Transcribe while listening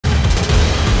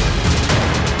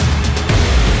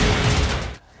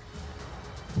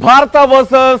Bharat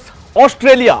versus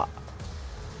Australia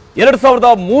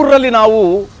 2003ರಲ್ಲಿ ನಾವು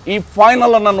ಈ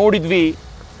final ಅನ್ನು ನೋಡಿದ್ವಿ.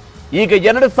 ಈಗ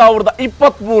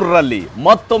 2023ರಲ್ಲಿ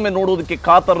ಮತ್ತೊಮ್ಮೆ ನೋಡೋದಕ್ಕೆ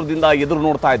ಕಾತರದಿಂದ ಎದುರು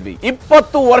ನೋಡ್ತಾ ಇದ್ವಿ.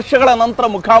 20 ವರ್ಷಗಳ ನಂತರ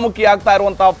ಮುಖಾಮುಖಿ ಆಗ್ತಾ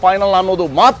ಇರುವಂತಹ ಫೈನಲ್ ಅನ್ನೋದು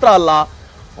ಮಾತ್ರ ಅಲ್ಲ,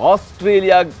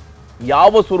 ಆಸ್ಟ್ರೇಲಿಯಾ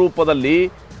ಯಾವ ಸ್ವರೂಪದಲ್ಲಿ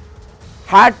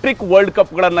ಹ್ಯಾಟ್ರಿಕ್ ವರ್ಲ್ಡ್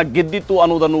ಕಪ್ಗಳನ್ನು ಗೆದ್ದಿತ್ತು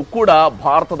ಅನ್ನೋದನ್ನು ಕೂಡ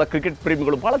ಭಾರತದ ಕ್ರಿಕೆಟ್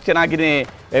ಪ್ರೇಮಿಗಳು ಬಹಳ ಚೆನ್ನಾಗಿಯೇ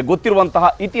ಗೊತ್ತಿರುವಂತಹ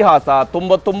ಇತಿಹಾಸ.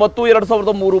 99,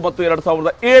 2003 ಮತ್ತು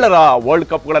 2007ರ ವರ್ಲ್ಡ್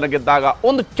ಕಪ್ಗಳನ್ನು ಗೆದ್ದಾಗ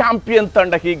ಒಂದು ಚಾಂಪಿಯನ್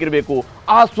ತಂಡ ಹೀಗಿರಬೇಕು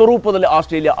ಆ ಸ್ವರೂಪದಲ್ಲಿ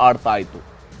ಆಸ್ಟ್ರೇಲಿಯಾ ಆಡ್ತಾ ಇತ್ತು.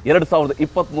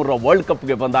 2023ರ ವರ್ಲ್ಡ್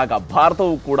ಕಪ್ಗೆ ಬಂದಾಗ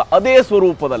ಭಾರತವು ಕೂಡ ಅದೇ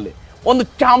ಸ್ವರೂಪದಲ್ಲಿ ಒಂದು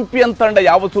ಚಾಂಪಿಯನ್ ತಂಡ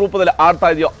ಯಾವ ಸ್ವರೂಪದಲ್ಲಿ ಆಡ್ತಾ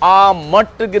ಇದೆಯೋ ಆ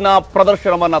ಮಟ್ಟಿಗಿನ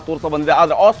ಪ್ರದರ್ಶನವನ್ನು ತೋರಿಸ ಬಂದಿದೆ.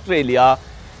 ಆದರೆ ಆಸ್ಟ್ರೇಲಿಯಾ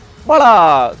ಬಹಳ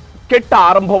ಕೆಟ್ಟ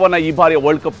ಆರಂಭವನ್ನು ಈ ಬಾರಿಯ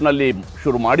ವರ್ಲ್ಡ್ ಕಪ್ನಲ್ಲಿ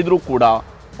ಶುರು ಮಾಡಿದರೂ ಕೂಡ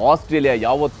ಆಸ್ಟ್ರೇಲಿಯಾ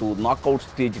ಯಾವತ್ತು ನಾಕ್ಔಟ್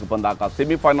ಸ್ಟೇಜ್ಗೆ ಬಂದಾಗ,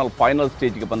 ಸೆಮಿಫೈನಲ್ ಫೈನಲ್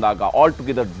ಸ್ಟೇಜ್ಗೆ ಬಂದಾಗ ಆಲ್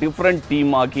ಟುಗೆದರ್ ಡಿಫ್ರೆಂಟ್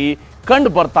ಟೀಮ್ ಆಗಿ ಕಂಡು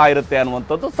ಬರ್ತಾ ಇರುತ್ತೆ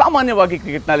ಅನ್ನುವಂಥದ್ದು ಸಾಮಾನ್ಯವಾಗಿ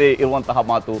ಕ್ರಿಕೆಟ್ನಲ್ಲಿ ಇರುವಂತಹ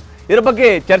ಮಾತು. ಇದರ ಬಗ್ಗೆ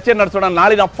ಚರ್ಚೆ ನಡೆಸೋಣ.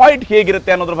 ನಾಳಿನ ಫೈಟ್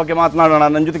ಹೇಗಿರುತ್ತೆ ಅನ್ನೋದ್ರ ಬಗ್ಗೆ ಮಾತನಾಡೋಣ.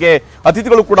 ನನ್ನ ಜೊತೆಗೆ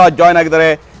ಅತಿಥಿಗಳು ಕೂಡ ಜಾಯ್ನ್ ಆಗಿದ್ದಾರೆ.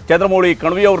 ಚಂದ್ರಮೌಳಿ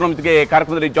ಕಣ್ವಿ ಅವರು ನಮ್ಮ ಜೊತೆಗೆ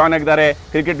ಕಾರ್ಯಕ್ರಮದಲ್ಲಿ ಜಾಯ್ನ್ ಆಗಿದ್ದಾರೆ,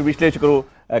 ಕ್ರಿಕೆಟ್ ವಿಶ್ಲೇಷಕರು.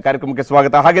 ಕಾರ್ಯಕ್ರಮಕ್ಕೆ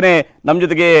ಸ್ವಾಗತ. ಹಾಗೆಯೇ ನಮ್ಮ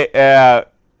ಜೊತೆಗೆ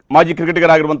ಮಾಜಿ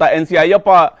ಕ್ರಿಕೆಟಿಗರಾಗಿರುವಂತಹ NC ಅಯ್ಯಪ್ಪ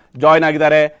ಜಾಯ್ನ್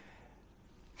ಆಗಿದ್ದಾರೆ.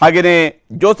 ಹಾಗೆಯೇ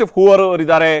ಜೋಸೆಫ್ ಹೂವರ್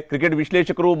ಅವರಿದ್ದಾರೆ, ಕ್ರಿಕೆಟ್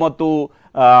ವಿಶ್ಲೇಷಕರು ಮತ್ತು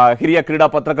ಹಿರಿಯ ಕ್ರೀಡಾ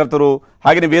ಪತ್ರಕರ್ತರು.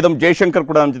 ಹಾಗೆಯೇ ವೇದಂ ಜಯಶಂಕರ್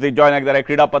ಕೂಡ ನಮ್ಮ ಜೊತೆಗೆ ಜಾಯ್ನ್ ಆಗಿದ್ದಾರೆ,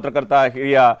 ಕ್ರೀಡಾ ಪತ್ರಕರ್ತ,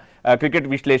 ಹಿರಿಯ ಕ್ರಿಕೆಟ್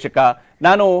ವಿಶ್ಲೇಷಕ.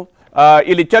 ನಾನು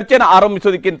ಇಲ್ಲಿ ಚರ್ಚೆನ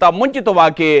ಆರಂಭಿಸೋದಕ್ಕಿಂತ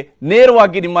ಮುಂಚಿತವಾಗಿ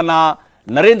ನೇರವಾಗಿ ನಿಮ್ಮನ್ನ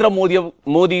ನರೇಂದ್ರ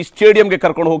ಮೋದಿ ಸ್ಟೇಡಿಯಂಗೆ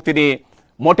ಕರ್ಕೊಂಡು ಹೋಗ್ತೀನಿ.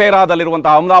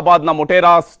 ಮೊಟೇರಾದಲ್ಲಿರುವಂತಹ ಅಹಮದಾಬಾದ್ನ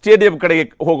ಮೊಟೇರಾ ಸ್ಟೇಡಿಯಂ ಕಡೆಗೆ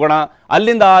ಹೋಗೋಣ.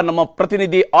 ಅಲ್ಲಿಂದ ನಮ್ಮ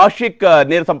ಪ್ರತಿನಿಧಿ ಆಶಿಕ್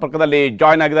ನೇರ ಸಂಪರ್ಕದಲ್ಲಿ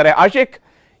ಜಾಯ್ನ್ ಆಗಿದ್ದಾರೆ. ಆಶಿಕ್,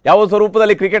 ಯಾವ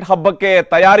ಸ್ವರೂಪದಲ್ಲಿ ಕ್ರಿಕೆಟ್ ಹಬ್ಬಕ್ಕೆ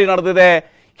ತಯಾರಿ ನಡೆದಿದೆ?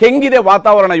 ಹೆಂಗಿದೆ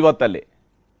ವಾತಾವರಣ ಇವತ್ತಲ್ಲಿ?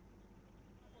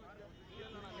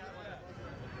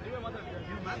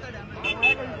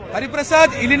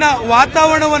 ಹರಿಪ್ರಸಾದ್, ಇಲ್ಲಿನ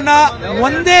ವಾತಾವರಣವನ್ನ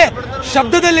ಒಂದೇ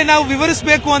ಶಬ್ದದಲ್ಲಿ ನಾವು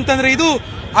ವಿವರಿಸಬೇಕು ಅಂತಂದ್ರೆ ಇದು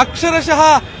ಅಕ್ಷರಶಃ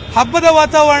ಹಬ್ಬದ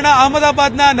ವಾತಾವರಣ.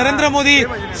 ಅಹಮದಾಬಾದ್ನ ನರೇಂದ್ರ ಮೋದಿ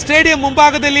ಸ್ಟೇಡಿಯಂ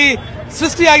ಮುಂಭಾಗದಲ್ಲಿ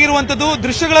ಸೃಷ್ಟಿಯಾಗಿರುವಂತದ್ದು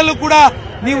ದೃಶ್ಯಗಳಲ್ಲೂ ಕೂಡ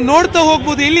ನೀವು ನೋಡ್ತಾ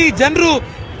ಹೋಗ್ಬೋದು. ಇಲ್ಲಿ ಜನರು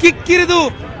ಕಿಕ್ಕಿರಿದು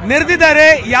ನೆರೆದಿದ್ದಾರೆ.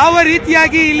 ಯಾವ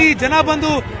ರೀತಿಯಾಗಿ ಇಲ್ಲಿ ಜನ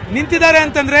ಬಂದು ನಿಂತಿದ್ದಾರೆ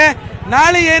ಅಂತಂದ್ರೆ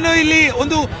ನಾಳೆ ಏನೋ ಇಲ್ಲಿ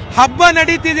ಒಂದು ಹಬ್ಬ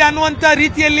ನಡೀತಿದೆ ಅನ್ನುವಂತ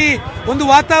ರೀತಿಯಲ್ಲಿ ಒಂದು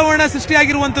ವಾತಾವರಣ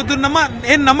ಸೃಷ್ಟಿಯಾಗಿರುವಂತದ್ದು.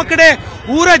 ನಮ್ಮ ಕಡೆ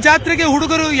ಊರ ಜಾತ್ರೆಗೆ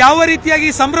ಹುಡುಗರು ಯಾವ ರೀತಿಯಾಗಿ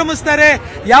ಸಂಭ್ರಮಿಸ್ತಾರೆ,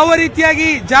 ಯಾವ ರೀತಿಯಾಗಿ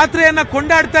ಜಾತ್ರೆಯನ್ನ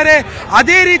ಕೊಂಡಾಡ್ತಾರೆ,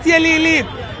 ಅದೇ ರೀತಿಯಲ್ಲಿ ಇಲ್ಲಿ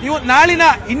ನಾಳಿನ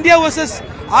ಇಂಡಿಯಾ ವರ್ಸಸ್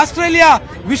ಆಸ್ಟ್ರೇಲಿಯಾ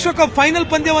ವಿಶ್ವಕಪ್ ಫೈನಲ್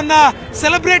ಪಂದ್ಯವನ್ನ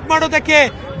ಸೆಲೆಬ್ರೇಟ್ ಮಾಡೋದಕ್ಕೆ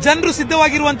ಜನರು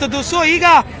ಸಿದ್ಧವಾಗಿರುವಂತದ್ದು. ಸೊ ಈಗ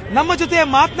ನಮ್ಮ ಜೊತೆ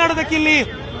ಮಾತನಾಡೋದಕ್ಕೆ ಇಲ್ಲಿ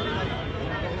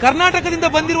ಕರ್ನಾಟಕದಿಂದ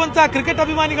ಬಂದಿರುವಂತಹ ಕ್ರಿಕೆಟ್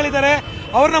ಅಭಿಮಾನಿಗಳಿದ್ದಾರೆ,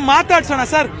 ಅವ್ರನ್ನ ಮಾತಾಡ್ಸೋಣ.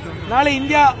 ಸರ್, ನಾಳೆ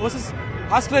ಇಂಡಿಯಾ ವರ್ಸಸ್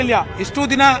ಆಸ್ಟ್ರೇಲಿಯಾ, ಇಷ್ಟೂ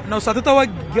ದಿನ ನಾವು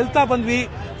ಸತತವಾಗಿ ಗೆಲ್ತಾ ಬಂದ್ವಿ.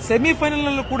 ಸೆಮಿಫೈನಲ್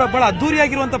ನಲ್ಲೂ ಕೂಡ ಬಹಳ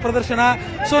ಅದ್ದೂರಿಯಾಗಿರುವಂತಹ ಪ್ರದರ್ಶನ.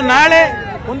 ಸೊ ನಾಳೆ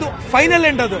ಒಂದು ಫೈನಲ್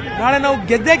ಎಂಡ್, ಅದು ನಾಳೆ ನಾವು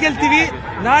ಗೆದ್ದೇ ಗೆಲ್ತೀವಿ.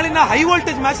 ನಾಳಿನ ಹೈ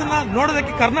ವೋಲ್ಟೇಜ್ ಮ್ಯಾಚ್ ಅನ್ನ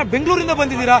ನೋಡೋದಕ್ಕೆ ಬೆಂಗಳೂರಿಂದ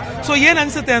ಬಂದಿದ್ದೀರಾ. ಸೊ ಏನ್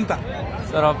ಅನ್ಸುತ್ತೆ ಅಂತ?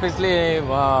 ಸರ್, ಆಬ್ವಿಯಸ್ಲಿ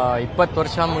 20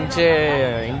 ವರ್ಷ ಮುಂಚೆ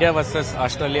ಇಂಡಿಯಾ ವರ್ಸಸ್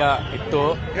ಆಸ್ಟ್ರೇಲಿಯಾ ಇತ್ತು.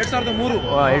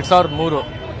 2003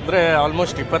 ಅಂದ್ರೆ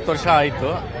ಆಲ್ಮೋಸ್ಟ್ 20 ವರ್ಷ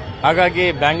ಆಯಿತು. ಹಾಗಾಗಿ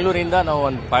ಬ್ಯಾಂಗ್ಳೂರಿಂದ ನಾವು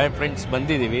ಒಂದು 5 ಫ್ರೆಂಡ್ಸ್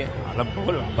ಬಂದಿದ್ದೀವಿ.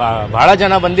 ಬಹಳ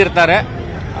ಜನ ಬಂದಿರ್ತಾರೆ.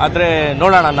 ಆದ್ರೆ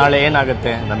ನೋಡೋಣ ನಾಳೆ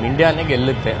ಏನಾಗುತ್ತೆ. ನಮ್ಮ ಇಂಡಿಯಾನೇ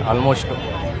ಗೆಲ್ಲುತ್ತೆ ಆಲ್ಮೋಸ್ಟ್.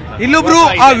 ಇಲ್ಲೊಬ್ರು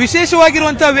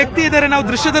ವಿಶೇಷವಾಗಿರುವಂತಹ ವ್ಯಕ್ತಿ ಇದ್ದಾರೆ, ನಾವು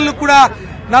ದೃಶ್ಯದಲ್ಲೂ ಕೂಡ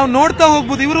ನಾವು ನೋಡ್ತಾ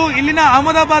ಹೋಗ್ಬೋದು. ಇವರು ಇಲ್ಲಿನ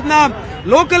ಅಹಮದಾಬಾದ್ನ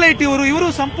ಲೋಕಲೈಟ್. ಇವರು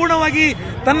ಸಂಪೂರ್ಣವಾಗಿ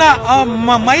ತನ್ನ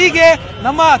ಮೈಗೆ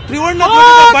ನಮ್ಮ ತ್ರಿವರ್ಣ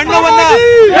ಬಣ್ಣವನ್ನ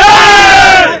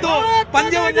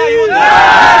ಪಂದ್ಯವನ್ನ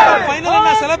ಫೈನಲ್ ಅನ್ನ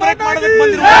ಸೆಲೆಬ್ರೇಟ್ ಮಾಡೋದಕ್ಕೆ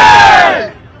ಬಂದಿರುವ.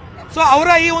 ಸೊ ಅವರ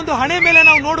ಈ ಒಂದು ಹಣೆ ಮೇಲೆ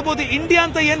ನಾವು ನೋಡಬಹುದು ಇಂಡಿಯಾ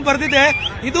ಅಂತ ಏನ್ ಬರ್ದಿದೆ,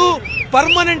 ಇದು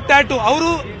ಪರ್ಮನೆಂಟ್ ಟ್ಯಾಟೂ.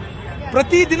 ಅವರು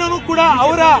ಪ್ರತಿದಿನನೂ ಕೂಡ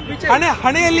ಅವರ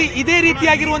ಹಣೆಯಲ್ಲಿ ಇದೇ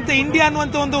ರೀತಿಯಾಗಿರುವಂತ ಇಂಡಿಯಾ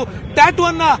ಅನ್ನುವಂತ ಒಂದು ಟ್ಯಾಟೂ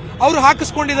ಅನ್ನ ಅವರು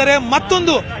ಹಾಕಿಸ್ಕೊಂಡಿದ್ದಾರೆ.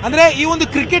 ಮತ್ತೊಂದು ಅಂದ್ರೆ ಈ ಒಂದು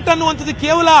ಕ್ರಿಕೆಟ್ ಅನ್ನುವಂಥದ್ದು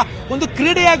ಕೇವಲ ಒಂದು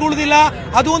ಕ್ರೀಡೆಯಾಗಿ ಉಳಿದಿಲ್ಲ,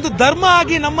 ಅದು ಒಂದು ಧರ್ಮ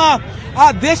ಆಗಿ ನಮ್ಮ ಆ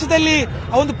ದೇಶದಲ್ಲಿ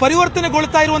ಒಂದು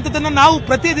ಪರಿವರ್ತನೆಗೊಳ್ತಾ ಇರುವಂತದನ್ನ ನಾವು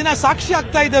ಪ್ರತಿದಿನ ಸಾಕ್ಷಿ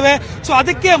ಆಗ್ತಾ ಇದ್ದೇವೆ. ಸೊ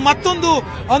ಅದಕ್ಕೆ ಮತ್ತೊಂದು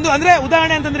ಅಂದ್ರೆ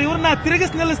ಉದಾಹರಣೆ ಅಂತಂದ್ರೆ ಇವ್ರನ್ನ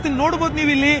ತಿರುಗಿಸಿ ನಿಲ್ಲಿಸ್ತೀನಿ ನೋಡಬಹುದು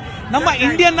ನೀವು. ಇಲ್ಲಿ ನಮ್ಮ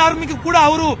ಇಂಡಿಯನ್ ಆರ್ಮಿಗೂ ಕೂಡ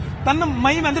ಅವರು ತನ್ನ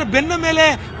ಮೈ ಅಂದ್ರೆ ಬೆನ್ನ ಮೇಲೆ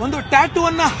ಒಂದು ಟ್ಯಾಟೂ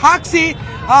ಅನ್ನ ಹಾಕಿಸಿ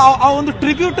ಆ ಒಂದು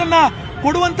ಟ್ರಿಬ್ಯೂಟ್ ಅನ್ನ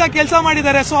ಕೊಡುವಂತ ಕೆಲಸ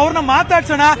ಮಾಡಿದ್ದಾರೆ. ಸೊ ಅವ್ರನ್ನ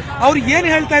ಮಾತಾಡ್ಸೋಣ, ಅವ್ರು ಏನ್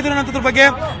ಹೇಳ್ತಾ ಇದ್ರು ಅನ್ನೋದ್ರ ಬಗ್ಗೆ.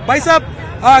 ಭಾಯ್ ಸಾಬ್,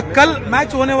 ಕಲ್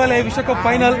मैच होने वाला है विश्व कप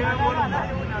फाइनल,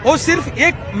 वो सिर्फ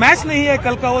एक मैच नहीं है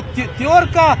कल का, वो त्योहार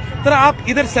का तरह आप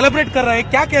इधर सेलिब्रेट कर रहे हैं,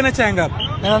 क्या कहना चाहेंगे आप?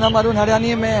 मेरा नाम अरुण हरियाणी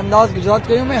है, मैं अहमदाबाद गुजरात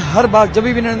का हूँ. मैं हर बार जब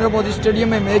भी नरेंद्र मोदी स्टेडियम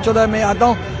में मैच होता है मैं आता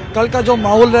हूँ. कल का जो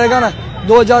माहौल रहेगा ना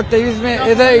 2023 में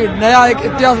ऐसे नया एक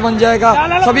इतिहास बन जाएगा.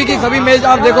 सभी की सभी मैच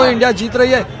आप देखो इंडिया जीत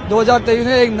रही है. 2023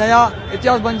 में एक नया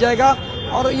इतिहास बन जाएगा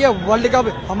और ये वर्ल्ड कप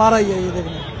हमारा ही है. ये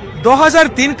देखना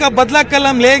 2003 का बदला कल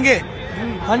हम लेंगे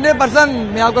 100%.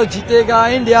 मैं आपको जीतेगा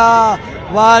इंडिया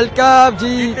वर्ल्ड कप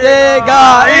जीतेगा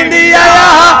इंडिया,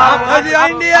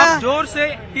 इंडिया जोर से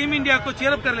टीम इंडिया को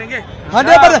चीयर अप कर लेंगे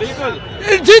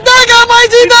 100% जीतेगा, मैं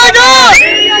जीतेगा,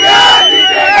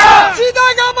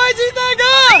 जीतेगा, मैं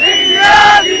जीतेगा,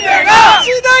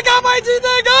 जीतेगा, मैं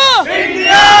जीतेगा,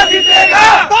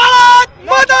 भारत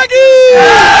माता की,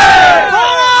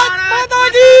 भारत माता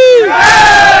की,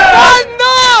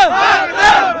 वंदे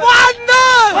वंदे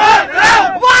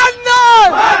वंदे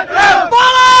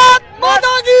भारत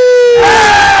माता की।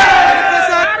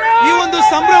 ಈ ಒಂದು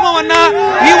ಸಂಭ್ರಮವನ್ನ,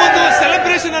 ಈ ಒಂದು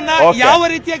ಸೆಲೆಬ್ರೇಷನ್ ಅನ್ನ ಯಾವ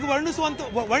ರೀತಿಯಾಗಿ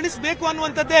ವರ್ಣಿಸಬೇಕು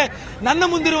ಅನ್ನುವಂಥದ್ದೇ ನನ್ನ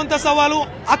ಮುಂದಿರುವಂತಹ ಸವಾಲು.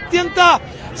 ಅತ್ಯಂತ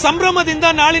ಸಂಭ್ರಮದಿಂದ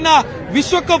ನಾಳಿನ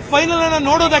ವಿಶ್ವಕಪ್ ಫೈನಲ್ ಅನ್ನ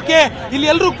ನೋಡೋದಕ್ಕೆ ಇಲ್ಲಿ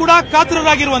ಎಲ್ಲರೂ ಕೂಡ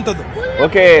ಕಾತರರಾಗಿರುವಂತದ್ದು.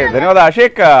 ಓಕೆ, ಧನ್ಯವಾದ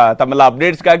ಅಶೇಕ್ ತಮ್ಮೆಲ್ಲ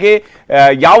ಅಪ್ಡೇಟ್ಸ್ಗಾಗಿ.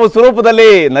 ಯಾವ ಸ್ವರೂಪದಲ್ಲಿ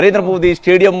ನರೇಂದ್ರ ಮೋದಿ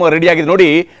ಸ್ಟೇಡಿಯಂ ರೆಡಿ ಆಗಿದೆ ನೋಡಿ.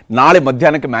 ನಾಳೆ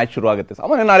ಮಧ್ಯಾಹ್ನಕ್ಕೆ ಮ್ಯಾಚ್ ಶುರು ಆಗುತ್ತೆ.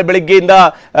 ಸಾಮಾನ್ಯ ನಾಳೆ ಬೆಳಿಗ್ಗೆಯಿಂದ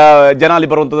ಜನ ಅಲ್ಲಿ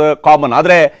ಬರುವಂಥದ್ದು ಕಾಮನ್.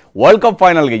 ಆದರೆ ವರ್ಲ್ಡ್ ಕಪ್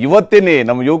ಫೈನಲ್ಗೆ ಇವತ್ತೇನೆ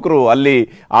ನಮ್ಮ ಯುವಕರು ಅಲ್ಲಿ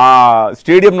ಆ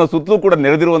ಸ್ಟೇಡಿಯಂನ ಸುತ್ತಲೂ ಕೂಡ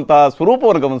ನೆರೆದಿರುವಂತಹ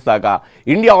ಸ್ವರೂಪವನ್ನು ಗಮನಿಸಿದಾಗ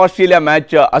ಇಂಡಿಯಾ ಆಸ್ಟ್ರೇಲಿಯಾ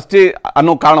ಮ್ಯಾಚ್ ಅಷ್ಟೇ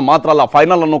ಅನ್ನೋ ಕಾರಣ ಮಾತ್ರ ಅಲ್ಲ,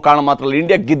 ಫೈನಲ್ ಅನ್ನೋ ಕಾರಣ ಮಾತ್ರ ಅಲ್ಲ,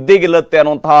 ಇಂಡಿಯಾ ಗೆದ್ದೇ ಗೆಲ್ಲುತ್ತೆ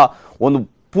ಅನ್ನುವಂತಹ ಒಂದು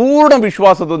ಪೂರ್ಣ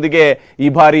ವಿಶ್ವಾಸದೊಂದಿಗೆ ಈ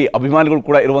ಬಾರಿ ಅಭಿಮಾನಿಗಳು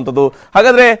ಕೂಡ ಇರುವಂಥದ್ದು.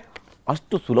 ಹಾಗಾದ್ರೆ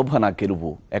ಅಷ್ಟು ಸುಲಭನ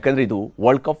ಗೆಲುವು? ಯಾಕಂದ್ರೆ ಇದು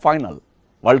world cup final.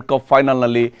 World cup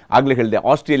ಫೈನಲ್ನಲ್ಲಿ ಆಗಲೇ ಹೇಳಿದೆ,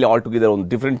 ಆಸ್ಟ್ರೇಲಿಯಾ ಆಲ್ ಟುಗೆದರ್ ಒಂದು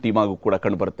ಡಿಫ್ರೆಂಟ್ ಟೀಮ್ ಆಗಿ ಕೂಡ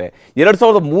ಕಂಡುಬರುತ್ತೆ.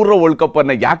 2003ರ ವರ್ಲ್ಡ್ ಕಪ್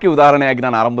ಅನ್ನು ಯಾಕೆ ಉದಾಹರಣೆಯಾಗಿ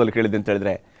ನಾನು ಆರಂಭದಲ್ಲಿ ಹೇಳಿದೆ ಅಂತ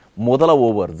ಹೇಳಿದ್ರೆ, ಮೊದಲ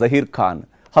ಓವರ್ ಜಹೀರ್ ಖಾನ್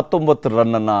 19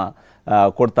 ರನ್ನನ್ನು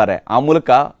ಕೊಡ್ತಾರೆ. ಆ ಮೂಲಕ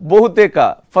ಬಹುತೇಕ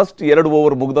ಫಸ್ಟ್ 2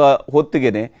 ಓವರ್ ಮುಗಿದ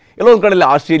ಹೊತ್ತಿಗೆನೆ ಎಲ್ಲೊಂದು ಕಡೆಯಲ್ಲಿ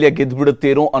ಆಸ್ಟ್ರೇಲಿಯಾ ಗೆದ್ದು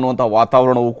ಬಿಡುತ್ತೇನೋ ಅನ್ನುವಂಥ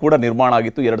ವಾತಾವರಣವೂ ಕೂಡ ನಿರ್ಮಾಣ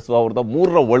ಆಗಿತ್ತು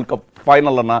 2003ರ ವರ್ಲ್ಡ್ ಕಪ್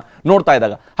ಫೈನಲ್ ಅನ್ನ ನೋಡ್ತಾ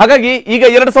ಇದ್ದಾಗ. ಹಾಗಾಗಿ ಈಗ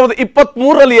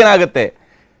 2023ರಲ್ಲಿ ಏನಾಗುತ್ತೆ,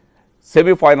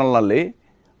 ಸೆಮಿಫೈನಲ್ನಲ್ಲಿ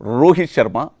ರೋಹಿತ್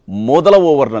ಶರ್ಮಾ ಮೊದಲ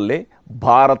ಓವರ್ನಲ್ಲಿ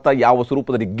ಭಾರತ ಯಾವ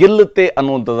ಸ್ವರೂಪದಲ್ಲಿ ಗೆಲ್ಲುತ್ತೆ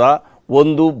ಅನ್ನುವಂಥದ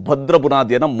ಒಂದು ಭದ್ರ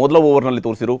ಬುನಾದಿಯನ್ನು ಮೊದಲ ಓವರ್ನಲ್ಲಿ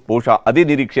ತೋರಿಸಿರು. ಬಹುಶಃ ಅದೇ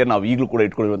ನಿರೀಕ್ಷೆಯನ್ನು ನಾವು ಈಗಲೂ ಕೂಡ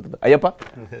ಇಟ್ಕೊಂಡಿರುವಂಥದ್ದು. ಅಯ್ಯಪ್ಪ,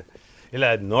 ಇಲ್ಲ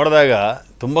ನೋಡಿದಾಗ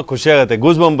ತುಂಬಾ ಖುಷಿ ಆಗುತ್ತೆ,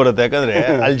 ಗೂಸ್ ಬಂಪ್ ಬರುತ್ತೆ. ಯಾಕಂದ್ರೆ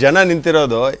ಅಲ್ಲಿ ಜನ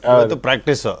ನಿಂತಿರೋದು ಇವತ್ತು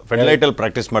ಪ್ರಾಕ್ಟೀಸ್ ಫೆಡ್ಲೈಟ್ ಅಲ್ಲಿ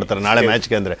ಪ್ರಾಕ್ಟೀಸ್ ಮಾಡ್ತಾರೆ ನಾಳೆ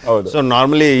ಮ್ಯಾಚ್ಗೆ ಅಂದ್ರೆ. ಸೊ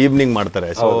ನಾರ್ಮಲಿ ಈವ್ನಿಂಗ್ ಮಾಡ್ತಾರೆ.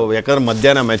 ಸೊ ಯಾಕಂದ್ರೆ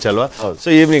ಮಧ್ಯಾಹ್ನ ಮ್ಯಾಚ್ ಅಲ್ವಾ, ಸೊ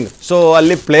ಈವ್ನಿಂಗ್. ಸೊ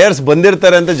ಅಲ್ಲಿ ಪ್ಲೇಯರ್ಸ್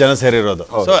ಬಂದಿರ್ತಾರೆ ಅಂತ ಜನ ಸೇರಿರೋದು.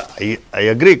 ಸೊ ಐ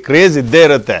ಅಗ್ರಿ, ಕ್ರೇಜ್ ಇದ್ದೇ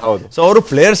ಇರುತ್ತೆ. ಸೊ ಅವರು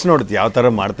ಪ್ಲೇಯರ್ಸ್ ನೋಡುತ್ತೆ ಯಾವ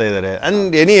ತರ ಮಾಡ್ತಾ ಇದಾರೆ.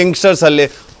 ಅಂಡ್ ಎನಿ ಯಂಗ್ಸ್ಟರ್ಸ್ ಅಲ್ಲಿ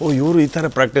ಇವರು ಈ ತರ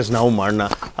ಪ್ರಾಕ್ಟೀಸ್ ನಾವು ಮಾಡೋಣ,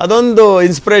 ಅದೊಂದು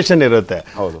ಇನ್ಸ್ಪಿರೇಷನ್ ಇರುತ್ತೆ.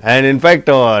 ಅಂಡ್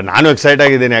ಇನ್ಫ್ಯಾಕ್ಟ್ ನಾನು ಎಕ್ಸೈಟ್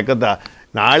ಆಗಿದ್ದೀನಿ. ಯಾಕಂದ್ರೆ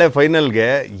ನಾಳೆ ಫೈನಲ್ಗೆ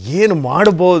ಏನು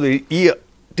ಮಾಡ್ಬೋದು ಈ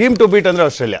ಟೀಮ್ ಟು ಬೀಟ್ ಅಂದ್ರೆ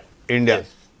ಆಸ್ಟ್ರೇಲಿಯಾ, ಇಂಡಿಯಾ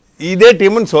ಇದೇ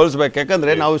ಟೀಮನ್ನು ಸೋಲ್ಸ್ಬೇಕು.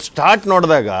 ಯಾಕಂದ್ರೆ ನಾವು ಸ್ಟಾರ್ಟ್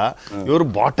ನೋಡಿದಾಗ ಇವರು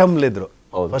ಬಾಟಮ್ಲಿದ್ರು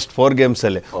ಫಸ್ಟ್ 4 ಗೇಮ್ಸ್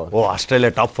ಅಲ್ಲಿ.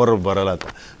 ಆಸ್ಟ್ರೇಲಿಯಾ ಟಾಪ್ 4 ಬರಲ್ಲ ಅಂತ.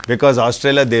 Because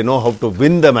Australia they know how to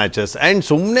win the matches. And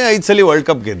ಸುಮ್ಮನೆ 5 ಸಲ ವರ್ಲ್ಡ್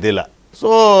ಕಪ್ ಗೆದ್ದಿಲ್ಲ. ಸೊ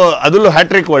ಅದರಲ್ಲೂ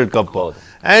ಹ್ಯಾಟ್ರಿಕ್ ವರ್ಲ್ಡ್ ಕಪ್.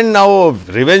 ಅಂಡ್ ನಾವು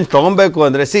ರಿವೆಂಜ್ ತಗೊಬೇಕು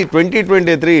ಅಂದ್ರೆ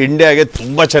 2023 ಇಂಡಿಯಾಗೆ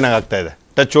ತುಂಬಾ ಚೆನ್ನಾಗಿ ಆಗ್ತಾ ಇದೆ.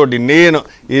 ಟಚ್ ವುಡ್, ಇನ್ನೇನು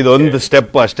ಇದೊಂದು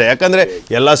ಸ್ಟೆಪ್ ಅಷ್ಟೇ. ಯಾಕಂದ್ರೆ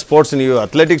ಎಲ್ಲ ಸ್ಪೋರ್ಟ್ಸ್, ನೀವು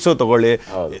ಅಥ್ಲೆಟಿಕ್ಸು ತಗೊಳ್ಳಿ,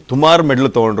 ಸುಮಾರು ಮೆಡಲ್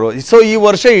ತಗೊಂಡ್ರು. ಸೊ ಈ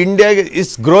ವರ್ಷ ಇಂಡಿಯಾಗೆ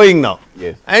ಇಸ್ ಗ್ರೋಯಿಂಗ್ ನಾವು.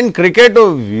 And cricket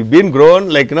bean grown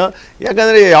like no.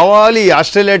 ಯಾಕಂದ್ರೆ ಯಾವಾಗಲೂ ಈ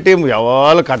ಆಸ್ಟ್ರೇಲಿಯಾ ಟೀಮ್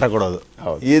ಯಾವಾಗಲೂ ಕಾಟ ಕೊಡೋದು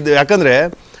ಇದು. ಯಾಕಂದ್ರೆ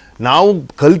ನಾವು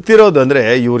ಕಲ್ತಿರೋದು ಅಂದರೆ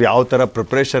ಇವ್ರು ಯಾವ ಥರ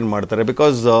ಪ್ರಿಪ್ರೇಷನ್ ಮಾಡ್ತಾರೆ.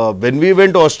 Because when we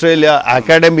went to Australia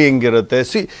academy ಹಿಂಗಿರುತ್ತೆ.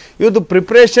 ಇವತ್ತು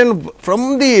ಪ್ರಿಪ್ರೇಷನ್ ಫ್ರಮ್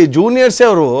ದಿ ಜೂನಿಯರ್ಸೇ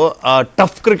ಅವರು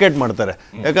ಟಫ್ ಕ್ರಿಕೆಟ್ ಮಾಡ್ತಾರೆ.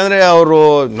 ಯಾಕಂದರೆ ಅವರು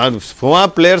ನಾನು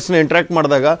ಸುಮಾರು ಪ್ಲೇಯರ್ಸ್ನ ಇಂಟ್ರ್ಯಾಕ್ಟ್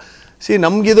ಮಾಡಿದಾಗ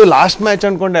ನಮಗಿದು ಲಾಸ್ಟ್ ಮ್ಯಾಚ್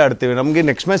ಅಂದ್ಕೊಂಡೇ ಆಡ್ತೀವಿ, ನಮಗೆ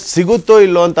ನೆಕ್ಸ್ಟ್ ಮ್ಯಾಚ್ ಸಿಗುತ್ತೋ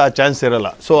ಇಲ್ಲೋ ಅಂತ ಆ ಚಾನ್ಸ್ ಇರಲ್ಲ.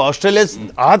 ಸೊ ಆಸ್ಟ್ರೇಲಿಯಾ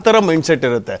ಆ ಥರ ಮೈಂಡ್ ಸೆಟ್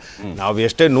ಇರುತ್ತೆ. ನಾವು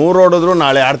ಎಷ್ಟೇ 100 ಓಡಿದ್ರು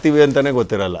ನಾಳೆ ಆಡ್ತೀವಿ ಅಂತಲೇ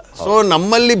ಗೊತ್ತಿರಲ್ಲ. ಸೊ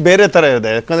ನಮ್ಮಲ್ಲಿ ಬೇರೆ ಥರ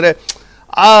ಇದೆ. ಯಾಕಂದರೆ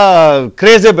ಆ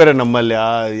ಕ್ರೇಜೇ ಬೇರೆ ನಮ್ಮಲ್ಲಿ.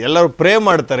 ಎಲ್ಲರೂ ಪ್ರೇ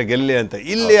ಮಾಡ್ತಾರೆ ಗೆಲ್ಲಿ ಅಂತ.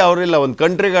 ಇಲ್ಲಿ ಅವರಿಲ್ಲ, ಒಂದು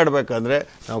ಕಂಟ್ರಿಗೆ ಆಡ್ಬೇಕಂದ್ರೆ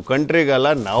ನಾವು ಕಂಟ್ರಿಗಲ್ಲ,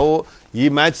 ನಾವು ಈ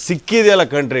ಮ್ಯಾಚ್ ಸಿಕ್ಕಿದೆಯಲ್ಲ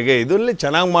ಕಂಟ್ರಿಗೆ, ಇದರಲ್ಲಿ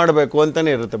ಚೆನ್ನಾಗಿ ಮಾಡಬೇಕು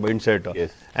ಅಂತಲೇ ಇರುತ್ತೆ ಮೈಂಡ್ ಸೆಟ್ಟು.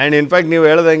 ಆ್ಯಂಡ್ ಇನ್ಫ್ಯಾಕ್ಟ್ ನೀವು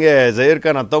ಹೇಳ್ದಂಗೆ ಜಹೀರ್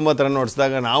ಖಾನ್ 19 ರನ್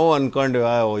ಹೊಡಿಸಿದಾಗ ನಾವು ಅಂದ್ಕೊಂಡ್ವಿ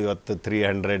ಇವತ್ತು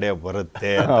 300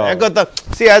 ಬರುತ್ತೆ. ಯಾಕೊತ್ತಾ,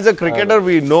 as a cricketer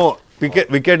we know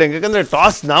wicket ಹೆಂಗೆ. ಯಾಕಂದ್ರೆ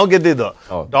ಟಾಸ್ ನಾವು ಗೆದ್ದಿದ್ದು,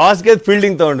 ಟಾಸ್ ಗೆದ್ದು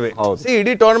ಫೀಲ್ಡಿಂಗ್ ತಗೊಂಡ್ವಿ.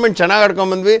 ಇಡೀ ಟೂರ್ನಮೆಂಟ್ ಚೆನ್ನಾಗಿ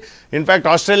ಆಡ್ಕೊಂಡ್ ಬಂದ್ವಿ. ಇನ್ಫ್ಯಾಕ್ಟ್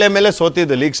ಆಸ್ಟ್ರೇಲಿಯಾ ಮೇಲೆ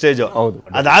ಸೋತಿದ್ದು ಲೀಗ್ ಸ್ಟೇಜ್,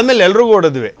 ಅದಾದ್ಮೇಲೆ ಎಲ್ರಿಗೂ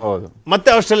ಹೊಡೆದ್ವಿ,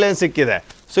 ಮತ್ತೆ ಆಸ್ಟ್ರೇಲಿಯಾ ಸಿಕ್ಕಿದೆ.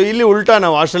 ಸೊ ಇಲ್ಲಿ ಉಲ್ಟಾ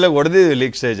ನಾವು ಆಸ್ಟ್ರೇಲಿಯಾಗ ಹೊಡೆದಿದ್ವಿ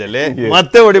ಲೀಗ್ ಸ್ಟೇಜ್ ಅಲ್ಲಿ,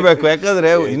 ಮತ್ತೆ ಹೊಡಿಬೇಕು.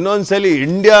 ಯಾಕಂದ್ರೆ ಇನ್ನೊಂದ್ಸಲಿ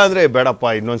ಇಂಡಿಯಾ ಅಂದ್ರೆ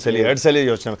ಬೇಡಪ್ಪ, ಇನ್ನೊಂದ್ಸಲಿ 2 ಸಲ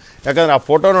ಯೋಚನೆ. ಯಾಕಂದ್ರೆ ಆ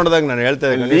ಫೋಟೋ ನೋಡಿದಾಗ ನಾನು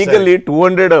ಹೇಳ್ತಾ ಇದ್ದೀನಿ, ಲೀಗಲ್ಲಿ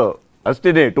 200 ಅಷ್ಟೇ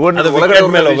 200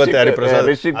 ಮೇಲೆ ಹೋಗುತ್ತೆ ಹರಿಪ್ರಸಾದ್,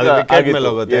 ವಿಕೆಟ್ ಮೇಲೆ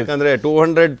ಹೋಗುತ್ತೆ. ಯಾಕಂದ್ರೆ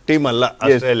 200 ಟೀಮ್ ಅಲ್ಲ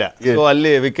ಆಸ್ಟ್ರೇಲಿಯಾ. ಸೊ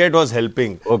ಅಲ್ಲಿ ವಿಕೆಟ್ ವಾಸ್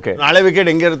ಹೆಲ್ಪಿಂಗ್. ನಾಳೆ ವಿಕೆಟ್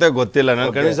ಹೆಂಗಿರುತ್ತೆ ಗೊತ್ತಿಲ್ಲ.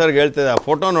 ನಾನು ಕಣಿ ಸರ್ಗೆ ಹೇಳ್ತಿದ್ದೆ, ಆ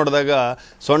ಫೋಟೋ ನೋಡಿದಾಗ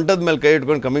ಸೊಂಟದ ಮೇಲೆ ಕೈ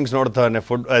ಇಟ್ಕೊಂಡು ಕಮಿಂಗ್ಸ್ ನೋಡ್ತಾನೆ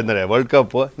ಅಂದ್ರೆ ವರ್ಲ್ಡ್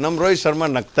ಕಪ್. ನಮ್ ರೋಹಿತ್ ಶರ್ಮಾ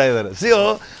ನಗ್ತಾ ಇದಾರೆ. ಸೊ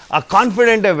ಆ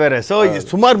ಕಾನ್ಫಿಡೆಂಟೇ ಬೇರೆ. ಸೊ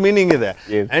ಸುಮಾರು ಮೀನಿಂಗ್ ಇದೆ.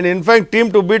 And in fact team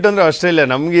to beat ಅಂದ್ರೆ ಆಸ್ಟ್ರೇಲಿಯಾ.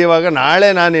 ನಮ್ಗೆ ಇವಾಗ ನಾಳೆ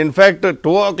ನಾನು ಇನ್ಫ್ಯಾಕ್ಟ್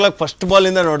 2 o'clock ಫಸ್ಟ್ ಬಾಲ್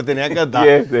ಇಂದ ನೋಡ್ತೀನಿ.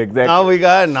 ಯಾಕಂದ್ರೆ ನಾವೀಗ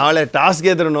ನಾಳೆ toss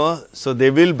ಗೆದ್ರು so they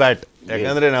will bat.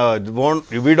 ಯಾಕಂದ್ರೆ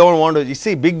we don't want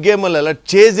C big game ಅಲ್ಲೆಲ್ಲ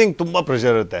ಚೇಸಿಂಗ್ ತುಂಬಾ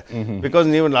ಪ್ರೆಷರ್ ಇರುತ್ತೆ ಬಿಕಾಸ್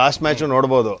ನೀವು ಲಾಸ್ಟ್ ಮ್ಯಾಚ್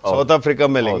ನೋಡಬಹುದು ಸೌತ್ ಆಫ್ರಿಕಾ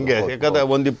ಮೇಲೆ ಹಿಂಗೆ ಯಾಕಂದ್ರೆ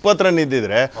 20 ರನ್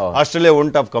ಇದ್ದಿದ್ರೆ Australia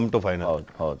won't have come to final.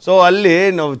 So ಅಲ್ಲಿ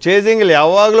ನಾವು ಚೇಸಿಂಗ್ ಅಲ್ಲಿ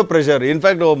ಯಾವಾಗ್ಲೂ ಪ್ರೆಷರ್.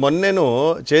 ಇನ್ಫ್ಯಾಕ್ಟ್ ಮೊನ್ನೆನು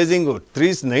ಚೇಸಿಂಗ್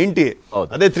 390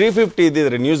 ಅದೇ 350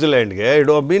 ಇದ್ದಿದ್ರೆ ನ್ಯೂಜಿಲೆಂಡ್ಗೆ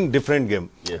it have been different game.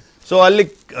 So ಅಲ್ಲಿ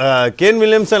ಕೇನ್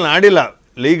ವಿಲಿಯಮ್ಸನ್ ಆಡಿಲ್ಲ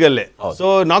ಲೀಗಲ್ಲೇ, ಸೊ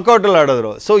ನಾಕ್ಔಟ್ ಅಲ್ಲಿ ಆಡಿದ್ರು.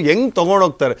 ಸೊ ಹೆಂಗ್ ತಗೊಂಡ್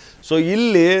ಹೋಗ್ತಾರೆ. ಸೊ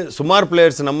ಇಲ್ಲಿ ಸುಮಾರು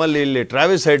ಪ್ಲೇಯರ್ಸ್ ನಮ್ಮಲ್ಲಿ ಇಲ್ಲಿ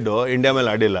ಟ್ರಾವಿಸ್ ಹೆಡ್ ಇಂಡಿಯಾ ಮೇಲೆ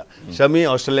ಆಡಿಲ್ಲ, ಶಮಿ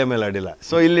ಆಸ್ಟ್ರೇಲಿಯಾ ಮೇಲೆ ಆಡಿಲ್ಲ.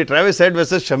 ಸೊ ಇಲ್ಲಿ ಟ್ರಾವಿಸ್ ಹೆಡ್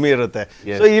ವರ್ಸಸ್ ಶಮಿ ಇರುತ್ತೆ.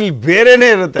 ಸೊ ಇಲ್ಲಿ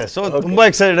ಬೇರೆನೇ ಇರುತ್ತೆ. ಸೊ ತುಂಬಾ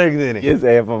ಎಕ್ಸೈಟೆಡ್ ಆಗಿದ್ದೀನಿ.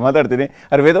 ಮಾತಾಡ್ತೀನಿ.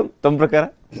 ವೇದಂ, ತಮ್ಮ ಪ್ರಕಾರ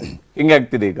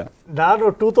ಹಿಂಗಾಗ್ತಿದೆ ಈಗ?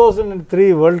 ನಾನು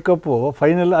 2003 ವರ್ಲ್ಡ್ ಕಪ್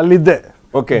ಫೈನಲ್ ಅಲ್ಲಿದ್ದೆ,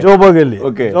 ಜೋಬಾಗಲ್ಲಿ.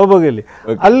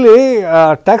 ಅಲ್ಲಿ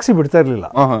ಟ್ಯಾಕ್ಸಿ ಬಿಡ್ತಾ ಇರ್ಲಿಲ್ಲ.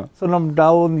 ಸೊ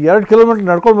ನಾವು ಒಂದು 2 ಕಿಲೋಮೀಟರ್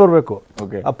ನಡ್ಕೊಂಡು ಬರ್ಬೇಕು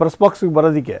ಆ ಪ್ರೆಸ್ ಬಾಕ್ಸ್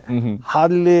ಬರೋದಿಕ್ಕೆ.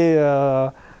 ಅಲ್ಲಿ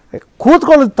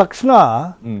ಕೂತ್ಕೊಳ್ಳಿದ ತಕ್ಷಣ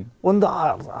ಒಂದು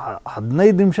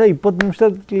 15 ನಿಮಿಷ 20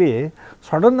 ನಿಮಿಷದಲ್ಲಿ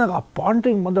ಸಡನ್ ಆಗಿ ಆ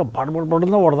ಪಾಂಟಿಂಗ್ ಬಂದ್ರೆ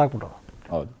ಬಡನ್ನ ಹೊಡೆದಾಕ್ಬಿಟ್ಟು.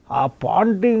 ಆ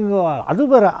ಪಾಂಟಿಂಗ್ ಅದು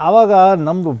ಬೇರೆ. ಆವಾಗ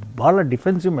ನಮ್ದು ಬಹಳ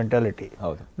ಡಿಫೆನ್ಸಿವ್ ಮೆಂಟಾಲಿಟಿ.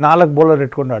 4 ಬೌಲರ್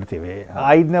ಇಟ್ಕೊಂಡು ಆಡ್ತೀವಿ.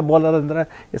 5ನೇ ಬೌಲರ್ ಅಂದ್ರೆ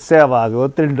ಸೆಹ್ವಾಗ್,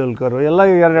 ತೆಂಡೂಲ್ಕರ್ ಎಲ್ಲ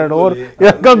 2 ಓವರ್,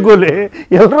 ಗಂಗೂಲಿ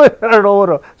ಎಲ್ಲರೂ 2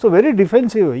 ಓವರ್. So very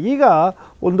defensive. ಈಗ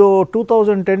ಒಂದು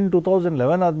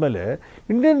 2010-2011 ಆದ್ಮೇಲೆ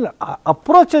ಇಂಡಿಯನ್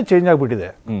ಅಪ್ರೋಚೇ ಚೇಂಜ್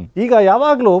ಆಗಿಬಿಟ್ಟಿದೆ. ಈಗ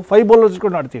ಯಾವಾಗಲೂ 5 ಬೌಲರ್ಸ್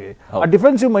ಇಟ್ಕೊಂಡು ಆಡ್ತೀವಿ. ಆ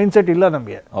ಡಿಫೆನ್ಸಿವ್ ಮೈಂಡ್ ಸೆಟ್ ಇಲ್ಲ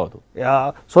ನಮಗೆ.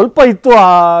 ಸ್ವಲ್ಪ ಇತ್ತು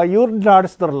ಇವ್ರನ್ನ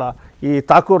ಆಡಿಸ್ತಾರಲ್ಲ ಈ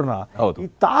ತಾಕೂರ್ನ. ಈ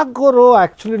ತಾಕೂರು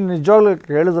ಆಕ್ಚುಲಿ ನಿಜವಾಗ್ಲೂ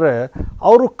ಹೇಳಿದ್ರೆ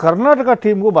ಅವರು ಕರ್ನಾಟಕ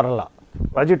ಟೀಮ್ಗೂ ಬರಲ್ಲ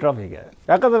ರಣಜಿ ಟ್ರಾಫಿಗೆ.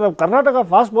 ಯಾಕಂದ್ರೆ ನಾವು ಕರ್ನಾಟಕ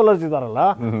ಫಾಸ್ಟ್ ಬೌಲರ್ಸ್ ಇದಾರಲ್ಲ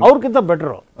ಅವ್ರಿಗಿಂತ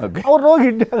ಬೆಟರು. ಅವ್ರು ಹೋಗಿ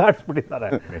ಇಂಡಿಯಾಗೆ ಆಡಿಸ್ಬಿಟ್ಟಿದ್ದಾರೆ.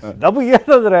 ನಮಗೆ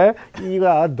ಏನಂದ್ರೆ ಈಗ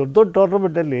ದೊಡ್ಡ ದೊಡ್ಡ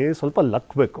ಟೂರ್ನಮೆಂಟ್ ಅಲ್ಲಿ ಸ್ವಲ್ಪ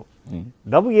ಲಕ್ ಬೇಕು.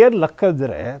 ನಮ್ಗೆ ಏನ್ ಲಕ್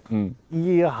ಅಂದ್ರೆ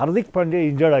ಈ ಹಾರ್ದಿಕ್ ಪಾಂಡ್ಯ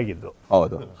ಇಂಜರ್ಡ್ ಆಗಿದ್ದು.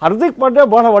 ಹಾರ್ದಿಕ್ ಪಾಂಡ್ಯ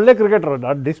ಬಹಳ ಒಳ್ಳೆ ಕ್ರಿಕೆಟರ್,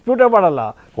 ನಾನು ಡಿಸ್ಪ್ಯೂಟೇ ಮಾಡಲ್ಲ.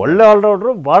 ಒಳ್ಳೆ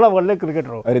ಆಲ್ರೌಂಡರ್, ಬಹಳ ಒಳ್ಳೆ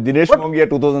ಕ್ರಿಕೆಟರ್. ದಿನೇಶ್ ಮೊಂಗಿಯ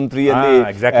 2003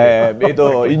 ಇದು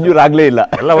ಇಂಜೂರ್ ಆಗ್ಲೇ ಇಲ್ಲ.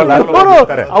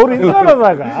 ಅವ್ರು ಇಂಜರ್ಡ್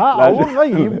ಆದಾಗ ಅವ್ರನ್ನ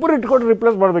ಇಬ್ಬರು ಇಟ್ಕೊಂಡು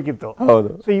ರಿಪ್ಲೇಸ್ ಮಾಡ್ಬೇಕಿತ್ತು.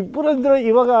 ಸೊ ಇಬ್ಬರು ಅಂದ್ರೆ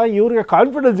ಇವಾಗ ಇವ್ರಿಗೆ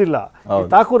ಕಾನ್ಫಿಡೆನ್ಸ್ ಇಲ್ಲ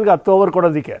ತಾಕೂರ್ಗೆ 10 ಓವರ್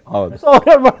ಕೊಡೋದಿಕ್ಕೆ. ಸೊ ಅವ್ರು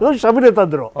ಏನ್ ಮಾಡಿದ್ರು, ಶಮಿನೇ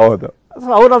ತಂದ್ರು.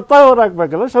 ಅವ್ರ 10 ಓವರ್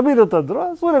ಹಾಕ್ಬೇಕಲ್ಲ, ಶಮೀರ್ ತಂದ್ರು,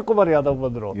 ಸೂರ್ಯಕುಮಾರ್ ಯಾದವ್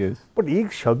ಬಂದ್ರು. ಬಟ್ ಈಗ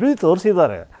ಶಮಿ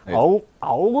ತೋರಿಸಿದ್ದಾರೆ.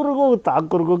 ಅವ್ರಿಗೂ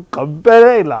ತಾಕೂರ್ಗೂ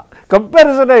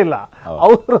ಕಂಪ್ಯಾರಿಸನೇ ಇಲ್ಲ.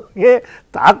 ಅವ್ರಿಗೆ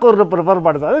ತಾಕೂರ್ನ ಪ್ರಿಫರ್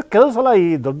ಮಾಡ್ತಾರೆ. ಕೆಲವು ಸಲ ಈ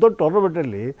ದೊಡ್ಡ ದೊಡ್ಡ ಟೂರ್ನಮೆಂಟ್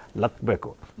ಅಲ್ಲಿ ಲಕ್ ಬೇಕು.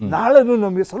 ನಾಳೆನೂ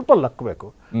ನಮಗೆ ಸ್ವಲ್ಪ ಲಕ್ ಬೇಕು.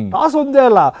 ಟಾಸ್ ಒಂದೇ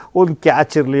ಅಲ್ಲ, ಒಂದು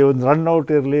ಕ್ಯಾಚ್ ಇರಲಿ, ಒಂದು ರನ್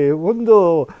ಔಟ್ ಇರಲಿ, ಒಂದು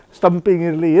ಸ್ಟಂಪಿಂಗ್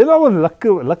ಇರಲಿ, ಏನೋ ಒಂದು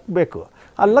ಲಕ್ ಬೇಕು.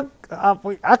 ಆ ಲಕ್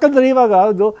ಯಾಕಂದ್ರೆ ಇವಾಗ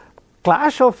ಅದು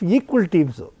ಕ್ಲಾಶ್ ಆಫ್ ಈಕ್ವಲ್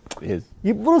ಟೀಮ್ಸು.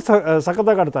 ಇಬ್ಬರು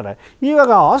ಸಖತ್ತಾಗಿ ಆಡ್ತಾರೆ.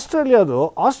 ಇವಾಗ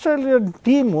ಆಸ್ಟ್ರೇಲಿಯನ್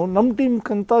ಟೀಮು ನಮ್ಮ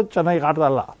ಟೀಮ್ಗಿಂತ ಚೆನ್ನಾಗಿ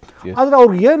ಆಡ್ದಲ್ಲ. ಆದರೆ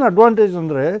ಅವ್ರಿಗೆ ಏನು ಅಡ್ವಾಂಟೇಜ್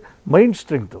ಅಂದರೆ ಮೈಂಡ್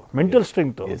ಸ್ಟ್ರೆಂಗ್ತು, ಮೆಂಟಲ್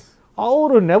ಸ್ಟ್ರೆಂಗ್ತು.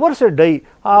 ಅವರು ನೆವರ್ ಸೆ ಡೈ.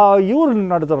 ಇವ್ರು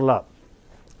ನಡೆದಾರಲ್ಲ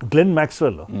ಗ್ಲೆನ್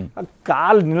ಮ್ಯಾಕ್ಸ್ವೆಲ್,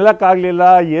 ಕಾಲು ನಿಲ್ಲಕ್ಕಾಗಲಿಲ್ಲ,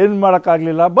 ಏನು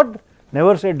ಮಾಡೋಕ್ಕಾಗಲಿಲ್ಲ, ಬಟ್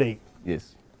ನೆವರ್ ಸೆ ಡೈ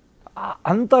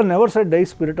ಅಂತ ನೆವರ್ ಸೆ ಡೈ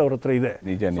ಸ್ಪಿರಿಟ್ ಅವ್ರ ಹತ್ರ ಇದೆ.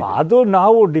 ಅದು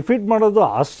ನಾವು ಡಿಫೀಟ್ ಮಾಡೋದು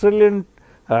ಆಸ್ಟ್ರೇಲಿಯನ್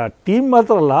ಟೀಮ್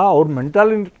ಮಾತ್ರ ಅಲ್ಲ, ಅವ್ರ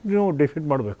ಮೆಂಟಾಲಿಟಿನೂ ಡಿಫೀಟ್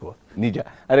ಮಾಡಬೇಕು. ನಿಜ.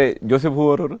 ಅರೆ ಜೋಸೆಫ್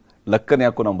ಹೂವರ್ ಲಕ್ಕನ್ನು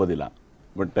ಯಾಕೋ ನಂಬೋದಿಲ್ಲ,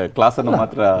 ಬಟ್ ಕ್ಲಾಸನ್ನು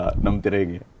ಮಾತ್ರ ನಂಬ್ತೀರ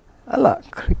ಹೇಗೆ? ಅಲ್ಲ,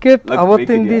 ಕ್ರಿಕೆಟ್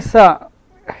ಅವತ್ತಿನ ದಿವಸ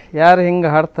ಯಾರು ಹೆಂಗೆ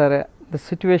ಆಡ್ತಾರೆ, ದ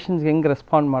ಸಿಚುವೇಶನ್ಸ್ಗೆ ಹೆಂಗೆ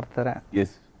ರೆಸ್ಪಾಂಡ್ ಮಾಡ್ತಾರೆ,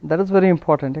 ದಟ್ ಇಸ್ ವೆರಿ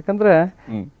ಇಂಪಾರ್ಟೆಂಟ್. ಯಾಕಂದರೆ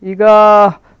ಈಗ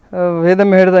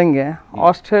ವೇದಮ್ ಹೇಳ್ದಂಗೆ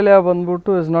ಆಸ್ಟ್ರೇಲಿಯಾ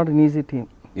ಬಂದ್ಬಿಟ್ಟು is not an easy team.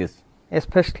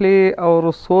 Especially ಅವರು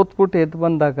ಸೋತ್ಬಿಟ್ಟು ಎದ್ದು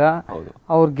ಬಂದಾಗ,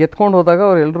 ಅವ್ರು ಗೆದ್ಕೊಂಡು ಹೋದಾಗ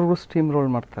ಅವ್ರು ಎಲ್ರಿಗೂ ಸ್ಟೀಮ್ ರೋಲ್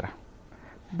ಮಾಡ್ತಾರೆ.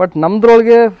 ಬಟ್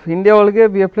ನಮ್ದ್ರೊಳಗೆ ಇಂಡಿಯಾ ಒಳಗೆ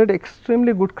we have played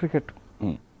extremely good cricket.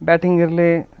 Batting ಇರಲಿ,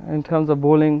 in terms of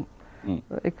bowling,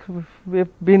 we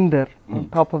have been there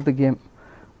top of the game.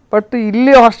 But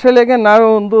ಇಲ್ಲಿ ಆಸ್ಟ್ರೇಲಿಯಾಗೆ ನಾವೇ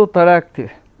ಒಂದು ತಡೆ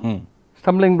ಆಗ್ತೀವಿ,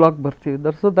 ಸ್ಟಂಬ್ಲಿಂಗ್ ಬ್ಲಾಕ್ ಬರ್ತೀವಿ.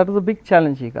 That is a big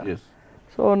challenge ಈಗ.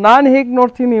 ಸೊ ನಾನು ಹೇಗೆ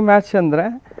ನೋಡ್ತೀನಿ ಈ ಮ್ಯಾಚ್ ಅಂದರೆ,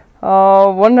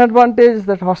 one advantage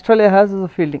that Australia has is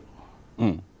a fielding.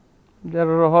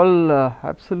 There are all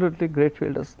absolutely great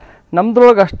fielders.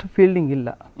 ನಮ್ದ್ರೊಳಗೆ ಅಷ್ಟು ಫೀಲ್ಡಿಂಗ್ ಇಲ್ಲ.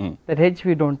 That H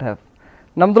we don't have.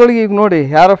 ನಮ್ದ್ರೊಳಗೆ ಈಗ ನೋಡಿ,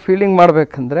 ಯಾರೋ ಫೀಲ್ಡಿಂಗ್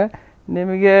ಮಾಡಬೇಕಂದ್ರೆ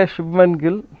ನಿಮಗೆ ಶುಭ್ಮನ್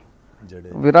ಗಿಲ್,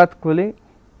 ವಿರಾಟ್ ಕೊಹ್ಲಿ,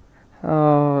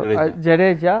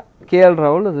 ಜಡೇಜಾ, KL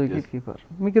ರಾಹುಲ್ ಅದು wicket keeper.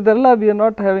 ಮಿಕ್ಕಿದೆಲ್ಲ we are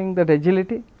not having that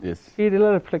agility, speed ಇಲ್ಲ,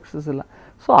 reflexes ಇಲ್ಲ.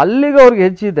 ಸೊ ಅಲ್ಲಿಗೆ ಅವ್ರಿಗೆ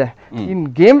ಹೆಜ್ಜಿದೆ. ಇನ್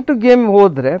ಗೇಮ್ ಟು ಗೇಮ್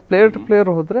ಹೋದರೆ, ಪ್ಲೇಯರ್ ಟು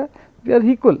ಪ್ಲೇಯರ್ ಹೋದರೆ we are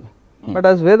equal. But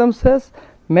as Vedam says,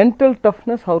 mental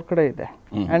toughness ಅವ್ರ ಕಡೆ ಇದೆ.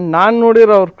 ಆ್ಯಂಡ್ ನಾನು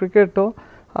ನೋಡಿರೋ ಅವ್ರ ಕ್ರಿಕೆಟು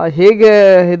ಹೇಗೆ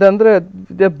ಇದೆ ಅಂದರೆ,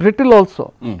 ದೇ ಬ್ರಿಟಿಲ್ ಆಲ್ಸೋ.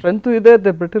 ಸ್ಟ್ರೆಂತು ಇದೆ,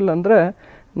 ದೇ ಬ್ರಿಟಿಲ್. ಅಂದರೆ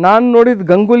ನಾನು ನೋಡಿದ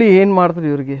ಗಂಗೂಲಿ ಏನು ಮಾಡಿದ್ರು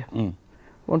ಇವ್ರಿಗೆ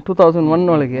 2001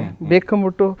 ಒಳಗೆ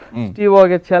ಬೇಕಂಬಿಟ್ಟು ಸ್ಟೀವ್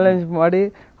ಆಗಿ ಚಾಲೆಂಜ್ ಮಾಡಿ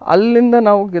ಅಲ್ಲಿಂದ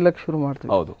ನಾವು ಗೆಲ್ಲಕ್ಕೆ ಶುರು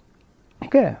ಮಾಡ್ತೀವಿ.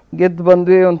 ಓಕೆ, ಗೆದ್ದು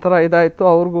ಬಂದ್ವಿ, ಒಂಥರ ಇದಾಯಿತು,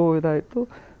 ಅವ್ರಿಗೂ ಇದಾಯಿತು.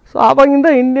 ಸೊ ಆವಾಗಿಂದ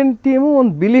ಇಂಡಿಯನ್ ಟೀಮು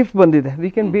ಒಂದು ಬಿಲೀಫ್ ಬಂದಿದೆ,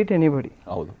 we can beet anybody.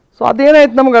 So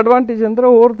ಅದೇನಾಯ್ತು ನಮ್ಗೆ ಅಡ್ವಾಂಟೇಜ್ ಅಂದರೆ,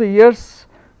 ಓವರ್ ದ ಇಯರ್ಸ್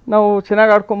ನಾವು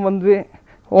ಚೆನ್ನಾಗಿ ಆಡ್ಕೊಂಡು ಬಂದ್ವಿ,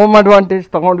 ಹೋಮ್ ಅಡ್ವಾಂಟೇಜ್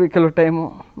ತೊಗೊಂಡ್ವಿ ಕೆಲವು ಟೈಮು,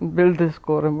 ಬಿಲ್ಡ್ ದಿ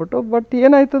ಸ್ಕೋರ್ ಅಂದ್ಬಿಟ್ಟು. ಬಟ್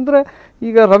ಏನಾಯ್ತು ಅಂದರೆ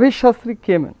ಈಗ Ravish Shastri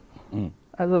Cayman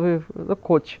as a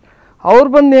coach, ಅವ್ರು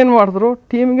ಬಂದು ಏನು ಮಾಡಿದ್ರು,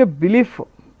 ಟೀಮ್ಗೆ ಬಿಲೀಫು,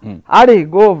 ಆಡಿ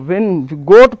ಗೋ win,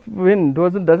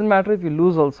 doesn't matter if you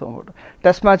lose also ಅಂದ್ಬಿಟ್ಟು.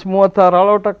 ಟೆಸ್ಟ್ ಮ್ಯಾಚ್ 36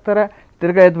 ಆಲ್ಔಟ್ ಆಗ್ತಾರೆ,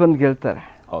 ತಿರ್ಗಾ ಎದ್ದು ಬಂದು ಗೆಲ್ತಾರೆ.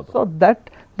 So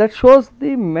that shows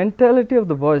the mentality of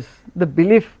the boys, the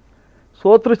belief.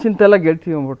 ಸೋತ್ರು ಚಿಂತೆ ಎಲ್ಲ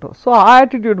ಗೆಲ್ತೀವಿ ಅಂದ್ಬಿಟ್ಟು. ಸೊ ಆ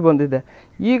ಆ್ಯಟಿಟ್ಯೂಡ್ ಬಂದಿದೆ.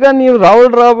 ಈಗ ನೀವು ರಾಹುಲ್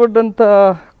ದ್ರಾವಿಡ್ ಅಂತ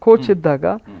ಕೋಚ್ ಇದ್ದಾಗ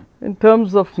in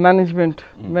terms of management,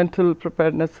 mental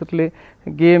preparedness ಇರಲಿ,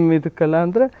 ಗೇಮ್ ಇದಕ್ಕೆಲ್ಲ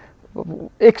ಅಂದರೆ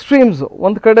ಎಕ್ಸ್ಟ್ರೀಮ್ಸು.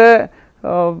 ಒಂದು ಕಡೆ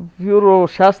ಇವರು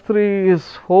ಶಾಸ್ತ್ರಿ ಇಸ್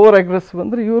ಓವರ್ ಅಗ್ರೆಸಿವ್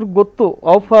ಅಂದರೆ ಇವ್ರಿಗೆ ಗೊತ್ತು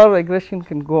how far aggression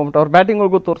can go ಅಂದ್ಬಿಟ್ಟು. ಅವ್ರ ಬ್ಯಾಟಿಂಗ್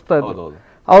ತೋರಿಸ್ತಾ ಇದ್ರು.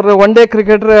 ಅವ್ರ ಒನ್ ಡೇ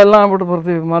ಕ್ರಿಕೆಟ್ರೆ ಎಲ್ಲ ಅಂದ್ಬಿಟ್ಟು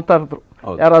ಬರ್ತೀವಿ ಮಾತಾಡಿದ್ರು,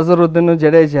 ಯಾರು ಅಜರುದ್ದೀನ್,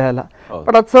 ಜಡೇಜಾ ಎಲ್ಲ.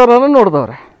 But 10,000 run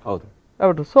ನೋಡಿದವ್ರೆ.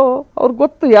 ಹೌದು. ಸೊ ಅವ್ರಿಗೆ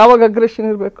ಗೊತ್ತು ಯಾವಾಗ ಅಗ್ರೆಷನ್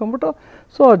ಇರಬೇಕು ಅಂದ್ಬಿಟ್ಟು.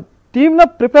 ಸೊ ಟೀಮ್ನ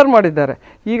ಪ್ರಿಪೇರ್ ಮಾಡಿದ್ದಾರೆ.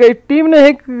 ಈಗ ಈ ಟೀಮ್ನ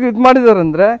ಹೇಗೆ ಇದು ಮಾಡಿದ್ದಾರೆ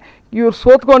ಅಂದರೆ, ಇವ್ರು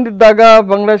ಸೋತ್ಕೊಂಡಿದ್ದಾಗ,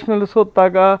 ಬಾಂಗ್ಲಾದೇಶ್ ಮೇಲೆ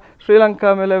ಸೋತಾಗ, ಶ್ರೀಲಂಕಾ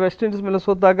ಮೇಲೆ, ವೆಸ್ಟ್ ಇಂಡೀಸ್ ಮೇಲೆ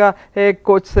ಸೋತಾಗ,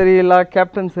 ಕೋಚ್ ಸರಿ ಇಲ್ಲ,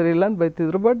 ಕ್ಯಾಪ್ಟನ್ ಸರಿ ಇಲ್ಲ ಅಂತ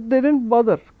ಬೈತಿದ್ರು. But they didn't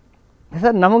bother.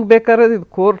 Sir ನಮಗೆ ಬೇಕಾಗಿರೋದು ಇದು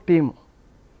ಕೋರ್ ಟೀಮು.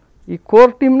 ಈ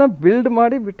ಕೋರ್ ಟೀಮ್ನ ಬಿಲ್ಡ್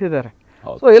ಮಾಡಿ ಬಿಟ್ಟಿದ್ದಾರೆ.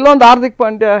 ಸೊ ಎಲ್ಲೊಂದು ಹಾರ್ದಿಕ್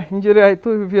ಪಾಂಡ್ಯ ಇಂಜುರಿ ಆಯಿತು,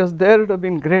 if was there it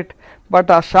been great. But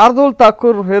ಆ ಶಾರ್ದೂಲ್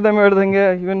ಠಾಕೂರ್ ವೇದಮ್ ಹೇಳ್ದಂಗೆ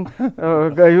ಇವನ್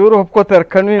ಇವರು ಒಪ್ಕೋತಾರೆ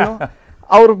ಕಣ್ವಿನು,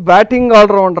 ಅವ್ರು ಬ್ಯಾಟಿಂಗ್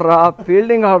ಆಲ್ರೌಂಡ್ರ,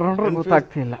 ಫೀಲ್ಡಿಂಗ್ ಆಲ್ರೌಂಡ್ರ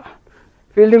ಗೊತ್ತಾಗ್ತಿಲ್ಲ,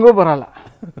 ಫೀಲ್ಡಿಂಗೂ ಬರಲ್ಲ.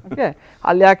 ಓಕೆ,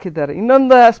 ಅಲ್ಲಿ ಹಾಕಿದ್ದಾರೆ.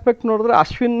 ಇನ್ನೊಂದು ಆಸ್ಪೆಕ್ಟ್ ನೋಡಿದ್ರೆ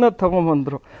ಅಶ್ವಿನ್ನ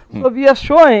ತೊಗೊಂಬಂದರು. ಸೊ ವಿ ಆರ್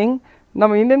ಶೋಯಿಂಗ್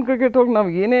ನಮ್ಮ ಇಂಡಿಯನ್ ಕ್ರಿಕೆಟ್ ಹೋಗಿ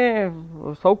ನಮ್ಗೆ ಏನೇ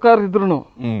ಸೌಕಾರ ಇದ್ರು,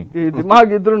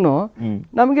 ದಿಮಾಗ್ ಇದ್ರು,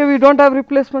 ನಮಗೆ we don't have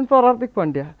replacement for Hardik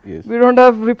Pandya, we don't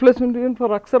have replacement even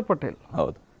for Akshar Patel.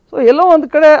 So ಎಲ್ಲೋ ಒಂದು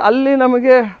ಕಡೆ ಅಲ್ಲಿ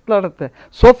ನಮಗೆ ಹತ್ಲಾಡುತ್ತೆ.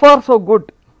 So for so good.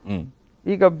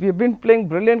 ಈಗ we been playing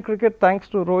brilliant cricket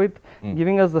thanks to Rohit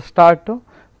giving us the start,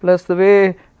 plus the way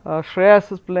Shreyas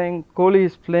is playing, Kohli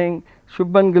is playing,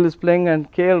 Shubman Gill is playing and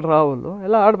KL Rahul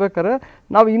ಎಲ್ಲ ಆಡ್ಬೇಕಾದ್ರೆ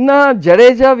ನಾವು ಇನ್ನೂ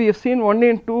Jadeja we have seen only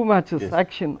in 2 matches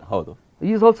action. ಹೌದು, ಈ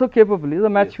is also capable, is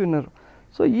a match winner.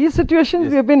 So ಈ situations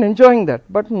we have been enjoying that.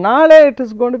 But ನಾಳೆ it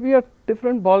is gonna to be a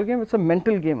different ball game, it's a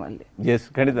mental game ಅಲ್ಲಿ. S,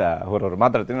 ಖಂಡಿತ ಹೊರವರು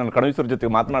ಮಾತಾಡ್ತೀನಿ. ನಾನು ಕಣವೀಶ್ವರ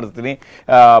ಜೊತೆ ಮಾತನಾಡ್ತೀನಿ,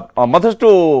 ಮತ್ತಷ್ಟು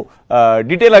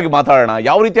ಡೀಟೇಲ್ ಆಗಿ ಮಾತಾಡೋಣ.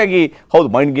 ಯಾವ ರೀತಿಯಾಗಿ, ಹೌದು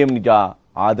ಮೈಂಡ್ ಗೇಮ್ ನಿಜ,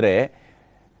 ಆದರೆ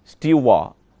ಸ್ಟೀವ್ ವಾ,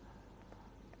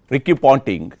 ರಿಕ್ಕಿ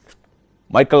ಪಾಂಟಿಂಗ್,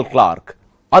 ಮೈಕಲ್ ಕ್ಲಾರ್ಕ್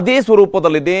ಅದೇ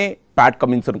ಸ್ವರೂಪದಲ್ಲಿದೆ. ಪ್ಯಾಟ್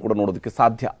ಕಮಿನ್ಸನ್ ಕೂಡ ನೋಡೋದಕ್ಕೆ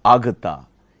ಸಾಧ್ಯ ಆಗುತ್ತಾ?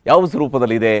 ಯಾವ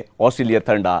ಸ್ವರೂಪದಲ್ಲಿದೆ ಆಸ್ಟ್ರೇಲಿಯಾ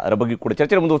ತಂಡ? ಅದರ ಬಗ್ಗೆ ಕೂಡ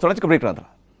ಚರ್ಚೆ ಮುಂದುವರಿಸೋಣ. ಚಿಕ್ಕ ಬ್ರೇಕ್ ನಂತರ.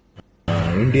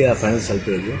 ಇಂಡಿಯಾ ಫೈನಲ್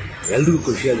ತಲುಪಿರೋದು ಎಲ್ರಿಗೂ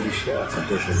ಖುಷಿಯಾದ ವಿಷಯ,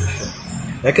 ಸಂತೋಷದ ವಿಷಯ.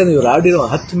 ಯಾಕಂದ್ರೆ ಇವ್ರು ಆಡಿರೋ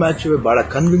 10 ಮ್ಯಾಚ್ ಬಹಳ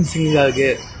ಕನ್ವಿನ್ಸಿಂಗ್ ಆಗಿ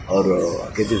ಅವರು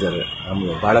ಗೆದ್ದಿದ್ದಾರೆ.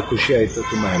 ನಮ್ಗೆ ಬಹಳ ಖುಷಿ ಆಯಿತು,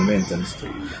 ತುಂಬ ಹೆಮ್ಮೆ ಅಂತ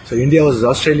ಅನಿಸ್ತು. So India was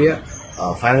Australia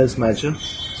finals match.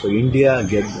 So India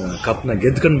ಕಪ್ನ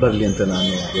ಗೆದ್ಕೊಂಡು ಬರಲಿ ಅಂತ ನಾನು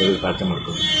ದೇವರಿಗೆ ಪ್ರಾರ್ಥನೆ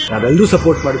ಮಾಡ್ತೀನಿ. ನಾವೆಲ್ಲರೂ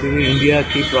ಸಪೋರ್ಟ್ ಮಾಡ್ತೀವಿ. India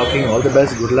keep rocking, all the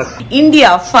best, good luck. India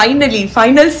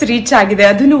finals reach ಆಗಿದೆ,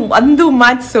 ಅದನ್ನು ಒಂದು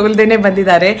ಮ್ಯಾಚ್ ಸೋಲ್ದೇನೆ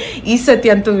ಬಂದಿದ್ದಾರೆ. ಈ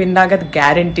ಸತಿ ಅಂತೂ ವಿನ್ ಆಗೋದು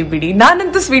ಗ್ಯಾರಂಟಿ ಬಿಡಿ.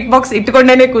 ನಾನಂತೂ sweet box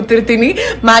ಇಟ್ಕೊಂಡೇನೆ ಕೂತಿರ್ತೀನಿ,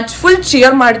 match full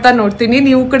cheer ಮಾಡ್ತಾ ನೋಡ್ತೀನಿ.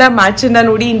 ನೀವು ಕೂಡ ಮ್ಯಾಚ್ ಅನ್ನ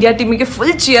ನೋಡಿ ಇಂಡಿಯಾ ಟೀಮಿಗೆ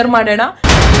ಫುಲ್ ಚಿಯರ್ ಮಾಡೋಣ.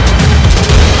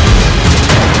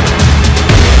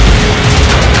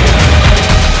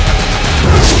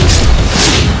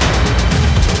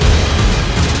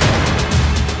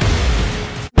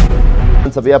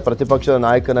 ಸಭೆಯ ಪ್ರತಿಪಕ್ಷದ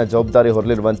ನಾಯಕನ ಜವಾಬ್ದಾರಿ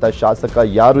ಹೊರಲಿರುವಂತಹ ಶಾಸಕ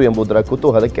ಯಾರು ಎಂಬುದರ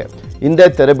ಕುತೂಹಲಕ್ಕೆ ಹಿಂದೆ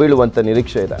ತೆರೆ ಬೀಳುವಂತ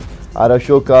ನಿರೀಕ್ಷೆ ಇದೆ. R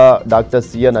Ashoka, doctor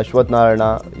CN Ashwathnarayan,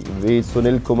 V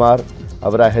Sunil Kumar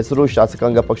ಅವರ ಹೆಸರು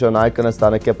ಶಾಸಕಾಂಗ ಪಕ್ಷದ ನಾಯಕನ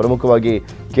ಸ್ಥಾನಕ್ಕೆ ಪ್ರಮುಖವಾಗಿ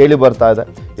ಕೇಳಿ ಬರ್ತಾ ಇದೆ.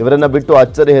 ಇವರನ್ನ ಬಿಟ್ಟು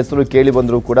ಅಚ್ಚರಿ ಹೆಸರು ಕೇಳಿ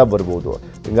ಬಂದರೂ ಕೂಡ ಬರ್ಬೋದು.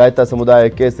 ಲಿಂಗಾಯತ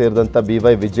ಸಮುದಾಯಕ್ಕೆ ಸೇರಿದಂಥ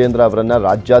BY ವಿಜೇಂದ್ರ ಅವರನ್ನ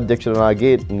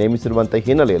ರಾಜ್ಯಾಧ್ಯಕ್ಷರನ್ನಾಗಿ ನೇಮಿಸಿರುವಂಥ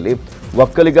ಹಿನ್ನೆಲೆಯಲ್ಲಿ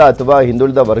ಒಕ್ಕಲಿಗ ಅಥವಾ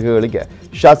ಹಿಂದುಳಿದ ವರ್ಗಗಳಿಗೆ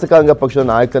ಶಾಸಕಾಂಗ ಪಕ್ಷದ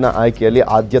ನಾಯಕನ ಆಯ್ಕೆಯಲ್ಲಿ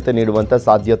ಆದ್ಯತೆ ನೀಡುವಂಥ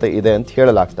ಸಾಧ್ಯತೆ ಇದೆ ಅಂತ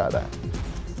ಹೇಳಲಾಗ್ತಾ ಇದೆ.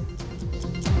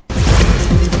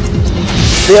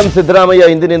 ಸಿಎಂ ಸಿದ್ದರಾಮಯ್ಯ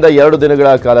ಇಂದಿನಿಂದ 2 ದಿನಗಳ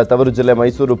ಕಾಲ ತವರು ಜಿಲ್ಲೆ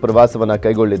ಮೈಸೂರು ಪ್ರವಾಸವನ್ನು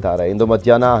ಕೈಗೊಳ್ಳಿದ್ದಾರೆ. ಇಂದು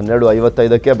ಮಧ್ಯಾಹ್ನ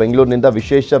 12:55ಕ್ಕೆ ಬೆಂಗಳೂರಿನಿಂದ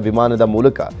ವಿಶೇಷ ವಿಮಾನದ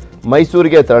ಮೂಲಕ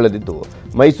ಮೈಸೂರಿಗೆ ತೆರಳಲಿದ್ದು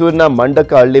ಮೈಸೂರಿನ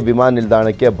ಮಂಡಕಹಳ್ಳಿ ವಿಮಾನ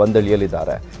ನಿಲ್ದಾಣಕ್ಕೆ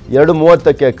ಬಂದಿಳಿಯಲಿದ್ದಾರೆ.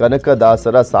 2:30ಕ್ಕೆ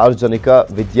ಕನಕದಾಸರ ಸಾರ್ವಜನಿಕ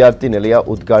ವಿದ್ಯಾರ್ಥಿ ನಿಲಯ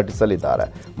ಉದ್ಘಾಟಿಸಲಿದ್ದಾರೆ.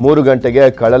 3 ಗಂಟೆಗೆ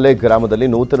ಕಳಲೆ ಗ್ರಾಮದಲ್ಲಿ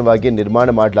ನೂತನವಾಗಿ ನಿರ್ಮಾಣ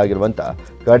ಮಾಡಲಾಗಿರುವಂಥ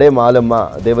ಕಡೆ ಮಾಲಮ್ಮ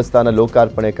ದೇವಸ್ಥಾನ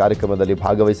ಲೋಕಾರ್ಪಣೆ ಕಾರ್ಯಕ್ರಮದಲ್ಲಿ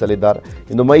ಭಾಗವಹಿಸಲಿದ್ದಾರೆ.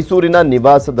 ಇನ್ನು ಮೈಸೂರಿನ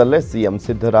ನಿವಾಸದಲ್ಲೇ ಸಿಎಂ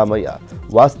ಸಿದ್ದರಾಮಯ್ಯ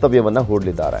ವಾಸ್ತವ್ಯವನ್ನು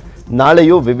ಹೂಡಲಿದ್ದಾರೆ.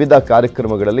 ನಾಳೆಯೂ ವಿವಿಧ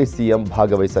ಕಾರ್ಯಕ್ರಮಗಳಲ್ಲಿ ಸಿಎಂ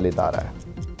ಭಾಗವಹಿಸಲಿದ್ದಾರೆ.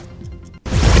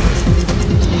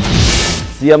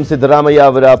 ಸಿಎಂ ಸಿದ್ದರಾಮಯ್ಯ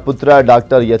ಅವರ ಪುತ್ರ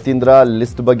ಡಾಕ್ಟರ್ ಯತೀಂದ್ರ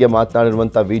ಲಿಸ್ಟ್ ಬಗ್ಗೆ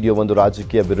ಮಾತನಾಡಿರುವಂಥ ವಿಡಿಯೋ ಒಂದು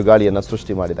ರಾಜಕೀಯ ಬಿರುಗಾಳಿಯನ್ನು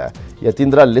ಸೃಷ್ಟಿ ಮಾಡಿದೆ.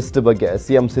 ಯತೀಂದ್ರ ಲಿಸ್ಟ್ ಬಗ್ಗೆ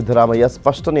ಸಿಎಂ ಸಿದ್ದರಾಮಯ್ಯ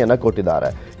ಸ್ಪಷ್ಟನೆಯನ್ನು ಕೊಟ್ಟಿದ್ದಾರೆ.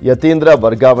 ಯತೀಂದ್ರ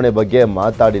ವರ್ಗಾವಣೆ ಬಗ್ಗೆ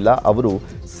ಮಾತಾಡಿಲ್ಲ, ಅವರು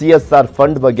CSR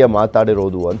ಫಂಡ್ ಬಗ್ಗೆ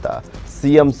ಮಾತಾಡಿರೋದು ಅಂತ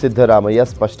ಸಿಎಂ ಸಿದ್ದರಾಮಯ್ಯ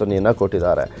ಸ್ಪಷ್ಟನೆಯನ್ನ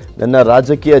ಕೊಟ್ಟಿದ್ದಾರೆ. ನನ್ನ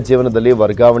ರಾಜಕೀಯ ಜೀವನದಲ್ಲಿ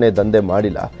ವರ್ಗಾವಣೆ ದಂಧೆ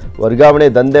ಮಾಡಿಲ್ಲ, ವರ್ಗಾವಣೆ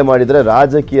ದಂಧೆ ಮಾಡಿದರೆ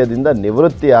ರಾಜಕೀಯದಿಂದ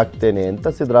ನಿವೃತ್ತಿ ಆಗ್ತೇನೆ ಅಂತ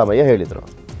ಸಿದ್ದರಾಮಯ್ಯ ಹೇಳಿದರು.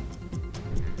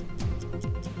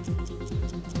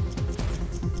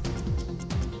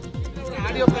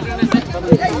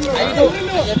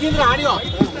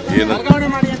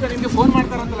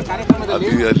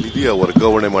 ಅಲ್ಲಿದೆಯಾ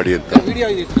ವರ್ಗಾವಣೆ ಮಾಡಿ ಅಂತ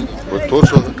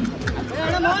ತೋರಿಸೋದು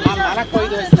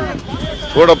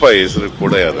ನೋಡಪ್ಪ, ಹೆಸರು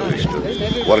ಕೂಡ ಯಾರಲ್ಲ ಇಷ್ಟು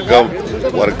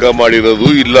ವರ್ಗ ಮಾಡಿರೋದು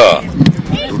ಇಲ್ಲ,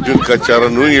 ದುಡ್ಡಿನ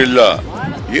ಕಚಾರನೂ ಇಲ್ಲ,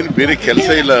 ಏನ್ ಬೇರೆ ಕೆಲಸ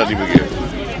ಇಲ್ಲ ನಿಮಗೆ.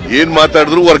 ಏನ್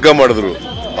ಮಾತಾಡಿದ್ರು ವರ್ಗ ಮಾಡಿದ್ರು.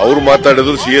 ಅವ್ರು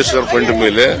ಮಾತಾಡಿದ್ರು CSR ಫಂಡ್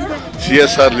ಮೇಲೆ,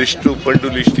 CSR ಲಿಸ್ಟ್ ಫಂಡ್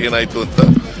ಲಿಸ್ಟ್ ಏನಾಯ್ತು ಅಂತ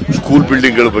ಸ್ಕೂಲ್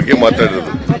ಬಿಲ್ಡಿಂಗ್ ಗಳ ಬಗ್ಗೆ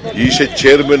ಮಾತಾಡಿದ್ರು. Is A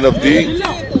chairman of the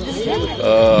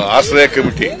ಆಶ್ರಯ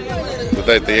ಕಮಿಟಿ,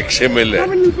 ಗೊತ್ತಾಯ್ತಾ, XMLA,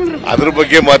 ಅದ್ರ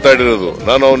ಬಗ್ಗೆ ಮಾತಾಡಿರೋದು.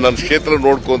 ನಾನು ನನ್ನ ಕ್ಷೇತ್ರ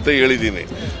ನೋಡ್ಕೊಂತ ಹೇಳಿದ್ದೀನಿ.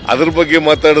 ಅದ್ರ ಬಗ್ಗೆ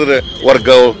ಮಾತಾಡಿದ್ರೆ ವರ್ಗ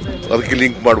ಅದಕ್ಕೆ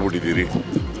ಲಿಂಕ್ ಮಾಡ್ಬಿಟ್ಟಿದ್ದೀರಿ.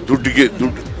 ದುಡ್ಡು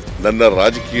ನನ್ನ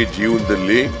ರಾಜಕೀಯ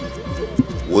ಜೀವನದಲ್ಲಿ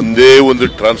ಒಂದೇ ಒಂದು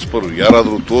ಟ್ರಾನ್ಸ್ಫರ್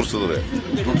ಯಾರಾದ್ರೂ ತೋರಿಸಿದ್ರೆ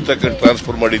ದುಡ್ಡು ತಕ್ಕ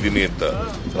ಟ್ರಾನ್ಸ್ಫರ್ ಮಾಡಿದ್ದೀನಿ ಅಂತ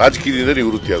ರಾಜಕೀಯದಿಂದ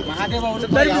ನಿವೃತ್ತಿ ಆಗ್ಬೋದು.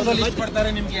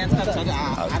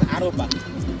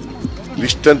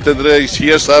 ಲಿಸ್ಟ್ ಅಂತಂದ್ರೆ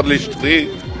CSR ಲಿಸ್ಟ್ ರೀ,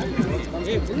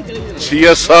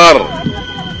 CSR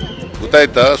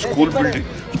ಗೊತ್ತಾಯ್ತಾ.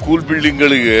 ಸ್ಕೂಲ್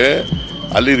ಬಿಲ್ಡಿಂಗ್ಗಳಿಗೆ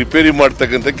ಅಲ್ಲಿ ರಿಪೇರಿ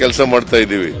ಮಾಡ್ತಕ್ಕಂಥ ಕೆಲಸ ಮಾಡ್ತಾ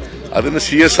ಇದ್ದೀವಿ. ಅದನ್ನ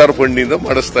CSR ಫಂಡ್ ನಿಂದ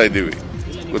ಮಾಡಿಸ್ತಾ ಇದ್ದೀವಿ,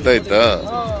 ಗೊತ್ತಾಯ್ತಾ.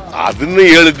 ಅದನ್ನ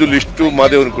ಹೇಳಿದ್ದು ಲಿಸ್ಟು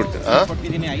ಮಾದೇವನ್ ಕೊಡ್ತೇನೆ.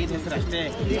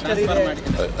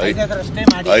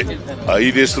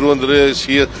 5 ಹೆಸರು ಅಂದ್ರೆ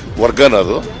ವರ್ಗನ,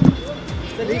 ಅದು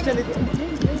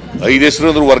 5 ಹೆಸರು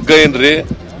ಅಂದ್ರೆ ವರ್ಗ ಏನ್ರಿ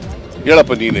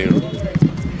ಹೇಳಪ್ಪ, ನೀನೇ ಹೇಳು.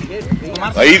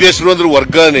 5 ಹೆಸರು ಅಂದ್ರೆ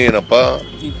ವರ್ಗನೇ ಏನಪ್ಪ.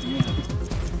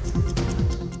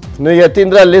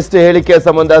 ಯತೀಂದ್ರ ಲಿಸ್ಟ್ ಹೇಳಿಕೆ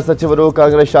ಸಂಬಂಧ ಸಚಿವರು,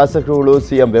 ಕಾಂಗ್ರೆಸ್ ಶಾಸಕರುಗಳು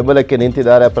ಸಿಎಂ ಬೆಂಬಲಕ್ಕೆ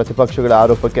ನಿಂತಿದ್ದಾರೆ. ಪ್ರತಿಪಕ್ಷಗಳ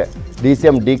ಆರೋಪಕ್ಕೆ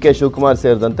DCM DK ಶಿವಕುಮಾರ್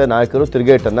ಸೇರಿದಂತೆ ನಾಯಕರು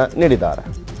ತಿರುಗೇಟನ್ನ ನೀಡಿದ್ದಾರೆ.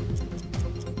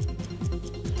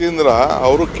 ಯತೀಂದ್ರ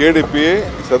ಅವರು KDP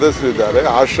ಸದಸ್ಯರಿದ್ದಾರೆ,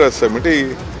 ಆಶ್ರಯ ಸಮಿತಿ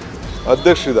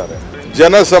ಅಧ್ಯಕ್ಷರಿದ್ದಾರೆ,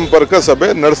 ಜನಸಂಪರ್ಕ ಸಭೆ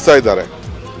ನಡೆಸ್ತಾ ಇದ್ದಾರೆ.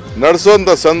 ನಡೆಸುವಂಥ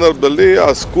ಸಂದರ್ಭದಲ್ಲಿ ಆ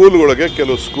ಸ್ಕೂಲ್ಗಳಿಗೆ,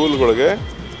 ಕೆಲವು ಸ್ಕೂಲ್ಗಳಿಗೆ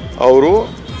ಅವರು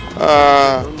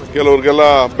ಕೆಲವ್ರಿಗೆಲ್ಲ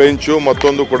ಬೆಂಚು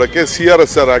ಮತ್ತೊಂದು ಕೊಡೋಕ್ಕೆ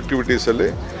CRSR ಆಕ್ಟಿವಿಟೀಸಲ್ಲಿ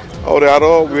ಅವ್ರು ಯಾರೋ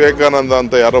ವಿವೇಕಾನಂದ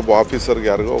ಅಂತ ಯಾರೋ ಆಫೀಸರ್ಗೆ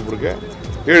ಯಾರಿಗೋ ಒಬ್ರಿಗೆ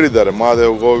ಹೇಳಿದ್ದಾರೆ,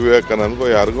 ಮಹಾದೇವ್ಗೋ ವಿವೇಕಾನಂದ್ಗೋ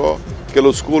ಯಾರಿಗೋ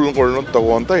ಕೆಲವು ಸ್ಕೂಲ್ಗಳನ್ನ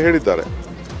ತಗೋ ಅಂತ ಹೇಳಿದ್ದಾರೆ.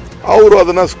 ಅವರು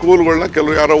ಅದನ್ನು ಸ್ಕೂಲ್ಗಳನ್ನ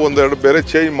ಕೆಲವು ಯಾರೋ ಒಂದೆರಡು ಬೇರೆ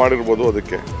ಚೇಂಜ್ ಮಾಡಿರ್ಬೋದು.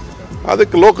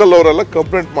 ಅದಕ್ಕೆ ಲೋಕಲ್ ಅವರೆಲ್ಲ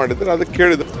ಕಂಪ್ಲೇಂಟ್ ಮಾಡಿದ್ದಾರೆ. ಅದಕ್ಕೆ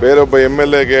ಕೇಳಿದ್ರು, ಬೇರೆ ಒಬ್ಬ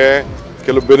MLAಗೆ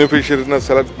ಕೆಲವು ಬೆನಿಫಿಷರಿನ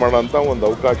ಸೆಲೆಕ್ಟ್ ಮಾಡೋಂಥ ಒಂದು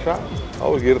ಅವಕಾಶ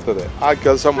ಅವ್ರಿಗೆ ಇರ್ತದೆ. ಆ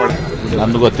ಕೆಲಸ ಮಾಡಿ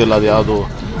ನನಗೆ ಗೊತ್ತಿಲ್ಲ ಅದು ಯಾವುದು,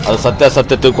 ಅದು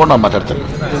ಸತ್ಯ ತಿಳ್ಕೊಂಡು ನಾನು ಮಾತಾಡ್ತೇನೆ.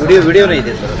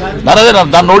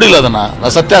 ನಾನು ನೋಡಿಲ್ಲ ಅದನ್ನು,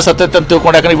 ನಾನು ಸತ್ಯ ಅಂತ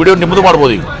ತಿಳ್ಕೊಂಡು, ಯಾಕಂದ್ರೆ ವಿಡಿಯೋ ನಿಮ್ಮದು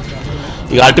ಮಾಡ್ಬೋದು.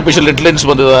 ಈಗ ಆರ್ಟಿಫಿಷಿಯಲ್ ಇಂಟೆಲಿಜೆನ್ಸ್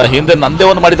ಬಂದಿದೆ. ಹಿಂದೆ ನಂದೇ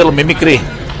ಒಂದು ಮಾಡಿದ್ದಲ್ಲ ಮಿಮಿಕ್ರಿ,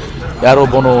 ಯಾರೋ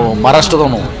ಒಬ್ಬನು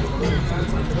ಮಹಾರಾಷ್ಟ್ರದವನು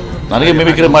ನನಗೆ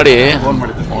ಮಿಮಿಕ್ರಿ ಮಾಡಿ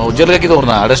ಜೈಲಿಗೆ ಹಾಕಿದ್ದು,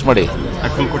 ಅವ್ರನ್ನ ಅರೆಸ್ಟ್ ಮಾಡಿ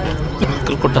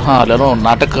ಕೊಟ್ಟು. ಹಾಂ, ಅಲ್ಲೇನೋ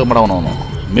ನಾಟಕ ಮಾಡವನು, ಅವನು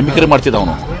ಮಿಮಿಕ್ರಿ ಮಾಡ್ತಿದ್ದ.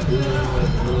 ಅವನು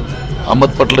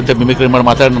ಅಹಮದ್ ಪಟ್ಲ್ ಅಂತ ಮಿಮಿಕ್ರಿ ಮಾಡಿ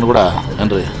ಮಾತಾಡಿ ನಾನು ಕೂಡ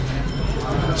ಏನ್ರಿ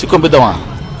ಸಿಕ್ಕೊಂಬಿದ್ದವ.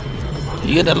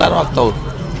 ಈಗೇನೆಲ್ಲರೂ ಆಗ್ತಾವೆ,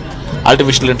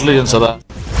 ಆರ್ಟಿಫಿಷಿಯಲ್ ಇಂಟೆಲಿಜೆನ್ಸ್ ಅದ.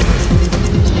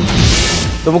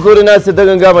 ತುಮಕೂರಿನ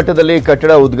ಸಿದ್ಧಗಂಗಾ ಮಠದಲ್ಲಿ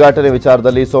ಕಟ್ಟಡ ಉದ್ಘಾಟನೆ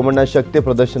ವಿಚಾರದಲ್ಲಿ ಸೋಮಣ್ಣ ಶಕ್ತಿ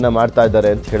ಪ್ರದರ್ಶನ ಮಾಡ್ತಾ ಇದ್ದಾರೆ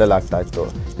ಅಂತ ಹೇಳಲಾಗ್ತಾ ಇತ್ತು.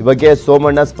 ಈ ಬಗ್ಗೆ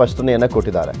ಸೋಮಣ್ಣ ಸ್ಪಷ್ಟನೆಯನ್ನ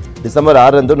ಕೊಟ್ಟಿದ್ದಾರೆ. ಡಿಸೆಂಬರ್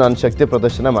 6ರಂದು ನಾನು ಶಕ್ತಿ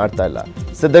ಪ್ರದರ್ಶನ ಮಾಡ್ತಾ ಇಲ್ಲ.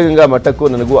 ಸಿದ್ಧಗಂಗಾ ಮಠಕ್ಕೂ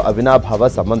ನನಗೂ ಅವಿನಾಭಾವ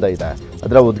ಸಂಬಂಧ ಇದೆ.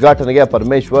 ಅದರ ಉದ್ಘಾಟನೆಗೆ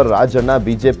ಪರಮೇಶ್ವರ್, ರಾಜಣ್ಣ,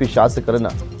 ಬಿಜೆಪಿ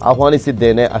ಶಾಸಕರನ್ನ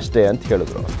ಆಹ್ವಾನಿಸಿದ್ದೇನೆ ಅಷ್ಟೇ ಅಂತ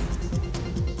ಹೇಳಿದ್ರು.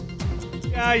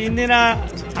 ಇಂದಿನ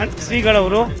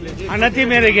ಶ್ರೀಗಳವರು ಅನತಿ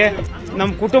ಮೇರೆಗೆ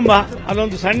ನಮ್ಮ ಕುಟುಂಬ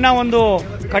ಅಲ್ಲೊಂದು ಸಣ್ಣ ಒಂದು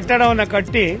ಕಟ್ಟಡವನ್ನು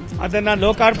ಕಟ್ಟಿ ಅದನ್ನ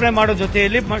ಲೋಕಾರ್ಪಣೆ ಮಾಡೋ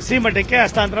ಜೊತೆಯಲ್ಲಿ ಶ್ರೀಮಠಕ್ಕೆ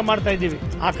ಹಸ್ತಾಂತರ ಮಾಡ್ತಾ ಇದ್ದೀವಿ.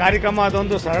 ಆ ಕಾರ್ಯಕ್ರಮ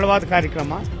ಅದೊಂದು ಸರಳವಾದ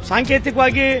ಕಾರ್ಯಕ್ರಮ.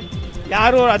 ಸಾಂಕೇತಿಕವಾಗಿ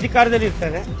ಯಾರು ಅಧಿಕಾರದಲ್ಲಿ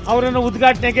ಇರ್ತಾರೆ ಅವರನ್ನು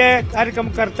ಉದ್ಘಾಟನೆಗೆ ಕಾರ್ಯಕ್ರಮ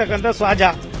ಕರ್ತಕ್ಕಂಥ ಸಹಜ.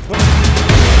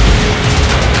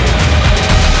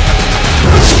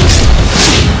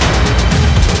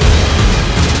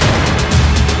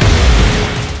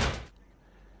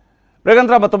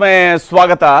 ಮೃಗಂತ್ರ ಮತ್ತೊಮ್ಮೆ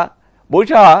ಸ್ವಾಗತ.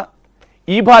 ಬಹುಶಃ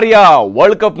ಈ ಬಾರಿಯ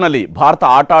ವರ್ಲ್ಡ್ ಕಪ್ನಲ್ಲಿ ಭಾರತ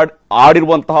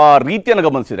ಆಡಿರುವಂತಹ ರೀತಿಯನ್ನು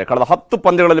ಗಮನಿಸಿದರೆ, ಕಳೆದ 10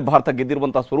 ಪಂದ್ಯಗಳಲ್ಲಿ ಭಾರತ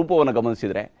ಗೆದ್ದಿರುವಂತಹ ಸ್ವರೂಪವನ್ನು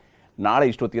ಗಮನಿಸಿದರೆ, ನಾಳೆ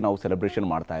ಇಷ್ಟೊತ್ತಿಗೆ ನಾವು ಸೆಲೆಬ್ರೇಷನ್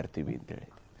ಮಾಡ್ತಾ ಇರ್ತೀವಿ ಅಂತೇಳಿ.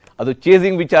 ಅದು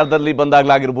ಚೇಸಿಂಗ್ ವಿಚಾರದಲ್ಲಿ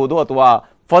ಬಂದಾಗಲಾಗಿರ್ಬೋದು ಅಥವಾ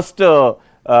ಫಸ್ಟ್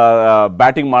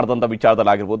ಬ್ಯಾಟಿಂಗ್ ಮಾಡಿದಂಥ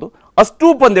ವಿಚಾರದಲ್ಲಾಗಿರ್ಬೋದು. ಅಷ್ಟೂ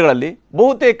ಪಂದ್ಯಗಳಲ್ಲಿ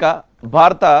ಬಹುತೇಕ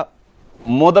ಭಾರತ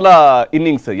ಮೊದಲ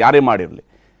ಇನ್ನಿಂಗ್ಸ್ ಯಾರೇ ಮಾಡಿರಲಿ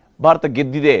ಭಾರತ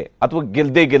ಗೆದ್ದಿದೆ ಅಥವಾ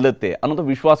ಗೆಲ್ಲುತ್ತೆ ಅನ್ನೋದು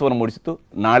ವಿಶ್ವಾಸವನ್ನು ಮೂಡಿಸಿತ್ತು.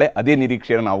 ನಾಳೆ ಅದೇ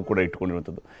ನಿರೀಕ್ಷೆಯನ್ನು ನಾವು ಕೂಡ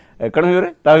ಇಟ್ಕೊಂಡಿರುವಂಥದ್ದು. ಕಣವರೇ,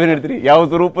 ತಾವೇನು ಹೇಳ್ತೀರಿ? ಯಾವ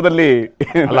ಸ್ವರೂಪದಲ್ಲಿ?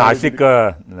 ಅಲ್ಲ, ಆಶಿಕ್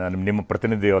ನಿಮ್ಮ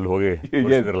ಪ್ರತಿನಿಧಿ ಅಲ್ಲಿ ಹೋಗಿ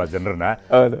ಜನರನ್ನ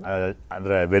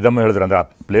ಅಂದ್ರೆ ವೇದಮ್ಮ ಹೇಳಿದ್ರು, ಅಂದ್ರೆ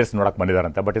ಪ್ಲೇಯರ್ಸ್ ನೋಡಕ್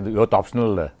ಬಂದಿದಾರಂತ. ಬಟ್ ಇದು ಇವತ್ತು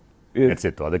ಆಪ್ಷನಲ್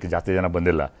ಹೆಚ್ಚಿತ್ತು, ಅದಕ್ಕೆ ಜಾಸ್ತಿ ಜನ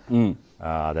ಬಂದಿಲ್ಲ.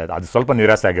 ಅದು ಸ್ವಲ್ಪ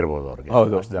ನಿರಾಸೆ ಆಗಿರ್ಬೋದು ಅವ್ರಿಗೆ.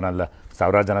 ಅಷ್ಟು ಜನ ಎಲ್ಲ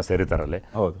ಸಾವಿರಾರು ಜನ ಸೇರಿತಾರಲ್ಲಿ.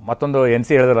 ಮತ್ತೊಂದು NC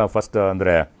ಹೇಳಿದ್ರ ಫಸ್ಟ್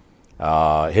ಅಂದ್ರೆ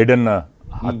ಹೇಡನ್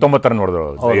 19 ನೋಡಿದ್ರು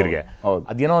ಜೈರ್ಗೆ.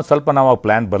 ಅದೇನೋ ಸ್ವಲ್ಪ ನಾವು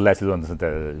ಪ್ಲಾನ್ ಬದಲಾಯಿಸಿದ್ವು ಅನ್ಸುತ್ತೆ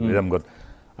ನಮ್ಗೆ ಗೊತ್ತು.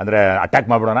 ಅಂದ್ರೆ ಅಟ್ಯಾಕ್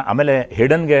ಮಾಡ್ಬಿಡೋಣ, ಆಮೇಲೆ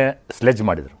ಹೇಡನ್ಗೆ ಸ್ಲೆಜ್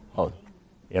ಮಾಡಿದ್ರು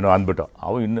ಏನೋ ಅಂದ್ಬಿಟ್ಟು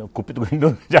ಅವು ಇನ್ನು ಇನ್ನೂ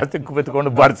ಜಾಸ್ತಿ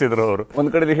ಕುಪ್ಪಿತ್ಕೊಂಡು ಬಾರಿಸಿದ್ರು ಅವರು. ಒಂದ್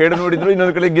ಕಡೆ ಹೇಡ್ ನೋಡಿದ್ರು,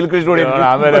 ಇನ್ನೊಂದ್ ಕಡೆ ಗಿಲ್ಕ್ರಿಸ್ಟ್ ನೋಡಿದ್ರು,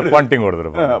 ಆಮೇಲೆ ಪಾಂಟಿಂಗ್ ಹೊಡೆದ್ರು.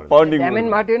 ಡೆವಿನ್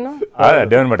ಮಾರ್ಟಿನ್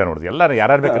ಹೊಡೆದ್ರು. ಎಲ್ಲರೂ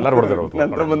ಯಾರು ಬೇಕು ಎಲ್ಲರೂ ಹೊಡೆದ್ರು.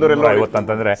 50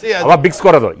 ಅಂತಂದ್ರೆ ಅವಾಗ ಬಿಗ್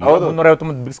ಸ್ಕೋರ್ ಅದು.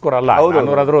 359 ಬಿಗ್ ಸ್ಕೋರ್ ಅಲ್ಲ,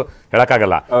 400 ಆದ್ರೂ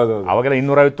ಹೇಳಕ್ಕಾಗಲ್ಲ. ಅವಾಗೆಲ್ಲ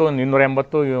 250,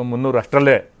 280, 300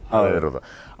 ಅಷ್ಟರಲ್ಲೇ ಇರೋದು.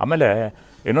 ಆಮೇಲೆ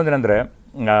ಇನ್ನೊಂದೇನಂದ್ರೆ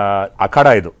ಅಖಾಡ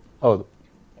ಇದು. ಹೌದು,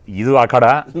 ಇದು ಅಖಾಡ,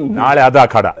 ನಾಳೆ ಅದು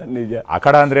ಅಖಾಡ.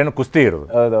 ಅಖಾಡ ಅಂದ್ರೆ ಏನು? ಕುಸ್ತಿ ಇರೋದು.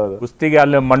 ಕುಸ್ತಿಗೆ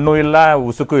ಅಲ್ಲಿ ಮಣ್ಣು ಇಲ್ಲ,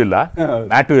 ಉಸುಕು ಇಲ್ಲ,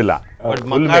 ಮ್ಯಾಟು ಇಲ್ಲ,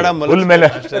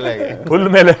 ಫುಲ್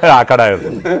ಮೇಲೆ ಅಖಾಡ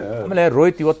ಇರೋದು. ಆಮೇಲೆ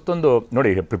ರೋಹಿತ್ ಇವತ್ತೊಂದು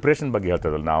ನೋಡಿ ಪ್ರಿಪರೇಷನ್ ಬಗ್ಗೆ ಹೇಳ್ತಾ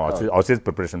ಇದ್ವಲ್ಲ, ನಾವು ಔಸೇಜ್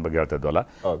ಪ್ರಿಪರೇಷನ್ ಬಗ್ಗೆ ಹೇಳ್ತಾ ಇದ್ವಲ್ಲ,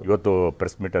 ಇವತ್ತು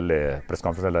ಪ್ರೆಸ್ ಮೀಟಲ್ಲಿ ಪ್ರೆಸ್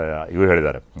ಕಾನ್ಫರೆನ್ಸ್ ಅಲ್ಲಿ ಇವ್ರು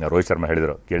ಹೇಳಿದ್ದಾರೆ, ರೋಹಿತ್ ಶರ್ಮಾ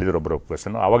ಕೇಳಿದ್ರು ಒಬ್ಬರು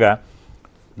ಕ್ವೆಶನ್. ಅವಾಗ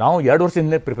ನಾವು 2 ವರ್ಷದ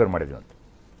ಹಿಂದೆ ಪ್ರಿಪೇರ್ ಮಾಡಿದ್ವಿ ಅಂತ.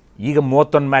 ಈಗ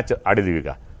 31 ಮ್ಯಾಚ್ ಆಡಿದೀವಿ.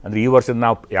 ಈಗ ಅಂದರೆ ಈ ವರ್ಷದ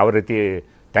ನಾವು ಯಾವ ರೀತಿ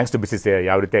ಥ್ಯಾಂಕ್ಸ್ ಟು BCCI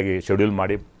ಯಾವ ರೀತಿಯಾಗಿ ಶೆಡ್ಯೂಲ್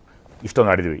ಮಾಡಿ ಇಷ್ಟೊಂದು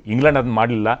ಆಡಿದ್ವಿ. ಇಂಗ್ಲೆಂಡ್ ಅದನ್ನ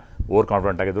ಮಾಡಲಿಲ್ಲ, ಓವರ್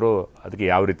ಕಾನ್ಫಿಡೆಂಟ್ ಆಗಿದ್ರು. ಅದಕ್ಕೆ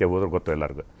ಯಾವ ರೀತಿ ಹೋದ್ರು ಗೊತ್ತು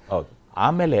ಎಲ್ಲರಿಗೂ. ಹೌದು.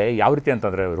 ಆಮೇಲೆ ಯಾವ ರೀತಿ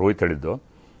ಅಂತಂದರೆ ರೋಹಿತ್ ಹೇಳಿದ್ದು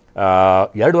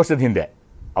 2 ವರ್ಷದ ಹಿಂದೆ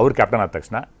ಅವ್ರು ಕ್ಯಾಪ್ಟನ್ ಆದ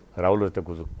ತಕ್ಷಣ ರಾಹುಲ್ ಜೊತೆ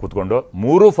ಕೂತ್ಕೊಂಡು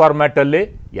 3 ಫಾರ್ಮ್ಯಾಟಲ್ಲಿ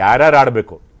ಯಾರ್ಯಾರು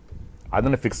ಆಡಬೇಕು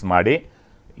ಅದನ್ನು ಫಿಕ್ಸ್ ಮಾಡಿ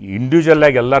ಇಂಡಿವಿಜುವಲ್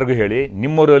ಆಗಿ ಎಲ್ಲರಿಗೂ ಹೇಳಿ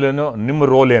ನಿಮ್ಮ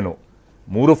ರೋಲ್ ಏನು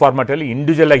 3 ಫಾರ್ಮ್ಯಾಟಲ್ಲಿ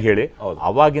ಇಂಡಿವಿಜುವಲ್ ಆಗಿ ಹೇಳಿ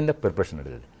ಅವಾಗಿಂದ ಪ್ರಿಪ್ರೇಷನ್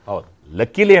ನಡೆದಿದೆ. ಹೌದು.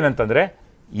 ಲಕ್ಕಿಲಿ ಏನಂತಂದರೆ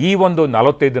ಈ ಒಂದು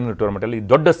 45 ದಿನದ ಟೂರ್ನಮೆಂಟಲ್ಲಿ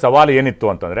ದೊಡ್ಡ ಸವಾಲು ಏನಿತ್ತು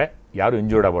ಅಂತಂದರೆ ಯಾರು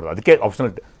ಇಂಜೂರ್ಡ್ ಆಗಬಾರ್ದು. ಅದಕ್ಕೆ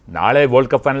ಆಪ್ಷನಲ್ ನಾಳೆ ವರ್ಲ್ಡ್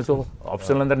ಕಪ್ ಫೈನಲ್ಸು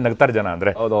ಆಪ್ಷನಲ್ ಅಂದರೆ ನಗ್ತಾರೆ ಜನ.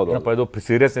 ಅಂದರೆ ಏನಪ್ಪ ಇದು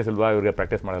ಸೀರಿಯಸ್ನೆಸ್ ಇಲ್ವಾ, ಇವ್ರಿಗೆ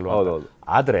ಪ್ರಾಕ್ಟೀಸ್ ಮಾಡಲ್ವಾ,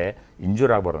 ಆದರೆ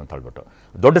ಇಂಜೂರ್ ಆಗಬಾರ್ದು ಅಂತ ಹೇಳ್ಬಿಟ್ಟು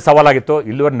ದೊಡ್ಡ ಸವಾಲಾಗಿತ್ತು.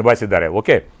 ಇಲ್ಲಿವರೆಗೆ ನಿಭಾಯಿಸಿದ್ದಾರೆ.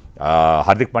 ಓಕೆ,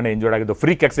 ಹಾರ್ದಿಕ್ ಪಾಂಡ್ಯ ಇಂಜೂರ್ಡ್ ಆಗಿದ್ದು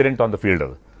freak accident on the field,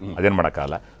 ಅದು ಅದೇನು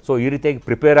ಮಾಡೋಕ್ಕಾಗಲ್ಲ. ಸೊ ಈ ರೀತಿಯಾಗಿ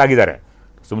ಪ್ರಿಪೇರ್ ಆಗಿದ್ದಾರೆ.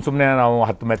 ಸುಮ್ಮನೆ ನಾವು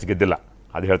 10 ಮ್ಯಾಚ್ ಗೆದ್ದಿಲ್ಲ,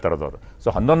 ಅದು ಹೇಳ್ತಾ ಇರೋದು ಅವರು. ಸೊ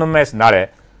 11 ಮ್ಯಾಚ್ ನಾಳೆ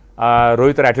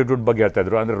ರೋಹಿತರ ಆ್ಯಟಿಟ್ಯೂಡ್ ಬಗ್ಗೆ ಹೇಳ್ತಾ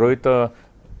ಇದ್ರು. ಅಂದರೆ Rohit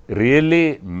really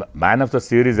man of the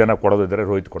series ಏನೋ ಕೊಡೋದಿದ್ರೆ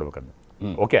ರೋಹಿತ್ ಕೊಡ್ಬೇಕಂತ.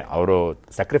 ಓಕೆ, ಅವರು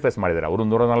ಸ್ಯಾಕ್ರಿಫೈಸ್ ಮಾಡಿದ್ದಾರೆ. ಅವರು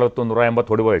 140,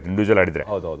 180 ಹೊಡಿಬೋದು ಇಂಡಿವಿಜುವಲ್ ಆಡಿದ್ರೆ.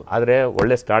 ಆದರೆ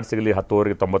ಒಳ್ಳೆ ಸ್ಟಾರ್ಟ್ ಸಿಗಲಿ, 10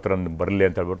 ಓವರ್ಗೆ 90 ರನ್ ಬರಲಿ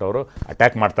ಅಂತ ಹೇಳ್ಬಿಟ್ಟು ಅವರು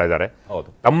ಅಟ್ಯಾಕ್ ಮಾಡ್ತಾ ಇದ್ದಾರೆ.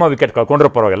 ತಮ್ಮ ವಿಕೆಟ್ ಕಳ್ಕೊಂಡ್ರೂ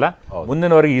ಪರವಾಗಿಲ್ಲ,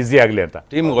 ಮುಂದಿನವರೆಗೆ ಈಸಿ ಆಗಲಿ ಅಂತ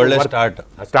ಟೀಮ್ ಒಳ್ಳೆ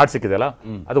ಸ್ಟಾರ್ಟ್ ಸಿಕ್ಕಿದೆಲ್ಲ,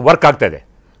 ಅದು ವರ್ಕ್ ಆಗ್ತಾ ಇದೆ.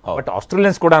 ಬಟ್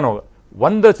ಆಸ್ಟ್ರೇಲಿಯನ್ಸ್ ಕೂಡ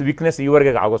ಒಂದು ವೀಕ್ನೆಸ್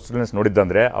ಈವರೆಗೆ ಆಸ್ಟ್ರೇಲಿಯನ್ಸ್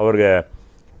ನೋಡಿದ್ದಂದ್ರೆ ಅವ್ರಿಗೆ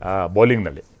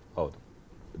ಬೌಲಿಂಗ್ನಲ್ಲಿ. ಹೌದು,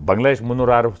 ಬಾಂಗ್ಲಾದೇಶ್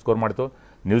 306 ಸ್ಕೋರ್ ಮಾಡಿತು,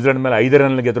 ನ್ಯೂಜಿಲೆಂಡ್ ಮೇಲೆ 5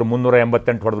 ರನ್ ಗೆದ್ರು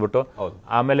 388 ಹೊಡೆದ್ಬಿಟ್ಟು.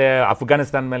 ಆಮೇಲೆ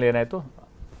ಅಫ್ಘಾನಿಸ್ತಾನ ಮೇಲೆ ಏನಾಯ್ತು,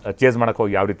 ಚೇಸ್ ಮಾಡಕ್ಕೆ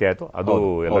ಹೋಗಿ ಯಾವ ರೀತಿ ಆಯಿತು ಅದು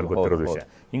ಎಲ್ಲರಿಗೂ ಗೊತ್ತಿರೋದು ವಿಷಯ.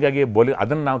 ಹಿಂಗಾಗಿ ಬೌಲಿಂಗ್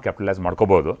ಅದನ್ನು ನಾವು ಕ್ಯಾಪಿಟಲೈಸ್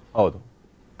ಮಾಡ್ಕೋಬಹುದು. ಹೌದು,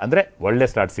 ಅಂದ್ರೆ ಒಳ್ಳೆ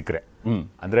ಸ್ಟಾರ್ಟ್ ಸಿಕ್ಕರೆ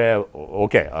ಅಂದ್ರೆ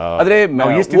ಓಕೆ. ಆದ್ರೆ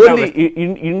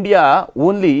ಇಂಡಿಯಾ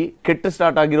ಓನ್ಲಿ ಕೆಟ್ಟ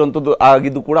ಸ್ಟಾರ್ಟ್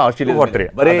ಆಗಿದ್ದು ಕೂಡ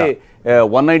ಆಸ್ಟ್ರೇಲಿಯಾ ಬರೀ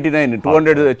 199,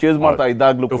 200 ಚೇಸ್ ಮಾಡ್ತಾ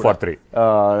ಇದ್ದಾಗ್ಲೂ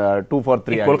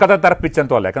 243 ಕೋಲ್ಕತ್ತಾ ತರ ಪಿಚ್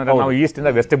ಅಂತೂ ಅಲ್ಲ. ಯಾಕಂದ್ರೆ ನಾವು ಈಸ್ಟ್ ಇಂದ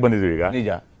ವೆಸ್ಟ್ ಬಂದಿದ್ವಿ. ಈಗ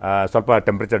ನಿಜ ಸ್ವಲ್ಪ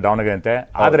ಟೆಂಪರೇಚರ್ ಡೌನ್ ಆಗಿದೆ.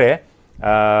 ಆದ್ರೆ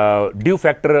ಡ್ಯೂ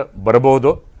ಫ್ಯಾಕ್ಟರ್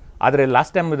ಬರಬಹುದು. ಆದರೆ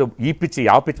ಲಾಸ್ಟ್ ಟೈಮ್ ಇದು ಈ ಪಿಚ್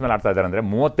ಯಾವ ಪಿಚ್ ಮೇಲೆ ಆಡ್ತಾ ಇದ್ದಾರೆ ಅಂದರೆ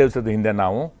 35 ವರ್ಷದ ಹಿಂದೆ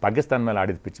ನಾವು ಪಾಕಿಸ್ತಾನ ಮೇಲೆ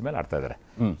ಆಡಿದ ಪಿಚ್ ಮೇಲೆ ಆಡ್ತಾ ಇದ್ದಾರೆ.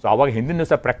 ಸೊ ಅವಾಗ ಹಿಂದಿನ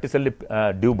ದಿವಸ ಪ್ರಾಕ್ಟೀಸಲ್ಲಿ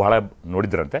ಡ್ಯೂ ಬಹಳ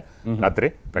ನೋಡಿದ್ರಂತೆ, ರಾತ್ರಿ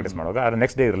ಪ್ರಾಕ್ಟೀಸ್ ಮಾಡುವಾಗ. ಆದರೆ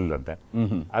ನೆಕ್ಸ್ಟ್ ಡೇ ಇರಲಿಲ್ಲಂತೆ.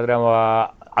 ಆದರೆ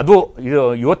ಅದು ಇದು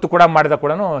ಇವತ್ತು ಕೂಡ ಮಾಡಿದ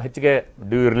ಕೂಡ ಹೆಚ್ಚಿಗೆ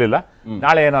ಡ್ಯೂ ಇರಲಿಲ್ಲ.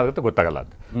 ನಾಳೆ ಏನಾಗುತ್ತೆ ಗೊತ್ತಾಗಲ್ಲ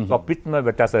ಅಂತ. ಸೊ ಆ ಪಿಚ್ ಮೇಲೆ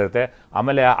ವ್ಯತ್ಯಾಸ ಇರುತ್ತೆ.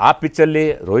 ಆಮೇಲೆ ಆ ಪಿಚ್ಚಲ್ಲಿ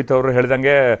ರೋಹಿತ್ ಅವರು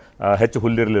ಹೇಳಿದಂಗೆ ಹೆಚ್ಚು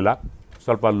ಹುಲ್ಲಿರಲಿಲ್ಲ,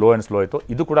 ಸ್ವಲ್ಪ ಲೋ ಆ್ಯಂಡ್ ಸ್ಲೋ ಆಯಿತು.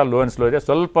 ಇದು ಕೂಡ ಲೋ ಆ್ಯಂಡ್ ಸ್ಲೋ ಇದೆ,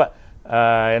 ಸ್ವಲ್ಪ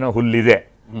ಏನೋ ಹುಲ್ಲಿದೆ.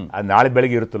 ಅದು ನಾಳೆ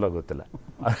ಬೆಳಿಗ್ಗೆ ಇರುತ್ತಲ್ಲ ಗೊತ್ತಿಲ್ಲ,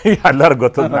 ಎಲ್ಲರೂ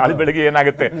ಗೊತ್ತು ನಾಳೆ ಬೆಳಿಗ್ಗೆ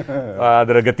ಏನಾಗುತ್ತೆ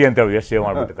ಅದರ ಗತಿ ಅಂತ ಎಷ್ಟು ಸೇವ್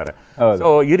ಮಾಡಿಬಿಟ್ಟಿರ್ತಾರೆ. ಸೊ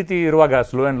ಈ ರೀತಿ ಇರುವಾಗ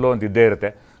ಸ್ಲೋ ಆ್ಯಂಡ್ ಲೋ ಅಂತ ಇದ್ದೇ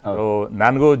ಇರುತ್ತೆ.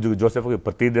 ನನಗೂ ಜೋಸೆಫ್ಗೆ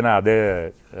ಪ್ರತಿದಿನ ಅದೇ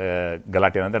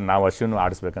ಗಲಾಟೆ ಅಂದರೆ ನಾವು ಅಶ್ವಿನ್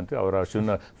ಆಡಿಸ್ಬೇಕಂತ. ಅವರು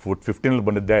ಅಶ್ವಿನ್ 15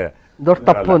 ಬಂದಿದ್ದೆ ದೊಡ್ಡ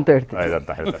ತಪ್ಪು ಅಂತ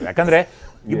ಹೇಳ್ತಾರೆ. ಯಾಕಂದ್ರೆ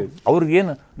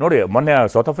ಅವ್ರಿಗೇನು ನೋಡಿ, ಮೊನ್ನೆ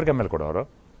ಸೌತ್ ಆಫ್ರಿಕಾ ಮೇಲೆ ಕೂಡ ಅವರು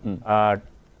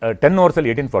 10 ಓವರ್ಸಲ್ಲಿ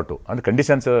 18 for 2 ಅಂದ್ರೆ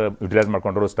ಕಂಡೀಷನ್ಸ್ ಯುಟಿಲೈಸ್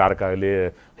ಮಾಡ್ಕೊಂಡ್ರು. ಸ್ಟಾರ್ಕ್ ಆಗಲಿ,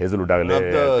 ಹೇಸಲ್ವುಡ್ ಆಗಲಿ,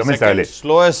 ಕಮಿನ್ಸ್ ಆಗಲಿ,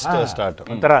 ಸ್ಲೋಯೆಸ್ಟ್ ಸ್ಟಾರ್ಟ್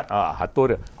ಒಂಥರ 10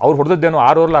 ಓವರ್ ಅವ್ರು ಹೊಡೆದಿದ್ದೇನೋ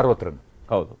 6 ಓವರ್ 60 ರನ್.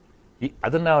 ಹೌದು,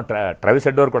 ಅದನ್ನ ಟ್ರಾವಿಸ್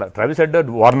ಹೆಡ್ ಅವ್ರು ಕೂಡ, ಟ್ರಾವಿಸ್ ಹೆಡ್,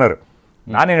 ವಾರ್ನರ್.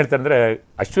 ನಾನೇನು ಹೇಳ್ತೇನೆ ಅಂದ್ರೆ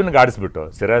ಅಶ್ವಿನ್ಗೆ ಆಡಿಸ್ಬಿಟ್ಟು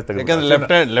ಸಿರಾಜ್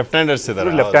ಲೆಫ್ಟ್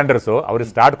ಹ್ಯಾಂಡರ್ಸ್ ಅವ್ರಿಗೆ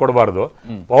ಸ್ಟಾರ್ಟ್ ಕೊಡಬಾರ್ದು.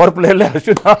 ಪವರ್ ಪ್ಲೇ ಅಲ್ಲೇ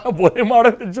ಅಶ್ವಿನ್ ಬೋಲಿಂಗ್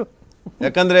ಮಾಡೋದು.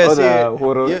 ಯಾಕಂದ್ರೆ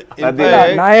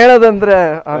ನಾ ಹೇಳೋದಂದ್ರೆ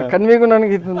ಕನ್ವಿಗೂ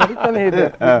ನನಗೆ ಇದು ನಡೀತಾನೆ ಇದೆ.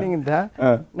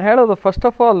 ನಾ ಹೇಳೋದು first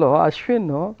of all Ashwin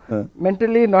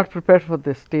mentally not prepared for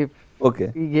this team.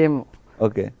 ಈ ಗೇಮ್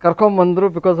ಕರ್ಕೊಂಡ್ಬಂದ್ರು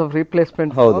ಬಿಕಾಸ್ ಆಫ್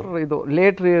ರೀಪ್ಲೇಸ್ಮೆಂಟ್. ಇದು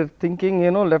ಲೇಟ್ ಥಿಂಕಿಂಗ್,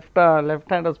 ಏನೋ ಲೆಫ್ಟ್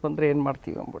ಹ್ಯಾಂಡರ್ಸ್ ಬಂದ್ರೆ ಏನ್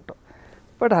ಮಾಡ್ತೀವಿ ಅಂದ್ಬಿಟ್ಟು.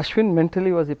 But Ashwin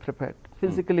mentally was prepared,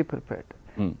 physically prepared.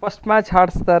 First match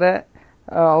ಆಡಿಸ್ತಾರೆ,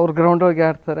 ಅವ್ರ ಗ್ರೌಂಡ್ ಹೋಗಿ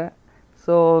ಆಡ್ತಾರೆ.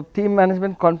 ಸೊ ಟೀಮ್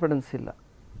ಮ್ಯಾನೇಜ್ಮೆಂಟ್ ಕಾನ್ಫಿಡೆನ್ಸ್ ಇಲ್ಲ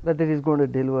whether he's going to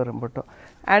deliver ಅಂದ್ಬಿಟ್ಟು.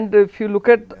 And if you look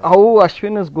at how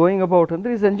Ashwin is going about, and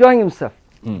he's enjoying himself.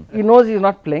 He knows he's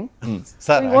not playing.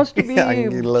 He wants to be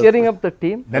cheering up the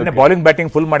team. ನೆನ್ನೆ bowling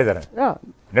batting full ಮಾಡಿದ್ದಾರೆ Yeah.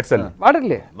 Nets ಅಲ್ಲಿ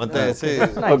ಮಾಡಲಿ. ಮತ್ತೆ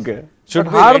Okay.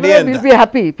 We'll be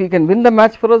happy if he can win the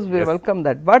match for us. We welcome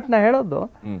that. But na ಹೇಳೋದು,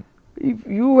 if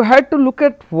you had to look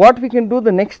at what we can do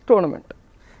the next tournament.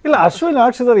 ಇಲ್ಲ, ಅಶ್ವಿನ್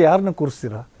ಆಡ್ಸಿದ್ರೆ ಯಾರನ್ನ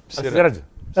ಕೂರಿಸ್ತೀರಾ?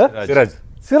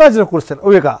 ಸಿರಾಜ್ ಕೂರಿಸ್ತಾರೆ.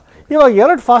 ಇವಾಗ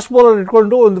 2 fast bowler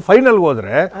ಇಟ್ಕೊಂಡು ಒಂದು ಫೈನಲ್ಗೆ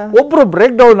ಹೋದ್ರೆ ಒಬ್ರು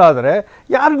break down ಆದ್ರೆ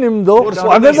ಯಾರು ನಿಮ್ದು?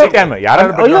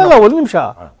 ಇಲ್ಲ, ಒಂದ್ ನಿಮಿಷ,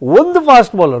 1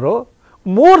 fast bowler,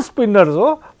 3 spinners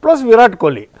plus Virat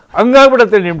Kohli,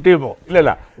 ಹಂಗಾಗ್ಬಿಡತ್ತೆ ನಿಮ್ ಟೀಮು.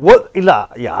 ಇಲ್ಲ,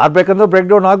 ಯಾರು ಬೇಕಂದ್ರೆ ಬ್ರೇಕ್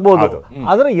ಡೌನ್ ಆಗ್ಬೋದು,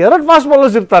 ಆದ್ರೆ 2 ಫಾಸ್ಟ್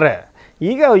ಬೌಲರ್ಸ್ ಇರ್ತಾರೆ.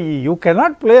 ಈಗ you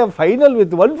cannot play final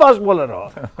with 1 fast bowler,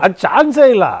 ಅದು ಚಾನ್ಸೇ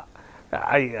ಇಲ್ಲ.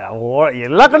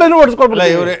 ಎಲ್ಲ ಕಡೆನೂ ಓಡಿಸ್ಕೊಳ್ಬಿಲ್ಲ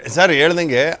ಇವ್ರೆ. ಸರ್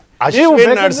ಹೇಳ್ದಂಗೆ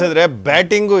ಅಶ್ವಿನ್ ಆಡ್ಸಿದ್ರೆ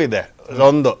ಬ್ಯಾಟಿಂಗು ಇದೆ,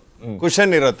 ಒಂದು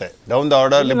ಕುಶನ್ ಇರುತ್ತೆ, ಡೌನ್ ದ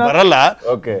ಆರ್ಡರ್ ಬರಲ್ಲ.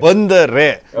 ಬಂದರೆ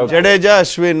ಜಡೇಜಾ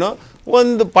ಅಶ್ವಿನ್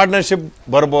ಒಂದು ಪಾರ್ಟ್ನರ್ಶಿಪ್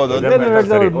ಬರ್ಬೋದು.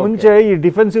 ಮುಂಚೆ ಈ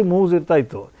ಡಿಫೆನ್ಸಿವ್ ಮೂವ್ಸ್ ಇರ್ತಾ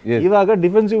ಇತ್ತು, ಇವಾಗ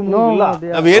ಡಿಫೆನ್ಸಿವ್ ಮೂವ್ ಇಲ್ಲ.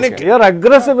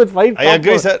 Aggressive with fight. I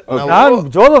agree sir. ನಾನು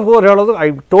ಜೋಸಫ್ ಅವ್ರು ಹೇಳೋದು ಐ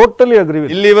ಟೋಟಲಿ ಅಗ್ರಿ.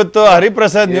 ಇಲ್ಲಿ ಇವತ್ತು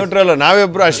ಹರಿಪ್ರಸಾದ್ ನ್ಯೂಟ್ರಲ್,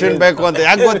 ನಾವಿಬ್ರು ಅಶ್ವಿನ್ ಬೇಕು ಅಂತ.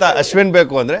 ಯಾಕೆ ಗೊತ್ತಾ ಅಶ್ವಿನ್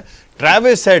ಬೇಕು ಅಂದ್ರೆ,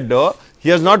 Travis head he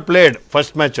has not played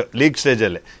first match league stage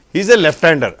ಅಲ್ಲಿ. he is a left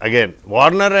hander again.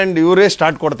 Warner and ಇವರೇ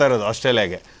ಸ್ಟಾರ್ಟ್ ಕೊಡ್ತಾ ಇರೋದು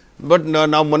ಆಸ್ಟ್ರೇಲಿಯಾಗೆ. ಬಟ್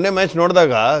ನಾವು ಮೊನ್ನೆ ಮ್ಯಾಚ್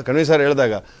ನೋಡಿದಾಗ ಕನ್ವಿ ಸರ್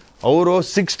ಹೇಳಿದಾಗ ಅವರು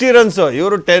 60 ರನ್ಸ್,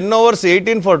 ಇವರು 10 overs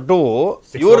 18 for 2,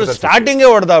 ಇವರು ಸ್ಟಾರ್ಟಿಂಗೇ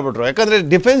ಹೊಡೆದಾಗ್ಬಿಟ್ರು. ಯಾಕಂದ್ರೆ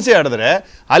ಡಿಫೆನ್ಸಿ ಆಡಿದ್ರೆ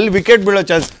ಅಲ್ಲಿ ವಿಕೆಟ್ ಬೀಳೋ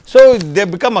chance. So they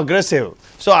become aggressive.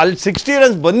 So ಅಲ್ಲಿ 60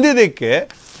 ರನ್ಸ್ ಬಂದಿದ್ದಕ್ಕೆ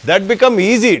ದಟ್ ಬಿಕಮ್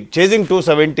ಈಸಿ ಚೇಸಿಂಗ್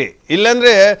 270.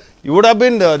 ಇಲ್ಲಾಂದ್ರೆ ವುಡ್ ಹ್ಯಾವ್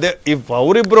ಬಿನ್ ಇಫ್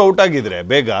ಅವರಿಬ್ರು ಔಟ್ ಆಗಿದ್ರೆ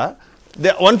ಬೇಗ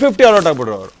 150 ಔಟ್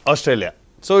ಆಗ್ಬಿಟ್ರು ಅವರು Australia.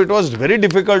 So it was very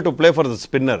difficult to play for the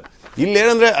spinner. ಇಲ್ಲಿ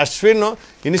ಏನಂದ್ರೆ ಅಶ್ವಿನ್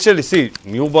ಇನಿಷಿಯಲಿ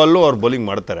ನ್ಯೂ ಬಾಲ್ ಅವ್ರು ಬೌಲಿಂಗ್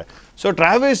ಮಾಡ್ತಾರೆ. ಸೊ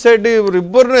ಟ್ರಾವಿಸ್ ಹೆಡ್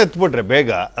ಇವರಿಬ್ಬರನ್ನೂ ಎತ್ಬಿಟ್ರೆ ಬೇಗ,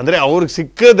 ಅಂದ್ರೆ ಅವ್ರಿಗೆ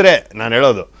ಸಿಕ್ಕಿದ್ರೆ ನಾನು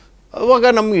ಹೇಳೋದು, ಅವಾಗ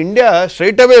ನಮ್ಮ India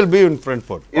straight away will be in front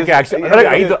foot.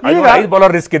 ಐದು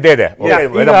ಬೌಲರ್ ರಿಸ್ಕ್ ಇದ್ದೇ ಇದೆ.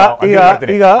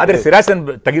 ಆದ್ರೆ ಸಿರಾಜ್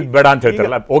ತೆಗಿದ್ ಬೇಡ ಅಂತ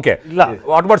ಹೇಳ್ತಾರಲ್ಲ. Okay,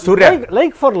 what about Surya?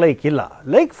 Like for like ಇಲ್ಲ,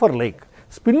 like for like.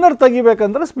 Spinner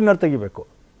ತೆಗಿಬೇಕಂದ್ರೆ spinner ತೆಗಿಬೇಕು,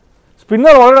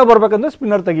 ಸ್ಪಿನ್ನರ್ ಹೊರಗಡೆ ಬರ್ಬೇಕಂದ್ರೆ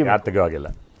ಸ್ಪಿನ್ನರ್ ತೆಗಿವಾಗಿಲ್ಲ.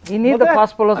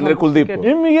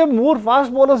 ನಿಮಗೆ 3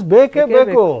 ಫಾಸ್ಟ್ ಬೌಲರ್ಸ್ ಬೇಕೇ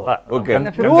ಬೇಕು.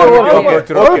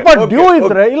 ಸ್ವಲ್ಪ ಡ್ಯೂ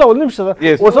ಇದ್ರೆ, ಇಲ್ಲ ಒಂದ್ ನಿಮಿಷ,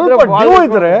 ಸ್ವಲ್ಪ ಡ್ಯೂ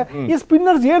ಇದ್ರೆ ಈ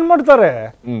ಸ್ಪಿನ್ನರ್ಸ್ ಏನ್ ಮಾಡ್ತಾರೆ?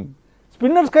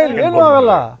 ಸ್ಪಿನ್ನರ್ಸ್ ಕೈಲಿ ಏನು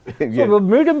ಆಗಲ್ಲ.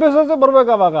 ಮೀಡಿಯಂ ಪೇಸರ್ಸ್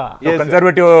ಬರ್ಬೇಕು ಅವಾಗ.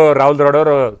 ಕನ್ಸರ್ವೇಟಿವ್ ರಾಹುಲ್ ದ್ರಾವಿಡ್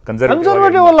ಅವರು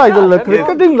ಕನ್ಸರ್ವೇಟಿವ್ ಅಲ್ಲ, ಇದು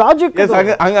ಕ್ರಿಕೆಟಿಂಗ್ ಲಾಜಿಕ್.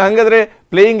 ಹಂಗಾದ್ರೆ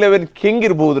ಪ್ಲೇಯಿಂಗ್ ಲೆವೆನ್ ಹೆಂಗ್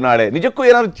ಇರಬಹುದು ನಾಳೆ? ನಿಜಕ್ಕೂ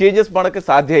ಏನಾದ್ರು ಚೇಂಜಸ್ ಮಾಡಕ್ಕೆ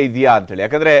ಸಾಧ್ಯ ಇದೆಯಾ ಅಂತ ಹೇಳಿ?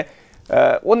 ಯಾಕಂದ್ರೆ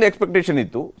ಒಂದು ಎಕ್ಸ್ಪೆಕ್ಟೇಷನ್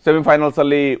ಇತ್ತು ಸೆಮಿಫೈನಲ್ಸ್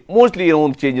ಅಲ್ಲಿ ಮೋಸ್ಟ್ಲಿ ಏನೋ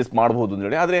ಒಂದು ಚೇಂಜಸ್ ಮಾಡಬಹುದು ಅಂತ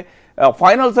ಹೇಳಿ. ಆದ್ರೆ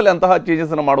ಫೈನಲ್ಸ್ ಅಲ್ಲಿ ಅಂತಹ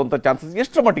ಚೇಂಜಸ್ ಅನ್ನು ಮಾಡುವಂತ ಚಾನ್ಸಸ್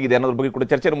ಎಷ್ಟು ಮಟ್ಟಿಗಿದೆ ಅನ್ನೋದ್ರ ಬಗ್ಗೆ ಕೂಡ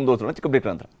ಚರ್ಚೆ ಮುಂದುವರಿಸೋಣ ಚಿಕ್ಕ ಬ್ರೇಕ್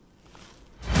ನಂತರ.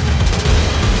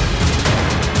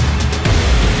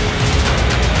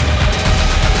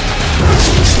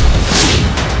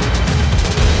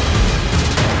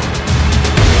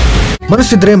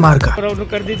 ಮನಸ್ಸಿದ್ರೆ ಮಾರ್ಗ ಅವರನ್ನು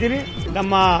ಕರೆದಿದ್ದೀನಿ,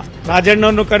 ನಮ್ಮ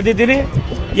ರಾಜಣ್ಣವ್ರನ್ನು ಕರೆದಿದ್ದೀನಿ,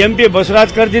 MP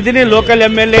Basavaraj ಕರೆದಿದ್ದೀನಿ, local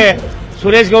MLA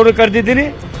Suresh ಗೌಡ್ರು ಕರೆದಿದ್ದೀನಿ,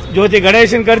 ಜ್ಯೋತಿ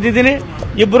ಗಣೇಶನ್ ಕರೆದಿದ್ದೀನಿ,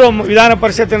 ಇಬ್ಬರು ವಿಧಾನ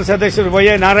ಪರಿಷತ್ತಿನ ಸದಸ್ಯರು ವೈ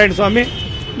ನಾರಾಯಣ ಸ್ವಾಮಿ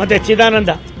ಮತ್ತೆ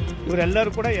ಚಿದಾನಂದ,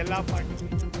 ಇವರೆಲ್ಲರೂ ಕೂಡ ಎಲ್ಲ ಪಾರ್ಟಿ.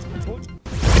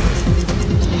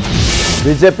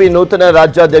 ಬಿಜೆಪಿ ನೂತನ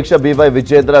ರಾಜ್ಯಾಧ್ಯಕ್ಷ BY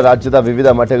ವಿಜೇಂದ್ರ ರಾಜ್ಯದ ವಿವಿಧ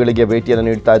ಮಠಗಳಿಗೆ ಭೇಟಿಯನ್ನು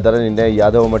ನೀಡ್ತಾ ಇದ್ದಾರೆ. ನಿನ್ನೆ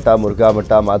ಯಾದವ ಮಠ, ಮುರುಘಾ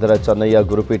ಮಠ, ಮಾದರ ಚೆನ್ನಯ್ಯ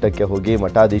ಗುರುಪೀಠಕ್ಕೆ ಹೋಗಿ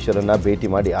ಮಠಾಧೀಶರನ್ನ ಭೇಟಿ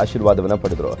ಮಾಡಿ ಆಶೀರ್ವಾದವನ್ನು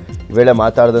ಪಡೆದರು. ಈ ವೇಳೆ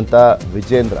ಮಾತಾಡಿದಂಥ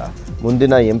ವಿಜೇಂದ್ರ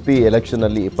ಮುಂದಿನ MP ಎಲೆಕ್ಷನ್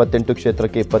ಅಲ್ಲಿ 28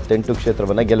 ಕ್ಷೇತ್ರಕ್ಕೆ 28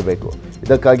 ಕ್ಷೇತ್ರವನ್ನು ಗೆಲ್ಲಬೇಕು,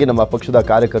 ಇದಕ್ಕಾಗಿ ನಮ್ಮ ಪಕ್ಷದ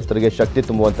ಕಾರ್ಯಕರ್ತರಿಗೆ ಶಕ್ತಿ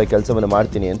ತುಂಬುವಂತ ಕೆಲಸವನ್ನು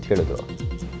ಮಾಡ್ತೀನಿ ಅಂತ ಹೇಳಿದರು.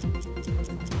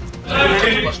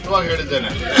 ಸ್ಪಷ್ಟವಾಗಿ ಹೇಳಿದ್ದೇನೆ,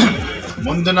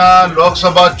 ಮುಂದಿನ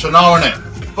ಲೋಕಸಭಾ ಚುನಾವಣೆ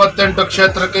 28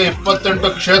 ಕ್ಷೇತ್ರಕ್ಕೆ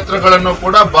 28 ಕ್ಷೇತ್ರಗಳನ್ನು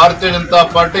ಕೂಡ ಭಾರತೀಯ ಜನತಾ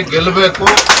ಪಾರ್ಟಿ ಗೆಲ್ಲಬೇಕು.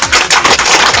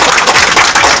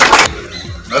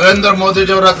 ನರೇಂದ್ರ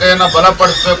ಮೋದಿಜಿಯವರ ಕೈಯನ್ನು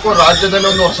ಬಲಪಡಿಸಬೇಕು. ರಾಜ್ಯದಲ್ಲಿ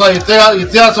ಒಂದು ಹೊಸ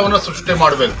ಇತಿಹಾಸವನ್ನು ಸೃಷ್ಟಿ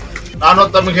ಮಾಡಬೇಕು. ನಾನು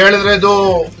ತಮಗೆ ಹೇಳಿದ್ರೆ ಇದು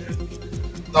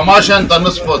ತಮಾಷೆ ಅಂತ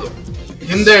ಅನ್ನಿಸ್ಬೋದು.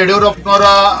 ಹಿಂದೆ ಯಡಿಯೂರಪ್ಪನವರ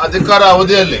ಅಧಿಕಾರ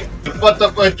ಅವಧಿಯಲ್ಲಿ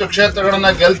 20ಕ್ಕೂ ಹೆಚ್ಚು ಕ್ಷೇತ್ರಗಳನ್ನ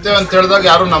ಗೆಲ್ತೇವೆ ಅಂತ ಹೇಳಿದಾಗ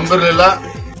ಯಾರು ನಂಬಿರಲಿಲ್ಲ.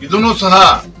 ಇದನ್ನು ಸಹ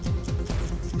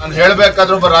ನಾನು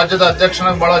ಹೇಳಬೇಕಾದ್ರೆ ಒಬ್ಬ ರಾಜ್ಯದ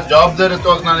ಅಧ್ಯಕ್ಷನಾಗಿ ಬಹಳ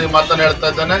ಜವಾಬ್ದಾರಿಯುತವಾಗಿ ನಾನು ಈ ಮಾತನ್ನು ಹೇಳ್ತಾ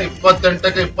ಇದ್ದೇನೆ.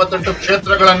 28ಕ್ಕೆ 28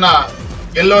 ಕ್ಷೇತ್ರಗಳನ್ನ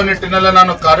ಗೆಲ್ಲುವ ನಿಟ್ಟಿನಲ್ಲಿ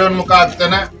ನಾನು ಕಾರ್ಯೋನ್ಮುಖ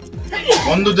ಆಗ್ತೇನೆ.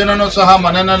 ಒಂದು ದಿನನೂ ಸಹ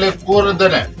ಮನೆಯಲ್ಲಿ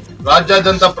ಕೂರಿದ್ದೇನೆ.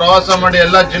 ರಾಜ್ಯಾದ್ಯಂತ ಪ್ರವಾಸ ಮಾಡಿ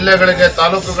ಎಲ್ಲ ಜಿಲ್ಲೆಗಳಿಗೆ,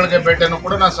 ತಾಲೂಕುಗಳಿಗೆ ಭೇಟಿಯನ್ನು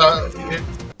ಕೂಡ ನಾನು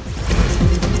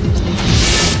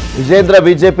ವಿಜೇಂದ್ರ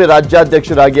ಬಿಜೆಪಿ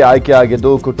ರಾಜ್ಯಾಧ್ಯಕ್ಷರಾಗಿ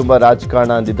ಆಯ್ಕೆಯಾಗಿದ್ದು ಕುಟುಂಬ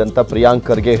ರಾಜಕಾರಣ ಅಂದಿದ್ದಂಥ ಪ್ರಿಯಾಂಕ್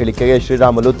ಖರ್ಗೆ ಹೇಳಿಕೆಗೆ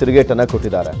ಶ್ರೀರಾಮುಲು ತಿರುಗೇಟನ್ನ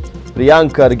ಕೊಟ್ಟಿದ್ದಾರೆ.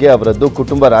 ಪ್ರಿಯಾಂಕ್ ಖರ್ಗೆ ಅವರದ್ದು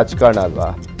ಕುಟುಂಬ ರಾಜಕಾರಣ ಅಲ್ವಾ?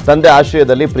 ತಂದೆ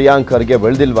ಆಶ್ರಯದಲ್ಲಿ ಪ್ರಿಯಾಂಕ್ ಖರ್ಗೆ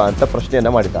ಬೆಳೆದಿಲ್ವಾ ಅಂತ ಪ್ರಶ್ನೆಯನ್ನ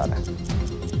ಮಾಡಿದ್ದಾರೆ.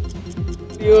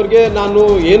 ಇವ್ರಿಗೆ ನಾನು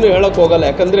ಏನು ಹೇಳಕ್ ಹೋಗಲ್ಲ,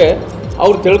 ಯಾಕಂದ್ರೆ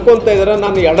ಅವ್ರು ತಿಳ್ಕೊಂತ ಇದಾರೆ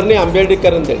ನಾನು 2ನೇ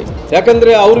ಅಂಬೇಡ್ಕರ್ ಅಂತೇಳಿ.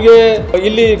 ಯಾಕಂದ್ರೆ ಅವ್ರಿಗೆ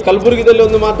ಇಲ್ಲಿ ಕಲಬುರಗಿದಲ್ಲಿ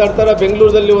ಒಂದು ಮಾತಾಡ್ತಾರ,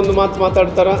 ಬೆಂಗಳೂರಲ್ಲಿ ಒಂದು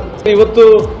ಮಾತಾಡ್ತಾರ. ಇವತ್ತು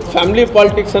ಫ್ಯಾಮಿಲಿ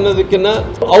ಪಾಲಿಟಿಕ್ಸ್ ಅನ್ನೋದಕ್ಕಿಂತ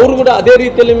ಅವರು ಕೂಡ ಅದೇ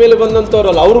ರೀತಿಯಲ್ಲಿ ಮೇಲೆ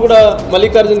ಬಂದಂತವ್ರಲ್ಲ, ಅವರು ಕೂಡ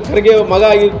ಮಲ್ಲಿಕಾರ್ಜುನ್ ಖರ್ಗೆ ಮಗ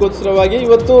ಆಗಿಗೋಸ್ಕರವಾಗಿ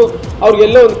ಇವತ್ತು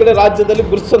ಅವ್ರಿಗೆಲ್ಲ ಒಂದ್ ಕಡೆ ರಾಜ್ಯದಲ್ಲಿ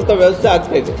ಗುರುತಿಸುವಂತ ವ್ಯವಸ್ಥೆ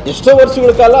ಆಗ್ತಾ ಇದೆ. ಎಷ್ಟೋ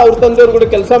ವರ್ಷಗಳ ಕಾಲ ಅವ್ರ ತಂದೆಯವರು ಕೂಡ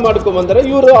ಕೆಲಸ ಮಾಡ್ಕೊಂಡ್ ಬಂದರೆ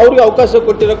ಇವರು ಅವ್ರಿಗೆ ಅವಕಾಶ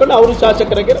ಕೊಟ್ಟಿರೋಕೊಂಡು ಅವರು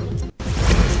ಶಾಸಕರಾಗಿ.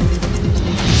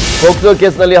 ಪೋಕ್ಸೋ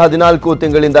ಕೇಸ್ನಲ್ಲಿ 14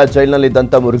 ತಿಂಗಳಿಂದ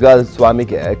ಜೈಲಿನಲ್ಲಿದ್ದಂಥ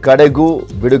ಮುರುಘಾಸ್ವಾಮಿಗೆ ಕಡೆಗೂ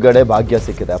ಬಿಡುಗಡೆ ಭಾಗ್ಯ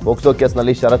ಸಿಕ್ಕಿದೆ. ಪೋಕ್ಸೋ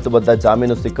ಕೇಸ್ನಲ್ಲಿ ಷರತ್ತುಬದ್ಧ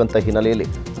ಜಾಮೀನು ಸಿಕ್ಕಂತ ಹಿನ್ನೆಲೆಯಲ್ಲಿ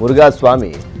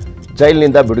ಮುರುಘಾಸ್ವಾಮಿ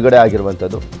ಜೈಲಿನಿಂದ ಬಿಡುಗಡೆ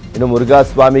ಆಗಿರುವಂಥದ್ದು. ಇನ್ನು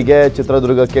ಮುರುಘಾಸ್ವಾಮಿಗೆ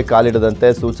ಚಿತ್ರದುರ್ಗಕ್ಕೆ ಕಾಲಿಡದಂತೆ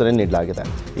ಸೂಚನೆ ನೀಡಲಾಗಿದೆ.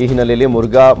 ಈ ಹಿನ್ನೆಲೆಯಲ್ಲಿ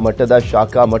ಮುರುಘಾ ಮಠದ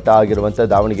ಶಾಖಾ ಮಠ ಆಗಿರುವಂಥ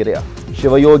ದಾವಣಗೆರೆಯ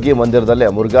ಶಿವಯೋಗಿ ಮಂದಿರದಲ್ಲೇ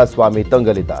ಮುರುಘಾಸ್ವಾಮಿ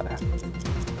ತಂಗಲಿದ್ದಾರೆ.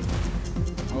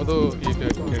 ಅದು ಈಗ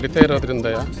ನಡೀತಾ ಇರೋದ್ರಿಂದ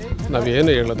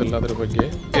ನಾವೇನು ಹೇಳೋದಿಲ್ಲ ಅದ್ರ ಬಗ್ಗೆ.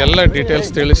 ಎಲ್ಲ ಡೀಟೇಲ್ಸ್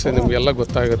ತಿಳಿಸಿ ನಿಮಗೆಲ್ಲ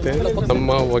ಗೊತ್ತಾಗುತ್ತೆ. ನಮ್ಮ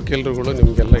ವಕೀಲರುಗಳು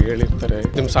ನಿಮಗೆಲ್ಲ ಹೇಳಿರ್ತಾರೆ.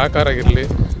 ನಿಮ್ಮ ಸಹಕಾರ ಇರಲಿ,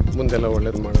 ಮುಂದೆಲ್ಲ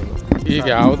ಒಳ್ಳೇದು ಮಾಡೋಣ. ಈಗ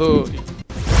ಯಾವುದು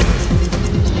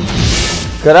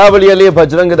ಕರಾವಳಿಯಲ್ಲಿ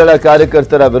ಬಜರಂಗದಳ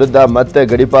ಕಾರ್ಯಕರ್ತರ ವಿರುದ್ಧ ಮತ್ತೆ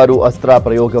ಗಡಿಪಾರು ಅಸ್ತ್ರ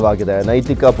ಪ್ರಯೋಗವಾಗಿದೆ.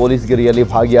 ನೈತಿಕ ಪೊಲೀಸ್ಗಿರಿಯಲ್ಲಿ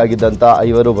ಭಾಗಿಯಾಗಿದ್ದಂಥ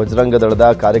 5 ಬಜರಂಗದಳದ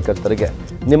ಕಾರ್ಯಕರ್ತರಿಗೆ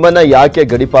ನಿಮ್ಮನ್ನ ಯಾಕೆ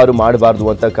ಗಡಿಪಾರು ಮಾಡಬಾರದು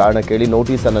ಅಂತ ಕಾರಣ ಕೇಳಿ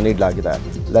ನೋಟಿಸ್ ಅನ್ನು ನೀಡಲಾಗಿದೆ.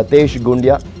 ಲತೇಶ್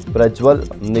ಗುಂಡ್ಯ, ಪ್ರಜ್ವಲ್,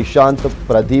 ನಿಶಾಂತ್,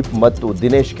 ಪ್ರದೀಪ್ ಮತ್ತು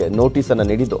ದಿನೇಶ್ಗೆ ನೋಟಿಸ್ ಅನ್ನು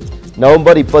ನೀಡಿದ್ದು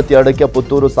ನವೆಂಬರ್ 22ಕ್ಕೆ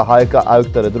ಪುತ್ತೂರು ಸಹಾಯಕ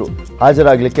ಆಯುಕ್ತರೆದುರು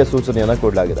ಹಾಜರಾಗಲಿಕ್ಕೆ ಸೂಚನೆಯನ್ನು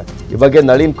ಕೊಡಲಾಗಿದೆ. ಈ ಬಗ್ಗೆ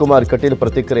ನಳಿನ್ ಕುಮಾರ್ ಕಟೀಲ್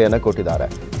ಪ್ರತಿಕ್ರಿಯೆಯನ್ನು ಕೊಟ್ಟಿದ್ದಾರೆ.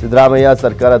 ಸಿದ್ದರಾಮಯ್ಯ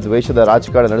ಸರ್ಕಾರ ದ್ವೇಷದ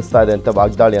ರಾಜಕಾರಣ ನಡೆಸ್ತಾ ಇದೆ ಅಂತ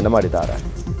ವಾಗ್ದಾಳಿಯನ್ನು ಮಾಡಿದ್ದಾರೆ.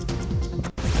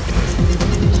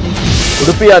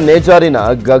 ಉಡುಪಿಯ ನೇಜಾರಿನ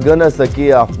ಗಗನ ಸಖಿ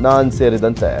ಅಫ್ನಾನ್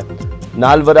ಸೇರಿದಂತೆ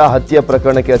 4 ಹತ್ಯೆ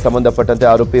ಪ್ರಕರಣಕ್ಕೆ ಸಂಬಂಧಪಟ್ಟಂತೆ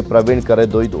ಆರೋಪಿ ಪ್ರವೀಣ್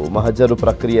ಕರೆದೊಯ್ದು ಮಹಜರು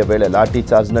ಪ್ರಕ್ರಿಯೆ ವೇಳೆ ಲಾಠಿ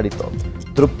ಚಾರ್ಜ್ ನಡೆಯಿತು.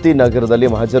 ತೃಪ್ತಿ ನಗರದಲ್ಲಿ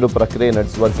ಮಹಜರು ಪ್ರಕ್ರಿಯೆ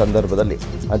ನಡೆಸುವ ಸಂದರ್ಭದಲ್ಲಿ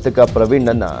ಹಂತಕ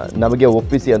ಪ್ರವೀಣ್ನನ್ನ ನಮಗೆ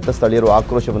ಒಪ್ಪಿಸಿ ಅಂತ ಸ್ಥಳೀಯರು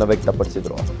ಆಕ್ರೋಶವನ್ನು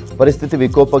ವ್ಯಕ್ತಪಡಿಸಿದರು. ಪರಿಸ್ಥಿತಿ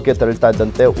ವಿಕೋಪಕ್ಕೆ ತೆರಳುತ್ತಾ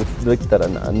ಇದ್ದಂತೆ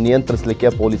ಉದ್ರಿಕ್ತರನ್ನು ನಿಯಂತ್ರಿಸಲಿಕ್ಕೆ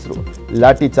ಪೊಲೀಸರು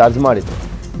ಲಾಠಿ ಚಾರ್ಜ್ ಮಾಡಿದರು.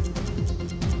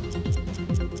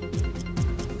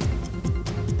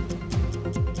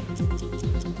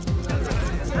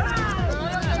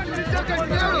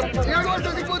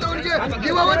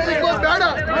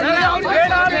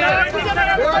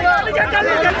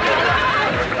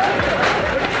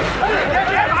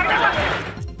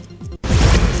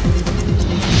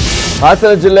 ಹಾಸನ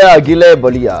ಜಿಲ್ಲೆ ಅಗಿಲೆ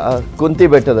ಬಳಿಯ ಕುಂತಿ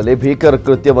ಬೆಟ್ಟದಲ್ಲಿ ಭೀಕರ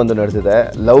ಕೃತ್ಯವೊಂದು ನಡೆದಿದೆ.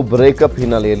 ಲವ್ ಬ್ರೇಕಪ್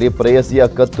ಹಿನ್ನೆಲೆಯಲ್ಲಿ ಪ್ರೇಯಸಿಯ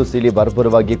ಕತ್ತು ಸೀಳಿ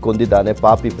ಬರ್ಬರವಾಗಿ ಕೊಂದಿದ್ದಾನೆ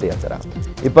ಪಾಪಿ ಪ್ರಿಯಕರ.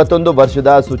 21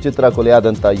 ವರ್ಷದ ಸುಚಿತ್ರ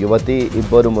ಕೊಲೆಯಾದಂಥ ಯುವತಿ,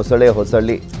 2 ಮೊಸಳೆ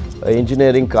ಹೊಸಳ್ಳಿ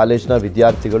ಇಂಜಿನಿಯರಿಂಗ್ ಕಾಲೇಜ್ನ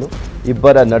ವಿದ್ಯಾರ್ಥಿಗಳು.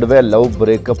 ಇಬ್ಬರ ನಡುವೆ ಲವ್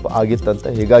ಬ್ರೇಕಪ್ ಆಗಿತ್ತಂತೆ.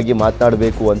 ಹೀಗಾಗಿ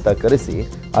ಮಾತನಾಡಬೇಕು ಅಂತ ಕರೆಸಿ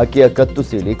ಆಕೆಯ ಕತ್ತು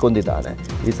ಸೀಳಿ ಕೊಂದಿದ್ದಾನೆ.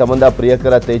 ಈ ಸಂಬಂಧ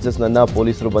ಪ್ರಿಯಕರ ತೇಜಸ್ನನ್ನ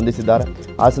ಪೊಲೀಸರು ಬಂಧಿಸಿದ್ದಾರೆ.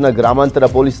 ಹಾಸನ ಗ್ರಾಮಾಂತರ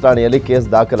ಪೊಲೀಸ್ ಠಾಣೆಯಲ್ಲಿ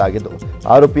ಕೇಸ್ ದಾಖಲಾಗಿದ್ದು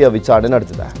ಆರೋಪಿಯ ವಿಚಾರಣೆ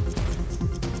ನಡೆದಿದೆ.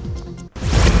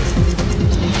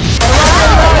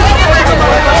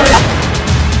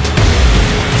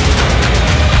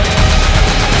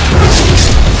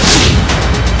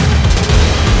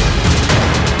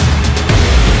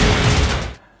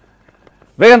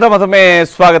 ಬೇಗಂತ ಮತ್ತೊಮ್ಮೆ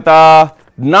ಸ್ವಾಗತ.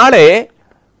 ನಾಳೆ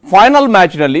ಫೈನಲ್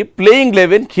ಮ್ಯಾಚ್ನಲ್ಲಿ ಪ್ಲೇಯಿಂಗ್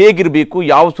 11 ಹೇಗಿರಬೇಕು,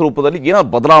 ಯಾವ ಸ್ವರೂಪದಲ್ಲಿ ಏನಾದ್ರು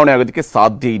ಬದಲಾವಣೆ ಆಗೋದಕ್ಕೆ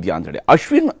ಸಾಧ್ಯ ಇದೆಯಾ ಅಂತೇಳಿ.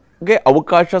 ಅಶ್ವಿನ್ಗೆ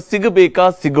ಅವಕಾಶ ಸಿಗಬೇಕಾ,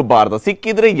 ಸಿಗಬಾರ್ದ?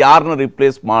 ಸಿಕ್ಕಿದ್ರೆ ಯಾರನ್ನ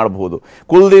ರಿಪ್ಲೇಸ್ ಮಾಡಬಹುದು?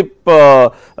 ಕುಲ್ದೀಪ್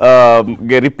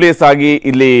ಗೆ ರಿಪ್ಲೇಸ್ ಆಗಿ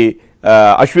ಇಲ್ಲಿ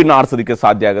ಅಶ್ವಿನ್ ಆಡಿಸೋದಕ್ಕೆ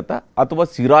ಸಾಧ್ಯ ಆಗುತ್ತಾ, ಅಥವಾ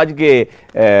ಸಿರಾಜ್ಗೆ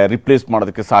ರಿಪ್ಲೇಸ್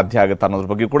ಮಾಡೋದಕ್ಕೆ ಸಾಧ್ಯ ಆಗುತ್ತಾ ಅನ್ನೋದ್ರ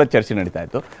ಬಗ್ಗೆ ಕೂಡ ಚರ್ಚೆ ನಡೀತಾ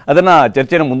ಇತ್ತು. ಅದನ್ನ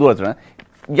ಚರ್ಚೆನ ಮುಂದುವರಿಸೋಣ.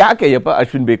 ಯಾಕೆ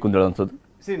ಅಶ್ವಿನ್ ಬೇಕು ಅಂತ ಹೇಳೋ ಅನ್ಸೋದು?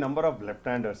 ನಂಬರ್ ಆಫ್ ಲೆಫ್ಟ್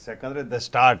ಹ್ಯಾಂಡರ್ಸ್, ಯಾಕಂದ್ರೆ ದ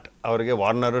ಸ್ಟಾರ್ಟ್ ಅವರಿಗೆ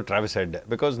ವಾರ್ನರ್, ಟ್ರಾವಿಸ್ ಹೆಡ್.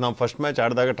 ಬಿಕಾಸ್ ನಾವು first match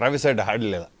ಆಡಿದಾಗ Travis head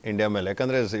ಆಡಲಿಲ್ಲ India ಮೇಲೆ,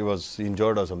 ಯಾಕಂದ್ರೆ ಈ ವಾಸ್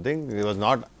ಇಂಜೋರ್ಡ್ ಆರ್ ಸಮಥಿಂಗ್, ಈ was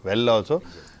not well also.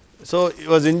 So ಈ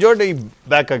ವಾಸ್ ಇಂಜೋರ್ಡ್, ಈ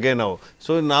ಬ್ಯಾಕ್ ಅಗೇನ್ ನಾವು.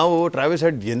 ಸೊ ನಾವು ಟ್ರಾವಿಸ್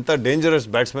ಹೆಡ್ ಎಂಥ ಡೇಂಜರಸ್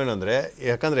ಬ್ಯಾಟ್ಸ್ಮನ್ ಅಂದರೆ,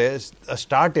 ಯಾಕಂದರೆ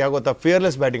ಸ್ಟಾರ್ಟ್ ಯಾಗೊತ್ತಾ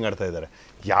ಫಿಯರ್ಲೆಸ್ ಬ್ಯಾಟಿಂಗ್ ಆಡ್ತಾ ಇದ್ದಾರೆ.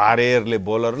 ಯಾರೇ ಇರಲಿ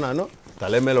ಬೌಲರ್ ನಾನು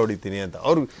ತಲೆ ಮೇಲೆ ಹೊಡಿತೀನಿ ಅಂತ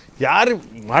ಅವ್ರು ಯಾರು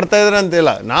ಮಾಡ್ತಾ ಇದ್ದಾರೆ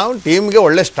ಅಂತಿಲ್ಲ. ನಾವು ಟೀಮ್ಗೆ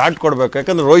ಒಳ್ಳೆ ಸ್ಟಾರ್ಟ್ ಕೊಡಬೇಕು.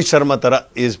 ಯಾಕಂದ್ರೆ ರೋಹಿತ್ ಶರ್ಮಾ ಥರ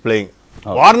ಈಸ್ ಪ್ಲೇಯಿಂಗ್.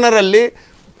 ವಾರ್ನರಲ್ಲಿ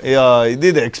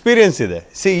ಇದಿದೆ, ಎಕ್ಸ್ಪೀರಿಯನ್ಸ್ ಇದೆ.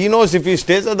 ಈ ನೋಸ್ ಇಫ್ ಈ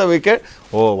stays of the wicket,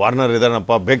 Warner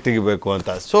ಇದಾರಪ್ಪ, ಬೇಗ ತೆಗಿಬೇಕು ಅಂತ.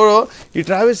 ಸೊ ಈ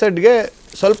ಟ್ರಾವಿಸ್ ಹೆಡ್ಗೆ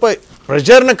ಸ್ವಲ್ಪ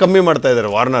ಪ್ರೆಷರ್ನ ಕಮ್ಮಿ ಮಾಡ್ತಾ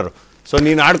ಇದ್ದಾರೆ ವಾರ್ನರ್. ಸೊ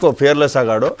ನೀನು ಆಡ್ಕೋ, ಫಿಯರ್ಲೆಸ್ ಆಗಿ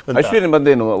ಆಡು. ಅಶ್ವಿನ್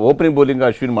ಬಂದೇನು ಓಪನಿಂಗ್ ಬೌಲಿಂಗ್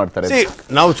ಅಶ್ವಿನ್ ಮಾಡ್ತಾರೆ.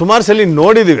 ನಾವು ಸುಮಾರು ಸಲ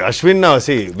ನೋಡಿದೀವಿ Ashwin.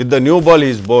 With the new ball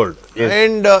is bold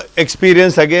and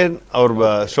experience again. ಅವ್ರ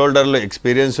ಶೋಲ್ಡರ್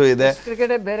ಎಕ್ಸ್ಪೀರಿಯನ್ಸು ಇದೆ.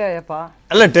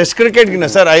 ಅಲ್ಲ, test ಕ್ರಿಕೆಟ್ಗಿನ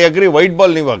sir I agree. White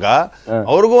ball ಇವಾಗ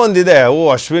ಅವ್ರಿಗೂ ಒಂದಿದೆ.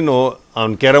 ಅಶ್ವಿನ್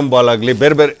ಅವ್ನ್ ಕ್ಯಾರಮ್ ಬಾಲ್ ಆಗ್ಲಿ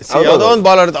ಬೇರೆ ಬೇರೆ ಯಾವುದೋ ಒಂದು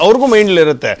ಬಾಲ್ ಆಡುತ್ತೆ ಅವ್ರಿಗೂ ಮೈಂಡ್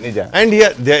ಇರುತ್ತೆ and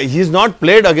he is not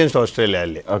played against Australia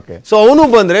ಅಲ್ಲಿ. ಸೊ ಅವನು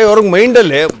ಬಂದ್ರೆ ಅವ್ರಿಗೆ ಮೈಂಡ್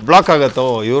ಅಲ್ಲಿ ಬ್ಲಾಕ್ ಆಗತ್ತೋ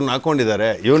ಇವ್ರನ್ನ ಹಾಕೊಂಡಿದ್ದಾರೆ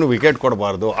ಇವನು ವಿಕೆಟ್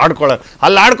ಕೊಡಬಾರ್ದು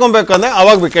ಅಲ್ಲಿ ಆಡ್ಕೊಬೇಕಂದ್ರೆ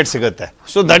ಅವಾಗ ವಿಕೆಟ್ ಸಿಗುತ್ತೆ.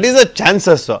 So that is a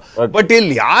chances. But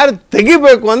ಇಲ್ಲಿ ಯಾರು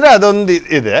ತೆಗಿಬೇಕು ಅಂದ್ರೆ ಅದೊಂದು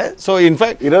ಇದೆ. ಸೊ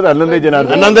ಇನ್ಫ್ಯಾಕ್ಟ್ ಇರೋದು 11 ಜನ.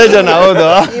 ಹೌದು,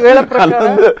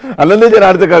 11 ಜನ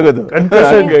ಆಡ್ತಕ್ಕಾಗೋದು.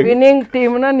 ವಿನ್ನಿಂಗ್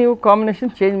ಟೀಮ್ ನ ನೀವು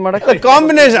ಕಾಂಬಿನೇಷನ್ ಚೇಂಜ್ ಮಾಡಕ್ಕೆ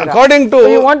combination according to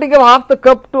you want to give half the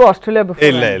cup to Australia before.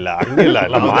 ಇಲ್ಲ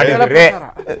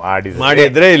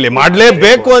ಮಾಡಿದ್ರೆ ಇಲ್ಲಿ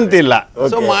ಮಾಡ್ಲೇಬೇಕು ಅಂತಿಲ್ಲ.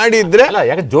 ಸೊ ಮಾಡಿದ್ರೆ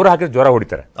ಯಾಕೆ ಜೋರ ಹಾಕಿದ್ರೆ ಜೋರ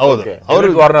ಹೊಡಿತಾರೆ. ಹೌದು,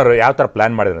 ಅವ್ರು ವಾರ್ನರ್ ಯಾವ ತರ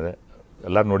ಪ್ಲಾನ್ ಮಾಡಿದ್ರೆ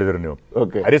ಎಲ್ಲಾರು ನೋಡಿದ್ರು ನೀವು.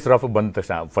 ಹರೀಶ್ ರಾಫ್ ಬಂದ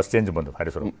ತಕ್ಷಣ ಫಸ್ಟ್ ಚೇಂಜ್ ಬಂದು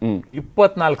ಹರೀಶ್ ರಾಫ್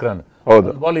 24 ರನ್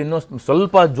ಬಾಲ್ ಇನ್ನೂ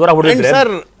ಸ್ವಲ್ಪ ಜೋರ ಹೊಡಿದ್ರೆ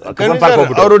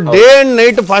ಅವರು ಡೇ ಅಂಡ್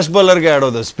ನೈಟ್ ಫಾಸ್ಟ್ ಬೌಲರ್ಗೆ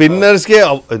ಆಡೋದು. ಸ್ಪಿನ್ನರ್ಸ್ಗೆ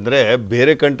ಅಂದ್ರೆ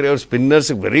ಬೇರೆ ಕಂಟ್ರಿ ಅವ್ರ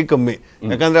ಸ್ಪಿನ್ನರ್ಸ್ ವೆರಿ ಕಮ್ಮಿ.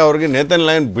 ಯಾಕಂದ್ರೆ ಅವ್ರಿಗೆ ನೇತನ್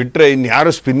ಲೈನ್ ಬಿಟ್ರೆ ಇನ್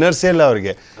ಯಾರು ಸ್ಪಿನ್ನರ್ಸೇ ಇಲ್ಲ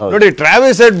ಅವ್ರಿಗೆ. ನೋಡಿ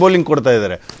ಟ್ರಾವಿಸ್ ಹೆಡ್ ಬೌಲಿಂಗ್ ಕೊಡ್ತಾ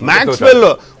ಇದಾರೆ. Maxwell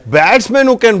batsman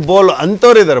who can bowl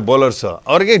ಅಂತವ್ರು ಇದಾರೆ ಬೌಲರ್ಸ್.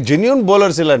 ಅವ್ರಿಗೆ ಜೆನ್ಯೂನ್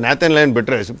ಬೌಲರ್ಸ್ ಇಲ್ಲ ನ್ಯಾಥನ್ ಲೈನ್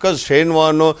ಬಿಟ್ರೆ. ಬಿಕಾಸ್ ಶೇನ್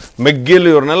ವಾನ್ ಮೆಗ್ಗಿಲ್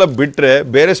ಇವ್ರನ್ನೆಲ್ಲ ಬಿಟ್ರೆ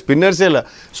ಬೇರೆ ಸ್ಪಿನ್ನರ್ಸೇ ಇಲ್ಲ.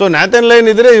 ಸೊ ನ್ಯಾಥನ್ ಲೈನ್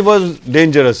ಇದ್ರೆ ಇಟ್ ವಾಸ್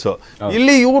ಡೇಂಜರಸ್.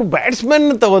 ಇಲ್ಲಿ ಇವ್ರು ಬ್ಯಾಟ್ಸ್ಮನ್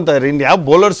ತಗೊಂತಾರೆ, ಇನ್ ಯಾವ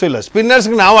ಬೌಲರ್ಸ್ ಇಲ್ಲ. ಸ್ಪಿನ್ನರ್ಸ್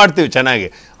ನಾವು ಆಡ್ತೀವಿ ಚೆನ್ನಾಗಿ,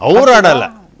 ಅವ್ರು ಆಡಲ್ಲ.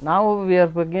 ನಾವು we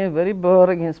are very poor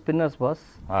against spinners, boss.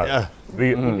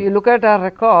 If you look at our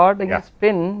record against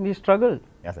spin, we struggled.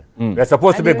 Yes, sir. We are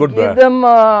supposed to be good. Give them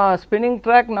spinning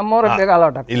track, nammor beg all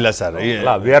out. ಇಲ್ಲ sir,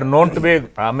 we are known to be,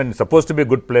 I mean, supposed to be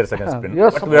good players against spin.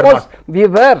 But we are not. We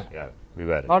were. Yeah, we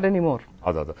were. Not anymore.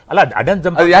 ಹೌದೌದು. ಅಲ್ಲ ಅಡನ್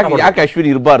jump ಯಾಕೆ ಅಶ್ವಿನ್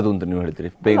ಇರಬಾರ್ದು ಅಂತ ನೀವು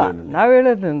ಹೇಳ್ತೀರಿ? ನಾವು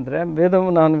ಹೇಳೋದಂದ್ರೆ ವೇದಮ್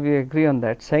ನಾನು we agree on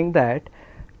that, ಸೈಂಗ್ that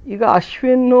ಈಗ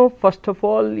ಅಶ್ವಿನ್ ಫಸ್ಟ್ ಆಫ್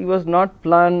ಆಲ್ ಈ was not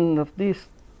plan of this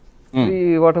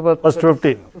first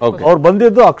 15 ಅವ್ರು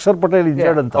ಬಂದಿದ್ದು ಅಕ್ಷರ್ ಪಟೇಲ್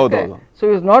ಇಂಜರ್ಡ್ ಅಂತ. So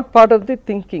is not part of the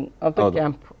thinking of the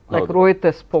camp. Like Rohit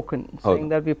has spoken, saying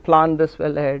that we planned this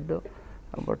well ahead,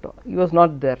 but he was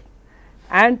not there.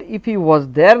 And if he was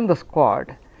there in the squad,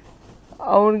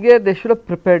 they should have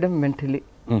prepared him mentally.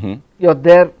 You're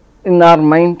there in our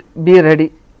mind, be ready.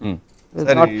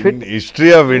 Not fit.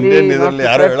 History of Indian idರಲ್ಲಿ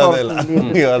ಯಾರು ಹೇಳೋದಿಲ್ಲ.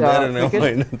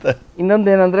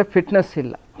 ಇನ್ನೊಂದು ಏನಂದ್ರೆ fitness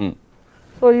ಇಲ್ಲ.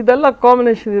 So ಇದೆಲ್ಲ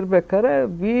combination ಇರ್ಬೇಕಾದ್ರೆ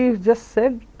we just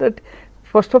said that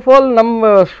first of all ನಮ್ಮ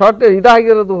short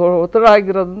ಇದಾಗಿರೋದು ಒತ್ತಡ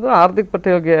ಆಗಿರೋದ್ರಿಂದ ಹಾರ್ದಿಕ್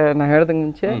ಪಟೇಲ್ಗೆ ನಾ ಹೇಳ್ದಂಗೆ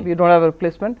ಮುಂಚೆ we don't have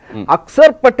replacement.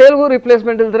 Akshar ಪಟೇಲ್ಗೂ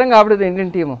replacement ಇಲ್ದಂಗೆ ಆಗ್ಬಿಟ್ಟಿದೆ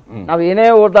ಇಂಡಿಯನ್ ಟೀಮು. ನಾವು ಏನೇ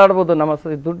ಓದಾಡ್ಬೋದು, ನಮ್ಮ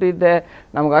ದುಡ್ಡು ಇದೆ,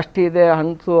 ನಮ್ಗೆ ಅಷ್ಟಿದೆ,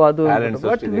 ಹನ್ಸು ಅದು,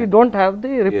 but we don't have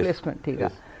the replacement ಈಗ.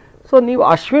 ಸೊ ನೀವು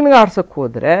ಅಶ್ವಿನ್ಗೆ ಆಡ್ಸಕ್ಕೆ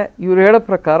ಹೋದರೆ ಇವ್ರು ಹೇಳೋ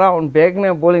ಪ್ರಕಾರ ಅವ್ನು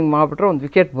ಬೇಗನೆ ಬೌಲಿಂಗ್ ಮಾಡಿಬಿಟ್ರೆ ಒಂದು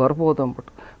ವಿಕೆಟ್ ಬರ್ಬೋದು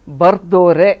ಅಂದ್ಬಿಟ್ಟು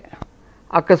ಬರ್ದೋರೆ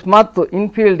ಅಕಸ್ಮಾತ್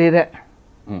ಇನ್ಫೀಲ್ಡ್ ಇದೆ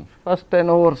first 10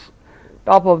 overs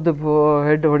top of the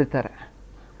head ಹೊಡಿತಾರೆ.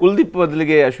 ಕುಲ್ದೀಪ್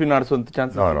ಬದಲಿಗೆ Ashwin ಆಡಿಸುವಂತ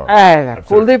chance?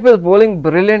 Kuldeep is bowling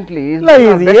brilliantly.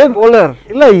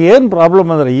 ಇಲ್ಲ, ಏನ್ ಪ್ರಾಬ್ಲಮ್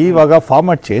ಅಂದ್ರೆ ಇವಾಗ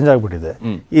ಫಾರ್ಮ್ಯಾಟ್ ಚೇಂಜ್ ಆಗ್ಬಿಟ್ಟಿದೆ.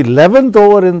 ಈ 11th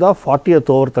ಓವರ್ ಇಂದ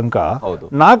 40th ಓವರ್ ತನಕ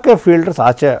 4 ಫೀಲ್ಡರ್ಸ್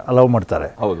ಆಚೆ ಅಲೌ ಮಾಡ್ತಾರೆ.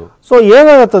 ಸೊ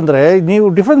ಏನಾಗತ್ತಂದ್ರೆ ನೀವು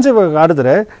ಡಿಫೆನ್ಸಿವ್ ಆಗಿ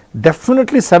ಆಡಿದ್ರೆ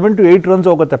ಡೆಫಿನೆಟ್ಲಿ 7 to 8 runs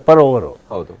ಹೋಗುತ್ತೆ ಪರ್ ಓವರ್.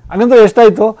 ಹಂಗಂದ್ರೆ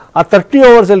ಎಷ್ಟಾಯ್ತು? ಆ 30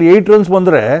 overs ಅಲ್ಲಿ 8 runs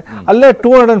ಬಂದ್ರೆ ಅಲ್ಲೇ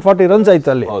 240 runs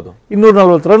ಆಯ್ತು, ಅಲ್ಲಿ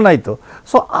 240 run ಆಯ್ತು.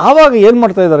 ಸೊ ಆವಾಗ ಏನ್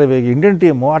ಮಾಡ್ತಾ ಇದಾರೆ ಇವಾಗ ಇಂಡಿಯನ್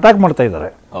ಟೀಮು ಅಟ್ಯಾಕ್ ಮಾಡ್ತಾ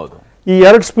ಇದ್ದಾರೆ. ಈ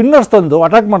 2 ಸ್ಪಿನ್ನರ್ಸ್ ತಂದು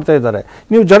ಅಟ್ಯಾಕ್ ಮಾಡ್ತಾ ಇದ್ದಾರೆ.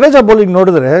 ನೀವು ಜಡೇಜಾ ಬೌಲಿಂಗ್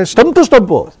ನೋಡಿದ್ರೆ ಸ್ಟಂಪ್ ಟು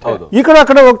ಸ್ಟಂಪ್, ಈ ಕಡೆ ಆ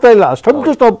ಕಡೆ ಹೋಗ್ತಾ ಇಲ್ಲ, ಸ್ಟಂಪ್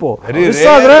ಟು ಸ್ಟಂಪ್.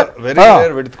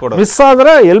 ಮಿಸ್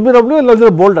ಆದ್ರೆ LBW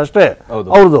ಇಲ್ಲಾಂದ್ರೆ ಬೋಲ್ಡ್ ಅಷ್ಟೇ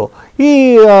ಅವ್ರದ್ದು. ಈ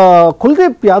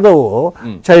ಕುಲ್ದೀಪ್ ಯಾದವ್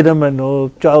ಚೈನಾಮನ್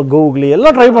ಗೌಗ್ಲಿ ಎಲ್ಲ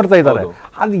ಟ್ರೈ ಮಾಡ್ತಾ ಇದ್ದಾರೆ.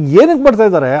 ಅದು ಏನಕ್ಕೆ ಮಾಡ್ತಾ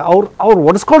ಇದ್ದಾರೆ? ಅವ್ರು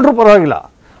ಒಡಿಸ್ಕೊಂಡ್ರು ಪರವಾಗಿಲ್ಲ,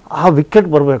 ಆ ವಿಕೆಟ್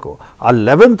ಬರಬೇಕು. ಆ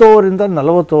 11th ಓವರ್ ಇಂದ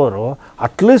 40 ಓವರ್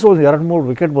ಅಟ್ಲೀಸ್ಟ್ ಒಂದು 2-3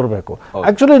 ವಿಕೆಟ್ ಬರಬೇಕು.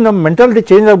 ಆಕ್ಚುಲಿ ನಮ್ಮ ಮೆಂಟಾಲಿಟಿ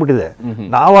ಚೇಂಜ್ ಆಗ್ಬಿಟ್ಟಿದೆ.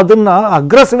 ನಾವು ಅದನ್ನ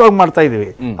ಅಗ್ರೆಸಿವ್ ಆಗಿ ಮಾಡ್ತಾ ಇದೀವಿ.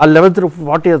 ಆ 11th to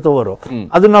 40th ಓವರ್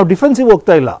ಅದನ್ನ ನಾವು ಡಿಫೆನ್ಸಿವ್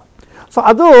ಹೋಗ್ತಾ ಇಲ್ಲ. ಸೊ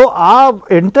ಅದು ಆ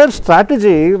ಎಂಟೈರ್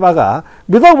ಸ್ಟ್ರಾಟಜಿ ಇವಾಗ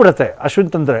ಬಿದ್ದೋಗ್ಬಿಡುತ್ತೆ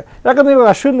ಅಶ್ವಿನ್ ತಂದರೆ. ಯಾಕಂದರೆ ಇವಾಗ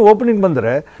ಅಶ್ವಿನ್ ಓಪನಿಂಗ್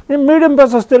ಬಂದರೆ ನಿಮ್ಮ ಮೀಡಿಯಂ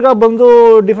ಪೇಸರ್ಸ್ ತಿರ್ಗಾ ಬಂದು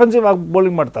ಡಿಫೆನ್ಸಿವ್ ಆಗಿ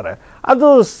ಬೌಲಿಂಗ್ ಮಾಡ್ತಾರೆ, ಅದು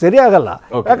ಸರಿಯಾಗಲ್ಲ.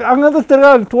 ಯಾಕೆ ಹಂಗಂದ್ರೆ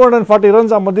ತಿರ್ಗಾ 240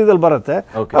 runs ಆ ಮಧ್ಯದಲ್ಲಿ ಬರುತ್ತೆ.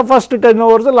 First 10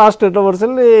 overs last 10 overs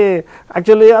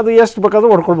actually ಅದು ಎಷ್ಟು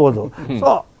ಬೇಕಾದ್ರೂ ಹೊಡ್ಕೊಳ್ಬೋದು.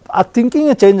 ಸೊ ಆ ಥಿಂಕಿಂಗ್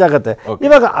ಚೇಂಜ್ ಆಗುತ್ತೆ.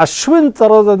 ಇವಾಗ ಅಶ್ವಿನ್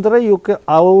ತರೋದಂದ್ರೆ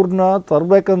ಅವ್ರನ್ನ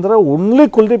ತರಬೇಕಂದ್ರೆ ಓನ್ಲಿ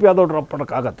ಕುಲ್ದೀಪ್ ಯಾದವ್ ಡ್ರಾಪ್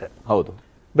ಮಾಡೋಕ್ಕಾಗತ್ತೆ. ಹೌದು,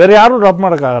 ಬೇರೆ ಯಾರು ಡ್ರಾಪ್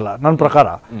ಮಾಡೋಕ್ಕಾಗಲ್ಲ ನನ್ನ ಪ್ರಕಾರ.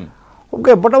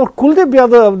 ಓಕೆ, ಬಟ್ ಅವ್ರು ಕುಲ್ದೀಪ್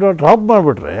ಯಾದವ್ ಡ್ರಾಪ್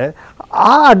ಮಾಡಿಬಿಟ್ರೆ ಆ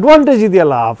ಅಡ್ವಾಂಟೇಜ್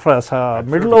ಇದೆಯಲ್ಲ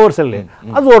ಮಿಡಲ್ ಓವರ್ಸ್ ಅಲ್ಲಿ,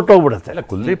 ಅದು ಹೊರಟೋಗ್ಬಿಡುತ್ತೆ.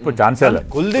 ಕುಲ್ದೀಪ್ ಚಾನ್ಸ್ ಇಲ್ಲ.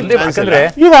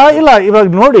 ಈಗ ಇಲ್ಲ, ಇವಾಗ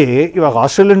ನೋಡಿ, ಇವಾಗ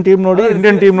ಆಸ್ಟ್ರೇಲಿಯನ್ ಟೀಮ್ ನೋಡಿ,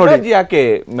 ಇಂಡಿಯನ್ ಟೀಮ್ ನೋಡಿ, ಯಾಕೆ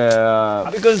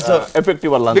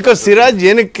ಎಫೆಕ್ಟಿವ್ ಅಲ್ಲ? ಬಿಕಾಸ್ ಸಿರಾಜ್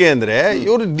ಏನಕ್ಕೆ ಅಂದ್ರೆ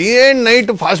ಇವ್ರು ಡೇ ಅಂಡ್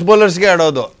ನೈಟ್ ಫಾಸ್ಟ್ ಬೌಲರ್ಸ್ಗೆ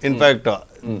ಆಡೋದು. ಇನ್ಫ್ಯಾಕ್ಟ್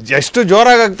ಎಷ್ಟು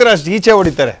ಜೋರಾಗಿ ಆಗ್ತಾರೆ ಅಷ್ಟು ಈಚೆ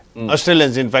ಹೊಡಿತಾರೆ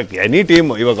ಆಸ್ಟ್ರೇಲಿಯನ್ಸ್. ಇನ್ಫ್ಯಾಕ್ಟ್ ಎನಿ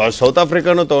ಟೀಮ್, ಇವಾಗ ಸೌತ್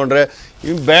ಆಫ್ರಿಕಾನು ತಗೊಂಡ್ರೆ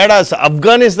ಬೇಡ,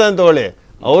 ಅಫ್ಘಾನಿಸ್ತಾನ್ ತಗೊಳ್ಳಿ,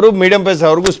 ಅವರು ಮೀಡಿಯಂ ಪೇಸ್,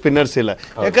 ಅವ್ರಿಗೂ ಸ್ಪಿನ್ನರ್ಸ್ ಇಲ್ಲ.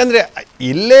 ಯಾಕಂದ್ರೆ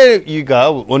ಇಲ್ಲೇ ಈಗ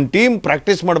ಒಂದು ಟೀಮ್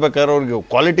ಪ್ರಾಕ್ಟೀಸ್ ಮಾಡ್ಬೇಕಾದ್ರೆ ಅವ್ರಿಗೆ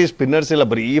ಕ್ವಾಲಿಟಿ ಸ್ಪಿನ್ನರ್ಸ್ ಇಲ್ಲ,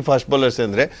 ಬರೀ ಈ ಫಾಸ್ಟ್ ಬೌಲರ್ಸ್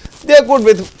ಅಂದ್ರೆ they could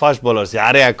with fast bowlers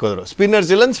ಯಾರೇ ಹಾಕಿದ್ರು.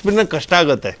 ಸ್ಪಿನ್ನರ್ಸ್ ಇಲ್ಲ ಅಂದ್ರೆ ಸ್ಪಿನ್ನರ್ ಕಷ್ಟ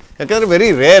ಆಗುತ್ತೆ, ಯಾಕಂದ್ರೆ ವೆರಿ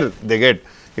ರೇರ್ ದೆ ಗೆಟ್.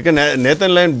 ಈಗ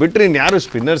ನೇತನ್ ಲೈನ್ ಬಿಟ್ರೆ ಇನ್ಯಾರು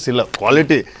ಸ್ಪಿನ್ನರ್ಸ್ ಇಲ್ಲ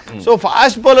ಕ್ವಾಲಿಟಿ. ಸೊ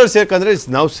ಫಾಸ್ಟ್ ಬೌಲರ್ಸ್ ಯಾಕಂದ್ರೆ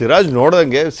ನಾವು ಸಿರಾಜ್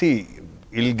ನೋಡ್ದಂಗೆ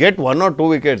ಇಲ್ ಗೆಟ್ 1 or 2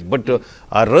 ವಿಕೆಟ್ಸ್, ಬಟ್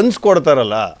ಆ ರನ್ಸ್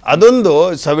ಕೊಡ್ತಾರಲ್ಲ ಅದೊಂದು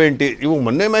 70. ಇವು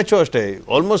ಮೊನ್ನೆ ಮ್ಯಾಚು ಅಷ್ಟೇ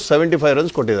ಆಲ್ಮೋಸ್ಟ್ 75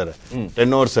 ರನ್ಸ್ ಕೊಟ್ಟಿದ್ದಾರೆ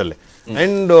 10 overs ಅಲ್ಲಿ.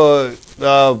 ಅಂಡ್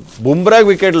ಬುಮ್ರಾಗ್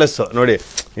ವಿಕೆಟ್ ಲೆಸ್ ನೋಡಿ.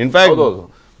 ಇನ್ಫ್ಯಾಕ್ಟ್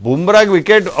ಬುಮ್ರಾಗ್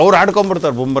ವಿಕೆಟ್ ಅವ್ರು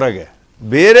ಆಡ್ಕೊಂಡ್ಬಿಡ್ತಾರೆ ಬುಮ್ರಾಗೆ.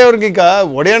 ಬೇರೆಯವ್ರಿಗೀಗ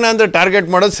ಹೊಡೆಯೋಣ ಅಂದ್ರೆ ಟಾರ್ಗೆಟ್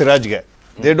ಮಾಡೋದು ಸಿರಾಜ್ಗೆ.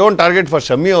 They don't target for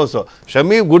Shami also.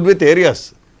 Shami good with areas,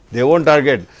 they won't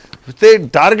target.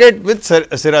 Target with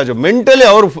Siraj. Mentally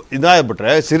ಅವ್ರು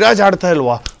ಇದಾಗ್ಬಿಟ್ರೆ ಸಿರಾಜ್ ಆಡ್ತಾ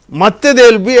ಇಲ್ವಾ, ಮತ್ತೆ they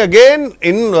will be again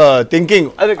in thinking.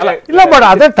 ಇಲ್ಲ ಬಟ್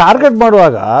ಅದೇ ಟಾರ್ಗೆಟ್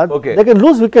ಮಾಡುವಾಗ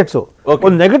ಲೂಸ್ ವಿಕೆಟ್ಸ್.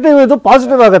 ಒಂದು ನೆಗೆಟಿವ್ ಇದು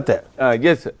ಪಾಸಿಟಿವ್ ಆಗುತ್ತೆ.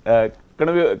 ಎಸ್,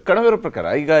 ಕಣವೀರ ಪ್ರಕಾರ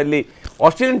ಈಗ ಇಲ್ಲಿ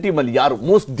ಆಸ್ಟ್ರೇಲಿಯನ್ ಟೀಮ್ ಅಲ್ಲಿ ಯಾರು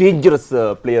ಮೋಸ್ಟ್ ಡೇಂಜರಸ್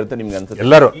ಪ್ಲೇಯರ್ ಅಂತ ನಿಮ್ಗೆ ಅನ್ಸುತ್ತೆ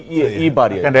ಎಲ್ಲರೂ ಈ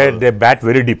ಬಾರಿ? ಯಾಕಂದ್ರೆ ದೇ ಬ್ಯಾಟ್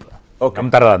ವೆರಿ ಡೀಪ್. ನಮ್ಮ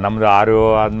ಥರ ನಮ್ದು 6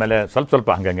 ಆದ್ಮೇಲೆ ಸ್ವಲ್ಪ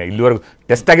ಹಂಗಂಗೆ ಇಲ್ಲಿವರೆಗೂ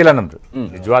ಟೆಸ್ಟ್ ಆಗಿಲ್ಲ ನಮ್ದು.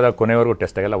 ನಿಜವಾದ ಕೊನೆವರೆಗೂ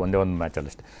ಟೆಸ್ಟ್ ಆಗಿಲ್ಲ, ಒಂದೇ ಒಂದು ಮ್ಯಾಚಲ್ಲಿ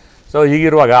ಅಷ್ಟೇ. ಸೊ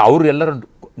ಹೀಗಿರುವಾಗ ಅವರು ಎಲ್ಲರೂ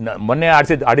ಮೊನ್ನೆ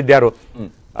ಆಡಿದ್ಯಾರು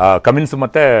ಕಮಿನ್ಸ್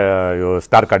ಮತ್ತೆ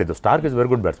ಸ್ಟಾರ್ಕ್ ಆಡಿದ್ದು. Starc is very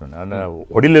good batsman.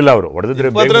 ಹೊಡಿಲಿಲ್ಲ ಅವರು, ಹೊಡೆದಿದ್ರೆ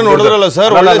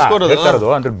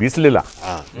ಅಂದ್ರೆ ಬೀಸಲಿಲ್ಲ,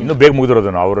 ಇನ್ನು ಬೇಗ ಮುಗಿದಿರೋದು.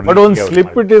 ಅವರು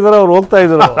ಸ್ಲಿಪ್ ಇಟ್ಟಿದ್ರೆ ಅವ್ರು ಹೋಗ್ತಾ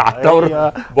ಇದ್ರು. ಅವರು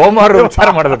ಬೋಮರ್ ವಿಚಾರ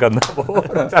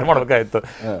ಮಾಡ್ಬೇಕಾಗಿತ್ತು.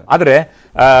 ಆದ್ರೆ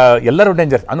ಎಲ್ಲರೂ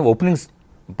ಡೇಂಜರ್ ಅಂದ್ರೆ ಓಪನಿಂಗ್ಸ್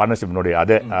ಪಾರ್ಟ್ನರ್ಶಿಪ್ ನೋಡಿ.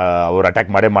 ಅದೇ ಅವ್ರು ಅಟ್ಯಾಕ್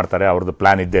ಮಾಡೇ ಮಾಡ್ತಾರೆ, ಅವ್ರದ್ದು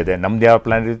ಪ್ಲಾನ್ ಇದ್ದೇ ಇದೆ. ನಮ್ದು ಯಾವ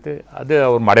ಪ್ಲಾನ್ ಇರುತ್ತೆ ಅದೇ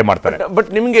ಅವ್ರು ಮಾಡೇ ಮಾಡ್ತಾರೆ. ಬಟ್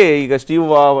ನಿಮ್ಗೆ ಈಗ ಸ್ಟೀವ್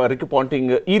ರಿಕಿ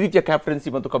ಪಾಂಟಿಂಗ್ ಈ ರೀತಿಯ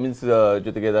ಕ್ಯಾಪ್ಟನ್ಸಿ ಮತ್ತು ಕಮಿನ್ಸ್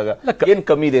ಜೊತೆಗೆ ಏನ್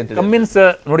ಕಮ್ಮಿ ಇದೆ ಅಂತ? ಕಮಿನ್ಸ್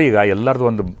ನೋಡಿ, ಈಗ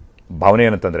ಎಲ್ಲರದು ಒಂದು ಭಾವನೆ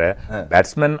ಏನಂತಂದ್ರೆ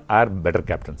ಬ್ಯಾಟ್ಸ್ಮನ್ ಆರ್ ಬೆಟರ್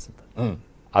ಕ್ಯಾಪ್ಟನ್ಸ್ ಅಂತ.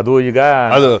 ಅದು ಈಗ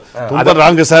ಅದು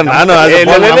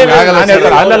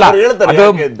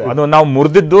ನಾವು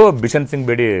ಮುರಿದಿದ್ದು ಬಿಷನ್ ಸಿಂಗ್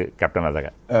ಬೇಡಿ ಕ್ಯಾಪ್ಟನ್ ಆದಾಗ.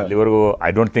 ಇಲ್ಲಿವರೆಗೂ ಐ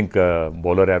ಡೋಂಟ್ ಥಿಂಕ್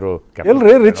ಬೌಲರ್ ಯಾರು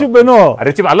ರಿಚಿ ಬೆನೋ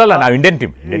ಅಲ್ಲಲ್ಲ, ನಾವು Indian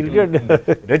team.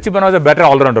 Richie ಬೆನೋ was A better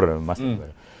allrounder must.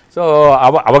 So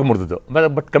ಅವಾಗ ಮುರಿದಿದ್ದು.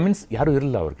 ಬಟ್ ಕಮಿನ್ಸ್ ಯಾರು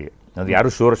ಇರಲಿಲ್ಲ ಅವ್ರಿಗೆ, ಅದು ಯಾರು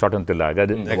ಶೋರ್ ಶಾಟ್ ಅಂತಿಲ್ಲ.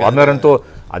 ವಾರ್ನರ್ ಅಂತೂ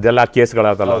ಅದೆಲ್ಲ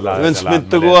ಕೇಸ್ಗಳಾಗಲ್ಲ,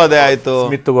 ಸ್ಮಿತ್ಗೂ ಅದೇ ಆಯ್ತು,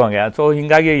 ಸ್ಮಿತ್ಗೂ ಹಂಗೆ. ಸೊ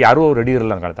ಹಿಂಗಾಗಿ ಯಾರು ರೆಡಿ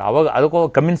ಇರಲ್ಲ ಅಂತ ಕಾಣುತ್ತೆ. ಅವಾಗ ಅದಕ್ಕೂ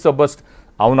ಕಮಿನ್ಸ್ ಒಬ್ಬ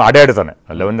ಅವನು ಆಡ್ತಾನೆ,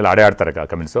 11 ಆಡ್ತಾರೆ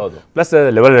ಕಮಿನ್ಸ್. ಪ್ಲಸ್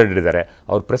ಲೆವೆಲ್ ಇದ್ದಾರೆ.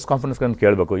 ಅವ್ರ ಪ್ರೆಸ್ ಕಾನ್ಫರೆನ್ಸ್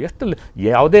ಕೇಳಬೇಕು, ಎಷ್ಟು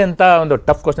ಯಾವುದೇ ಅಂತ ಒಂದು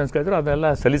ಟಫ್ ಕ್ವಶನ್ಸ್ ಕೇಳಿದ್ರು ಅದನ್ನೆಲ್ಲ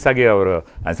ಸಲೀಸಾಗಿ ಅವರು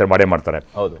ಆನ್ಸರ್ ಮಾಡೇ ಮಾಡ್ತಾರೆ.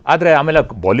 ಆದರೆ ಆಮೇಲೆ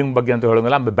ಬೌಲಿಂಗ್ ಬಗ್ಗೆ ಅಂತ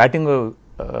ಹೇಳೋಂಗಿಲ್ಲ, ಬ್ಯಾಟಿಂಗ್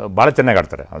ಭಾಳ ಚೆನ್ನಾಗಿ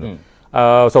ಆಡ್ತಾರೆ. ಅದು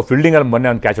ಸೊ ಫೀಲ್ಡಿಂಗ್ ಅಲ್ಲಿ ಮೊನ್ನೆ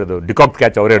ಒಂದು ಕ್ಯಾಚ್ ಅದು ಡಿಕಾಕ್ಟ್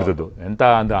ಕ್ಯಾಚ್ ಅವರೇ ಹಿಡಿದು ಎಂತ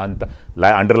ಅಂತ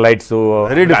ಅಂಡರ್ ಲೈಟ್ಸ್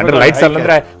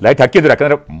ಅಂದ್ರೆ ಲೈಟ್ ಹಾಕಿದ್ರು.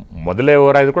 ಯಾಕಂದ್ರೆ ಮೊದಲೇ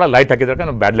ಓವರ್ ಆದ್ರೂ ಕೂಡ ಲೈಟ್ ಹಾಕಿದ್ರು,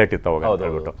 ಯಾಕಂದ್ರೆ ಬ್ಯಾಡ್ ಲೈಟ್ ಇತ್ತು ಅವಾಗ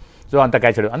ಹೇಳ್ಬಿಟ್ಟು. ಸೊ ಅಂತ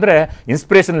ಕ್ಯಾಚ್ ಹಿಡಿದು ಅಂದ್ರೆ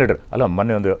ಇನ್ಸ್ಪಿರೇಷನ್ ಲೀಡರ್ ಅಲ್ಲ.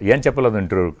 ಮೊನ್ನೆ ಒಂದು ಏನ್ ಚಪ್ಪಲ್ ಒಂದು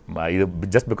ಇಂಟರ್ವ್ಯೂ, ಇದು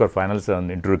ಜಸ್ಟ್ ಬಿಕಾಸ್ ಫೈನಲ್ಸ್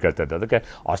ಒಂದು ಇಂಟರ್ವ್ಯೂ ಕೇಳ್ತಾ ಇದ್ದು. ಅದಕ್ಕೆ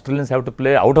Australians have to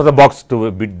play out of the box to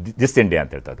bit this India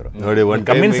ಅಂತ ಹೇಳ್ತಾ ಇದ್ರು.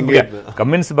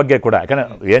 ಕಮಿನ್ಸ್ ಬಗ್ಗೆ ಕೂಡ, ಯಾಕಂದ್ರೆ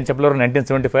ಏನ್ ಚಪ್ಪಲ್ ಅವರು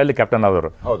 1975 ಅಲ್ಲಿ ಕ್ಯಾಪ್ಟನ್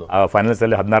ಆದವರು. ಫೈನಲ್ಸ್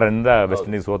ಅಲ್ಲಿ 16 ವೆಸ್ಟ್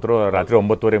ಇಂಡೀಸ್ ಸೋತರು, ರಾತ್ರಿ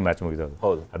 9:30 ಮ್ಯಾಚ್ ಮುಗಿದವರು,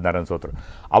 16 ರನ್ ಸೋತರು.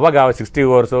 ಅವಾಗ 60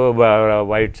 overs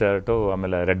ವೈಟ್ ಶರ್ಟು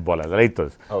ಆಮೇಲೆ ರೆಡ್ ಬಾಲ್ ಅದೆಲ್ಲ ಇತ್ತು.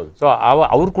 ಸೊ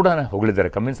ಅವ್ರು ಕೂಡ ಹೋಗಲಿದ್ದಾರೆ.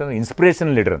 ಕಮಿನ್ಸ್ ಅಂದ್ರೆ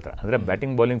ಇನ್ಸ್ಪಿರೇಷನ್ ಲೀಡರ್ ಅಂತ, ಅಂದ್ರೆ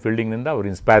ಬ್ಯಾಟಿಂಗ್ ಬೌಲಿಂಗ್ ಫೀಲ್ಡಿಂಗ್ ನಿಂದ ಅವ್ರು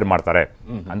ಇನ್ಸ್ಪೈರ್ ಮಾಡ್ತಾರೆ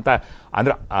ಅಂತ.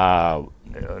 ಅಂದ್ರೆ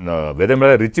ವೇದ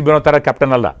ಮೇಲೆ ರಿಚಿ ಬೆನೋ ತರ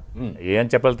ಕ್ಯಾಪ್ಟನ್ ಅಲ್ಲ, ಏನ್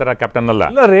ಚಪ್ಪಲ್ ತರ ಕ್ಯಾಪ್ಟನ್ ಅಲ್ಲ.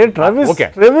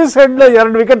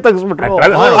 2 ವಿಕೆಟ್ ತೆಗೆಸ್ಬಿಟ್ರು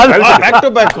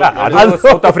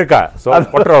ಸೌತ್ ಆಫ್ರಿಕಾ. ಸೊ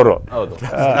ಕೊಟ್ಟರು ಅವರು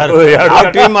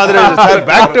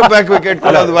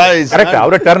ಕರೆಕ್ಟ್,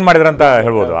 ಅವರೇ ಟರ್ನ್ ಮಾಡಿದ್ರ ಅಂತ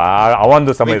ಹೇಳ್ಬೋದು. ಆ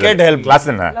ಒಂದು ಸಮಯ ಕ್ಲಾಸ್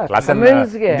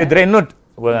ಇದ್ರೆ ಇನ್ನೂ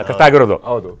ಕಷ್ಟ ಆಗಿರೋದು.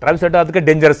 ಟ್ರಾವಿಸ್ ಹೆಡ್ ಅದಕ್ಕೆ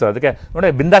ಡೇಂಜರಸ್. ಅದಕ್ಕೆ ನೋಡಿ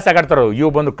ಬಿಂದಾಸ್ ಆಗಾಡ್ತಾರ. ಇವು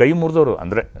ಬಂದು ಕೈ ಮುರಿದವರು,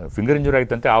 ಅಂದ್ರೆ ಫಿಂಗರ್ ಇಂಜುರಿ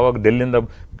ಆಗಿತ್ತಂತೆ. ಆವಾಗ ಡೆಲ್ಲಿಯಿಂದ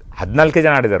 14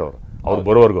 ಜನ ಆಡಿದಾರೆ ಅವ್ರು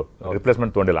ಬರೋವರೆಗೂ,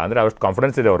 ರಿಪ್ಲೇಸ್ಮೆಂಟ್ ತೊಗೊಂಡಿಲ್ಲ. ಅಂದ್ರೆ ಅಷ್ಟು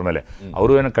ಕಾನ್ಫಿಡೆನ್ಸ್ ಇದೆ ಅವ್ರ ಮೇಲೆ.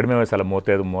 ಅವರು ಏನೋ ಕಡಿಮೆ ವಯಸ್ಸಲ್ಲ,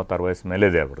 35-36 ವಯಸ್ಸು ಮೇಲೆ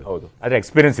ಇದೆ ಅವರು. ಅದೇ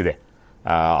ಎಕ್ಸ್ಪೀರಿಯನ್ಸ್ ಇದೆ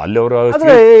ಅಲ್ಲಿ ಅವರು.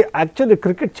 ಆಕ್ಚುಲಿ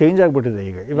ಕ್ರಿಕೆಟ್ ಚೇಂಜ್ ಆಗ್ಬಿಟ್ಟಿದೆ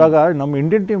ಈಗ. ಇವಾಗ ನಮ್ಮ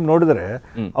ಇಂಡಿಯನ್ ಟೀಮ್ ನೋಡಿದ್ರೆ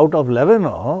ಔಟ್ ಆಫ್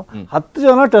 11 10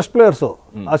 ಜನ ಟೆಸ್ಟ್ ಪ್ಲೇಯರ್ಸ್.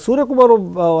 ಆ ಸೂರ್ಯಕುಮಾರ್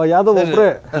ಯಾದವ್ ಒಬ್ಬರೇ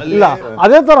ಇಲ್ಲ.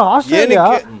 ಅದೇ ತರ Australia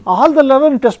all the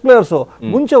 11 test players.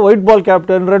 ಮುಂಚೆ white ball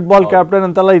captain, red ball captain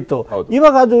ಅಂತೆಲ್ಲ ಇತ್ತು,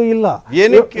 ಇವಾಗ ಅದು ಇಲ್ಲ.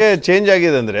 ಏನಕ್ಕೆ ಚೇಂಜ್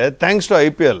ಆಗಿದೆ ಅಂದ್ರೆ thanks to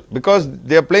IPL, because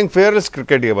they are playing fearless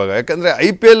cricket ಇವಾಗ. ಯಾಕಂದ್ರೆ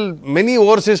IPL ಮೆನಿ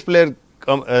ಓವರ್ಸೀಸ್ ಪ್ಲೇಯರ್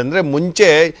ಅಂದ್ರೆ ಮುಂಚೆ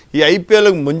ಈ IPL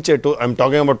ಮುಂಚೆ I am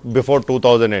talking about before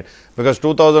 2008, because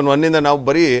 2001 ಇಂದ ನಾವು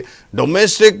ಬರೀ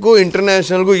ಡೊಮೆಸ್ಟಿಕ್ಗೂ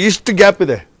ಇಂಟರ್ನ್ಯಾಷನಲ್ಗೂ ಇಷ್ಟು ಗ್ಯಾಪ್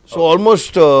ಇದೆ. ಸೊ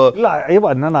ಆಲ್ಮೋಸ್ಟ್ ಇಲ್ಲ,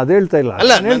 ನಾನು ಅದೇ ಹೇಳ್ತಾ ಇಲ್ಲ.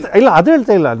 ಅದೇ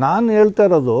ಹೇಳ್ತಾ ಇಲ್ಲ. ನಾನು ಹೇಳ್ತಾ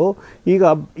ಇರೋದು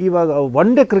ಇವಾಗ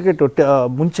ಒನ್ ಡೇ ಕ್ರಿಕೆಟ್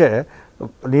ಮುಂಚೆ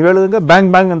ನೀವು ಹೇಳಿದಂಗೆ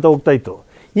ಬ್ಯಾಂಗ್ ಬ್ಯಾಂಗ್ ಅಂತ ಹೋಗ್ತಾ ಇತ್ತು.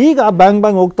 ಈಗ ಬ್ಯಾಂಗ್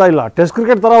ಬ್ಯಾಂಗ್ ಹೋಗ್ತಾ ಇಲ್ಲ, ಟೆಸ್ಟ್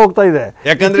ಕ್ರಿಕೆಟ್ ತರ ಹೋಗ್ತಾ ಇದೆ.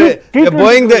 ಯಾಕಂದ್ರೆ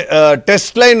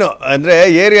ಟೆಸ್ಟ್ ಲೈನ್ ಅಂದ್ರೆ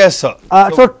areas.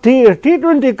 So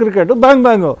T20 cricket bang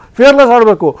bang fearless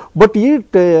ಆಡಬೇಕು. ಬಟ್ ಈ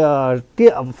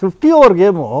 50 ಓವರ್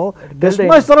ಗೇಮು ಟೆಸ್ಟ್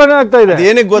ಮ್ಯಾಚ್ ತರಾನೇ ಆಗ್ತಾ ಇದೆ.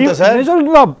 ಏನಕ್ಕೆ ಗೊತ್ತಾ ಸರ್?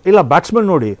 ಇಲ್ಲ ಬ್ಯಾಟ್ಸ್ಮನ್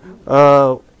ನೋಡಿ,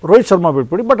 ರೋಹಿತ್ ಶರ್ಮಾ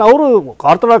ಬಿಟ್ಬಿಡಿ, ಬಟ್ ಅವರು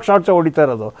ಆರ್ಥೋಡಾಕ್ಸ್ ಶಾಟ್ಸೇ ಹೊಡಿತಾ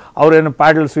ಇರೋದು. ಅವ್ರೇನು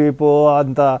ಪ್ಯಾಡಲ್ ಸ್ವೀಪು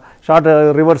ಅಂತ ಶಾರ್ಟ್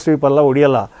ರಿವರ್ಸ್ ಸ್ವೀಪ್ ಎಲ್ಲ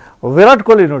ಹೊಡಿಯಲ್ಲ. ವಿರಾಟ್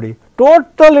ಕೊಹ್ಲಿ ನೋಡಿ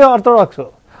ಟೋಟಲಿ ಆರ್ಥೋಡಾಕ್ಸು.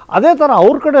 ಅದೇ ಥರ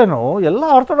ಅವ್ರ ಕಡೆನೂ ಎಲ್ಲ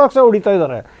ಆರ್ಥೋಡಾಕ್ಸೇ ಹೊಡಿತಾ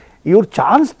ಇದ್ದಾರೆ. ಇವ್ರು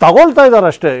ಚಾನ್ಸ್ ತಗೊಳ್ತಾ ಇದ್ದಾರೆ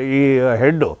ಅಷ್ಟೇ ಈ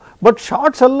ಹೆಡ್ಡು, ಬಟ್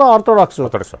ಶಾರ್ಟ್ಸ್ ಎಲ್ಲ ಆರ್ಥೋಡಾಕ್ಸು.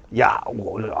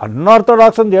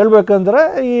 ಅನ್ಆರ್ಥೋಡಾಕ್ಸ್ ಅಂತ ಹೇಳ್ಬೇಕಂದ್ರೆ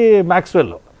ಈ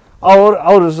ಮ್ಯಾಕ್ಸ್ವೆಲ್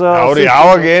ಅವ್ರು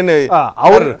ಯಾವಾಗ ಏನು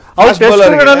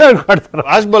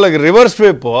ಫಾಸ್ಟ್ ಬಾಲ್ ರಿವರ್ಸ್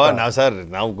ಸ್ವೀಪ್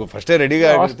ನಾವು ಫಸ್ಟೇ ರೆಡಿಗೆ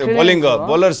ಆಗಿರ್ತೀವಿ.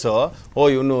 ಬೌಲರ್ಸ್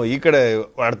ಇವನು ಈ ಕಡೆ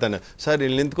ಆಡ್ತಾನೆ ಸರ್,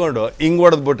 ಇಲ್ಲಿ ನಿಂತ್ಕೊಂಡು ಹಿಂಗ್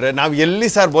ಹೊಡೆದ್ಬಿಟ್ರೆ ನಾವು ಎಲ್ಲಿ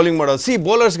ಸರ್ ಬೌಲಿಂಗ್ ಮಾಡೋದು?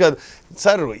 ಬೌಲರ್ಸ್ಗೆ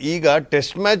ಸರ್ ಈಗ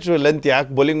ಟೆಸ್ಟ್ ಮ್ಯಾಚ್ ಲೆಂತ್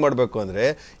ಯಾಕೆ ಬೌಲಿಂಗ್ ಮಾಡಬೇಕು ಅಂದರೆ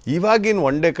ಇವಾಗಿನ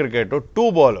one day cricket 2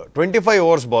 ball 25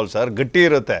 overs ball sir ಗಟ್ಟಿ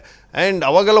ಇರುತ್ತೆ. ಆ್ಯಂಡ್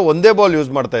ಅವಾಗೆಲ್ಲ ಒಂದೇ ಬಾಲ್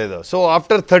ಯೂಸ್ ಮಾಡ್ತಾ ಇದ್ದು. ಸೊ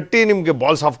ಆಫ್ಟರ್ 30 ನಿಮಗೆ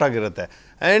ಬಾಲ್ ಸಾಫ್ಟ್ ಆಗಿರುತ್ತೆ.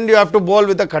 And you have to ball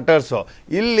with a ಕಟರ್ಸು.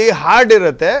 ಇಲ್ಲಿ ಹಾರ್ಡ್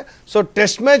ಇರುತ್ತೆ. So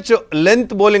test match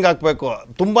length bowling ಹಾಕಬೇಕು,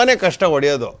 ತುಂಬಾ ಕಷ್ಟ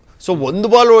ಹೊಡೆಯೋದು. ಸೊ ಒಂದು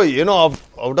ಬಾಲ್ ಏನೋ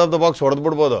ಔಟ್ ಆಫ್ ದ ಬಾಕ್ಸ್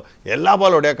ಹೊಡೆದ್ಬಿಡ್ಬೋದು, ಎಲ್ಲ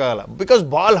ಬಾಲ್ ಹೊಡೆಯೋಕ್ಕಾಗಲ್ಲ. ಬಿಕಾಸ್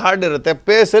ಬಾಲ್ ಹಾರ್ಡ್ ಇರುತ್ತೆ,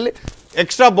 ಪೇಸಲ್ಲಿ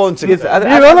ಎಕ್ಸ್ಟ್ರಾ ಬೌನ್ಸ್.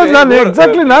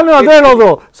 ಎಕ್ಸಾಕ್ಟ್ಲಿ ನಾನು ಅದೇ ಹೇಳೋದು.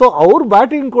 ಸೊ ಅವ್ರ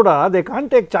ಬ್ಯಾಟಿಂಗ್ ಕೂಡ ದೇ ಕಾಂಟ್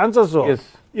ಟೇಕ್ ಚಾನ್ಸಸ್.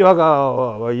 ಇವಾಗ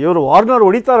ಇವರು ವಾರ್ನರ್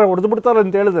ಹೊಡೆದು ಬಿಡ್ತಾರೆ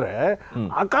ಅಂತ ಹೇಳಿದ್ರೆ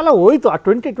ಆ ಕಾಲ ಹೋಯ್ತು. ಆ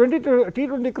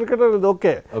T20 ಕ್ರಿಕೆಟ್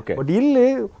ಓಕೆ, ಬಟ್ ಇಲ್ಲಿ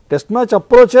ಟೆಸ್ಟ್ ಮ್ಯಾಚ್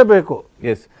ಅಪ್ರೋಚೇ ಬೇಕು.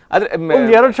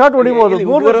 ಒಂದು 2 ಶಾಟ್ ಹೊಡಿಬಹುದು,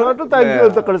 3 ಶಾಟ್ ಥ್ಯಾಂಕ್ ಯು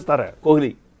ಅಂತ ಕಳಿಸ್ತಾರೆ.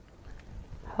 ಕೊಹ್ಲಿ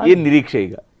ಏನ್ ನಿರೀಕ್ಷೆ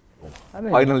ಈಗ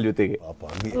ಫೈನಲ್ ಜೊತೆಗೆ?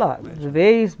 ಅಲ್ಲ, ವೇ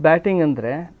ಈಸ್ ಬ್ಯಾಟಿಂಗ್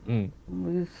ಅಂದ್ರೆ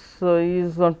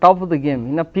is on top of the game.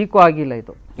 ಇನ್ನ ಪೀಕು ಆಗಿಲ್ಲ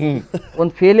ಇದು.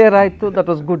 ಒಂದು ಫೇಲಿಯರ್ ಆಯ್ತು, that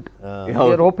was good.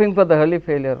 Hoping for the ಹರ್ಲಿ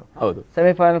failure.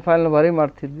 Semifinal worry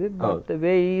ಮಾಡ್ತಿದ್ವಿ. But the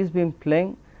way is been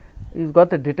playing, is got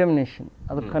the determination.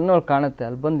 ಅದು ಕಣ್ಣಲ್ಲಿ ಕಾಣುತ್ತೆ,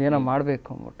 ಅಲ್ಲಿ ಬಂದು ಏನೋ ಮಾಡಬೇಕು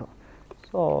ಅಂದ್ಬಿಟ್ಟು.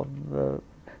 So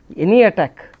any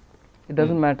attack, it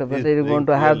doesn't matter whether you going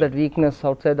to have that weakness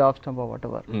outside the of stump R what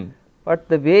ever. But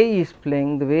the way he is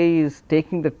playing, the way he is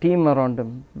taking the team around him,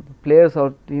 players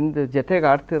out in the ಜೊತೆಗೆ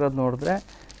ಆಡ್ತಿರೋದು ನೋಡಿದ್ರೆ,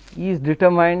 he is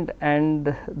determined, and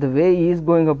the way he is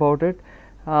going about it,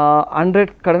 100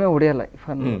 ಕಡಿಮೆ ಹೊಡೆಯಲ್ಲ.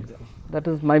 That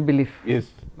is my belief. Yes.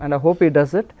 And I hope he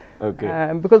does it. Okay.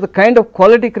 Because the kind of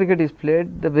quality cricket is played,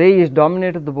 the way he has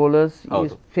dominated the bowlers, he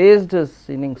has faced his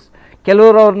innings.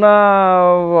 ಕೆಲವರು ಅವ್ರನ್ನ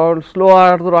slow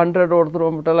ಆಡಿದ್ರು, 100 ಹೊಡೆದ್ರು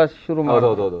ಅಂದ್ಬಿಟ್ಟೆಲ್ಲ ಶುರು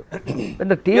ಮಾಡೋದು.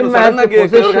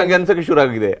 ಶುರು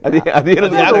ಆಗಿದೆ.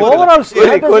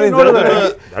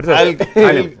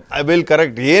 I will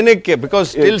correct. ಏನಕ್ಕೆ? Because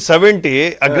still 70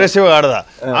 aggressive ಆಡ್ದ,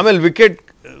 ಆಮೇಲೆ ವಿಕೆಟ್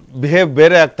ಬಿಹೇವ್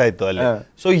ಬೇರೆ ಆಗ್ತಾ ಇತ್ತು ಅಲ್ಲಿ.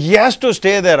 So has to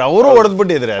stay there. ಅವರು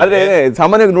ಹೊಡೆದ್ಬಿಟ್ಟಿದ್ರೆ ಆದ್ರೆ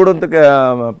ಸಾಮಾನ್ಯವಾಗಿ ನೋಡುವಂತ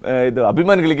ಇದು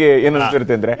ಅಭಿಮಾನಿಗಳಿಗೆ ಏನ್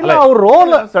ಅನ್ಸಿರುತ್ತೆ ಅಂದ್ರೆ ಅವ್ರ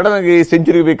ರೋಲ್ ಸಡನ್ ಆಗಿ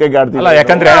ಸೆಂಚುರಿ ಬೇಕಾಗಿ ಆಡ್ತಿಲ್ಲ,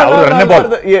 ಯಾಕಂದ್ರೆ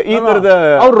ಈ ತರದ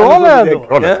ಅವ್ರ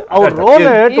ರೋಲ್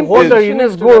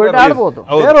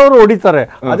ಬೇರೆಯವರು ಹೊಡಿತಾರೆ.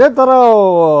 ಅದೇ ತರ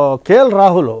KL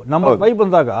ರಾಹುಲ್ ನಂಬರ್ 5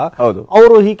 ಬಂದಾಗ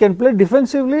ಅವರು ಹಿ ಕ್ಯಾನ್ ಪ್ಲೇ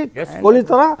ಡಿಫೆನ್ಸಿವ್ಲಿ ಕೊಹ್ಲಿ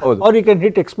ತರ, ಅವ್ರು ಹಿ ಕ್ಯಾನ್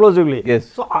ಹಿಟ್ ಎಕ್ಸ್ಪ್ಲೋಸಿವ್ಲಿ.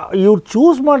 ಸೊ ಇವ್ರು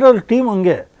ಚೂಸ್ ಮಾಡೋ ಟೀಮ್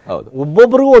ಹಂಗೆ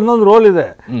ಒಬ್ಬೊಬ್ರಿಗೂ ಒಂದೊಂದು ರೋಲ್ ಇದೆ.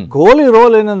 ಕೊಹ್ಲಿ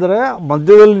ರೋಲ್ ಏನಂದ್ರೆ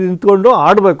ಮಧ್ಯದಲ್ಲಿ ನಿಂತ್ಕೊಂಡು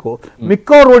ಆಡ್ಬೇಕು,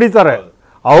 ಮಿಕ್ಕವ್ರು ಹೊಡಿತಾರೆ,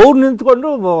 ಅವ್ರು ನಿಂತ್ಕೊಂಡು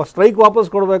ಸ್ಟ್ರೈಕ್ ವಾಪಸ್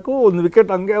ಕೊಡ್ಬೇಕು, ಒಂದು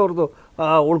ವಿಕೆಟ್ ಹಂಗೆ ಅವ್ರದ್ದು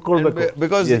ಉಳ್ಕೊಳ್ಬೇಕು.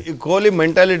 ಬಿಕಾಸ್ ಕೊಹ್ಲಿ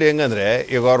ಮೆಂಟಾಲಿಟಿ ಹೆಂಗಂದ್ರೆ,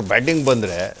 ಈಗ ಅವ್ರ ಬ್ಯಾಟಿಂಗ್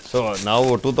ಬಂದ್ರೆ, ಸೊ ನಾವು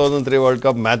 2003 ವರ್ಲ್ಡ್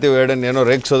ಕಪ್ ಮ್ಯಾಥ್ಯೂ ಹೇಡನ್ ಏನೋ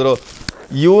ರೇಗ್ಸಿದ್ರು,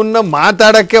 ಇವನ್ನ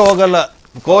ಮಾತಾಡಕ್ಕೆ ಹೋಗಲ್ಲ.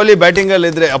 ಕೊಹ್ಲಿ ಬ್ಯಾಟಿಂಗ್ ಅಲ್ಲಿ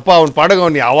ಇದ್ರೆ ಅಪ್ಪ ಅವ್ನ ಪಾಡಗ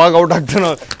ಅವ್ನು ಯಾವಾಗ ಔಟ್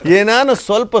ಆಗ್ತಾನೋ, ಏನಾನು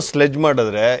ಸ್ವಲ್ಪ ಸ್ಲೆಜ್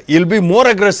ಮಾಡಿದ್ರೆ ಇಲ್ ಬಿ ಮೋರ್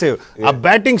ಅಗ್ರೆಸಿವ್. ಆ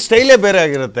ಬ್ಯಾಟಿಂಗ್ ಸ್ಟೈಲೇ ಬೇರೆ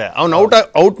ಆಗಿರುತ್ತೆ, ಅವ್ನು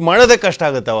ಔಟ್ ಮಾಡೋದೇ ಕಷ್ಟ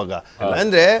ಆಗುತ್ತೆ ಅವಾಗ.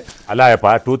 ಅಂದ್ರೆ ಅಲ್ಲ ಯಪ್ಪ,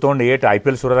 2008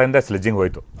 IPL ಶುರುವಾದಿಂದ ಸ್ಲೆಡ್ಜಿಂಗ್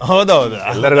ಹೋಯ್ತು. ಹೌದೌದು,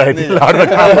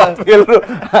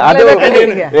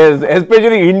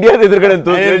 ಎಸ್ಪೆಷಲಿ ಇಂಡಿಯಾದ ಎದುರುಗಡೆ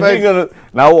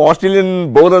ನಾವು ಆಸ್ಟ್ರೇಲಿಯನ್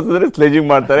ಬೌಲರ್ಸ್ ಅಂದ್ರೆ ಸ್ಲೆಜಿಂಗ್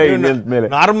ಮಾಡ್ತಾರೆ ಇಂಡಿಯನ್ ಮೇಲೆ.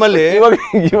 ನಾರ್ಮಲಿ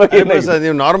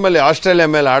ನೀವು ನಾರ್ಮಲಿ ಆಸ್ಟ್ರೇಲಿಯಾ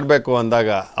ಮೇಲೆ ಆಡ್ಬೇಕು ಅಂದಾಗ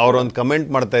ಅವ್ರೊಂದು ಕಮೆಂಟ್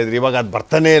ಮಾಡ್ತಾ ಇದ್ರಿ, ಇವಾಗ ಅದ್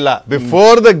ಬರ್ತಾನೆ ಇಲ್ಲ.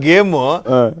 ಬಿಫೋರ್ ದ ಗೇಮ್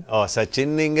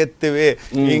ಸಚಿನ್ ಹಿಂಗೆತ್ತೀವಿ,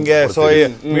 ಹಿಂಗೆ ಸೊ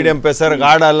ಮೀಡಿಯಂ ಪೇಸರ್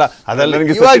ಆಡಲ್ಲ, ಅದೆಲ್ಲ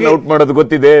ಔಟ್ ಮಾಡೋದು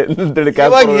ಗೊತ್ತಿದೆ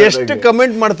ಇವಾಗ ಎಷ್ಟು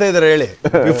ಕಮೆಂಟ್ ಮಾಡ್ತಾ ಇದಾರೆ ಹೇಳಿ.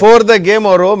 ಬಿಫೋರ್ ದ ಗೇಮ್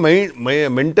ಅವರು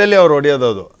ಮೆಂಟಲಿ ಅವ್ರು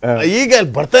ಹೊಡಿಯೋದು, ಈಗ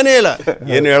ಅಲ್ಲಿ ಬರ್ತಾನೆ ಇಲ್ಲ.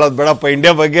 ಏನು ಹೇಳೋದು ಬೇಡಪ್ಪ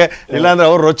ಇಂಡಿಯಾ ಬಗ್ಗೆ, ಇಲ್ಲಾಂದ್ರೆ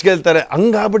ಅವ್ರು ರೊಚ್ಗೆಲ್ತಾರೆ,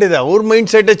 ಹಂಗಾಗ್ಬಿಟ್ಟಿದೆ. ಅವ್ರ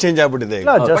ಮೈಂಡ್ ಸೆಟ್ ಚೇಂಜ್ ಆಗ್ಬಿಟ್ಟಿದೆ.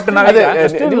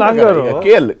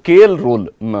 KL ರೋಲ್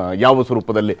ಯಾವ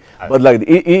ಸ್ವರೂಪದಲ್ಲಿ ಬದಲಾಗಿದೆ?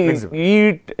 ಈ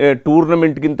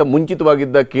ಟೂರ್ನಮೆಂಟ್ ಗಿಂತ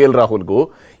ಮುಂಚಿತವಾಗಿದ್ದ KL ರಾಹುಲ್ಗೂ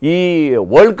ಈ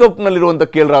ವರ್ಲ್ಡ್ ಕಪ್ ನಲ್ಲಿರುವಂತ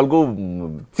KL ರಾಹುಲ್ಗೂ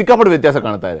ಸಿಕ್ಕಾಪಟ್ಟೆ ವ್ಯತ್ಯಾಸ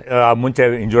ಕಾಣ್ತಾ ಇದೆ. ಮುಂಚೆ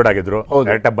ಇಂಜೋರ್ಡ್ ಆಗಿದ್ರು,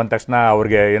 ಡೈರೆಕ್ಟ್ ಆಗಿ ಬಂದ ತಕ್ಷಣ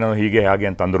ಅವ್ರಿಗೆ ಏನೋ ಹೀಗೆ ಹಾಗೆ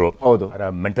ಅಂತ ಅಂದ್ರು.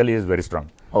 Mentally is very strong.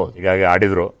 ಹೀಗಾಗಿ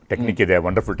ಆಡಿದ್ರು, ಟೆಕ್ನಿಕ್ ಇದೆ,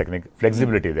 ವಂಡರ್ಫುಲ್ ಟೆಕ್ನಿಕ್,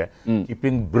 ಫ್ಲೆಕ್ಸಿಬಿಲಿಟಿ ಇದೆ,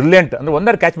 ಕೀಪಿಂಗ್ ಬ್ರಿಲಿಯಂಟ್. ಅಂದ್ರೆ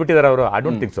ಒಂದಾರು ಕ್ಯಾಚ್ ಬಿಟ್ಟಿದ್ದಾರೆ ಅವರು. I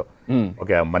don't think so.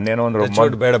 Okay, ಮೊನ್ನೇನೋ ಒಂದು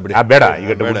ಬೇಡ,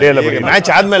 ಈಗ ಮ್ಯಾಚ್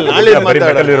ಆದ್ಮೇಲೆ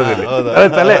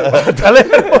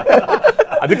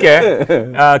ಅದಕ್ಕೆ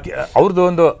ಅವ್ರದ್ದು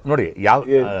ಒಂದು ನೋಡಿ ಯಾವ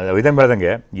ಇದನ್ನ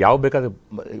ಬೆಳೆದಂಗೆ ಯಾವ ಬೇಕಾದ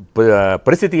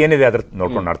ಪರಿಸ್ಥಿತಿ ಏನಿದೆ ಅದ್ರ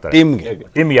ನೋಡ್ಕೊಂಡು ಆಡ್ತಾರೆ.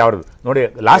 ಟೀಮ್ ಯಾವ್ದು ನೋಡಿ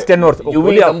ಲಾಸ್ಟ್ 10 ಓವರ್ಸ್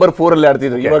ನಂಬರ್ 4 ಅಲ್ಲಿ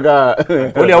ಆಡ್ತಿದ್ರು, ಇವಾಗ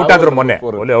ಕೊಹ್ಲಿ ಔಟ್ ಆದ್ರು, ಮೊನ್ನೆ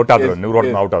ಕೊಹ್ಲಿ ಔಟ್ ಆದ್ರು,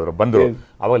 ಔಟ್ ಆದ್ರು, ಬಂದ್ರು.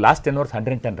 ಅವಾಗ ಲಾಸ್ಟ್ 10 ಓವರ್ಸ್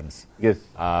 110 ರನ್ಸ್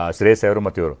ಶ್ರೇಯಸ್ ಅವರು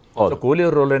ಮತ್ತು ಇವರು. ಕೊಹ್ಲಿ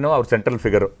ಅವ್ರ ರೋಲ್ ಏನೋ ಅವ್ರು ಸೆಂಟ್ರಲ್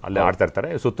ಫಿಗರ್ ಅಲ್ಲೇ ಆಡ್ತಾ ಇರ್ತಾರೆ,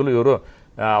 ಸುತ್ತಲೂ ಇವರು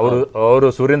ಅವರು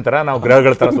ಸೂರ್ಯನ್ ತರ, ನಾವು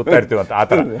ಗ್ರಹಗಳ ತರ ಸುತ್ತಾ ಇರ್ತೀವಿ ಅಂತ ಆ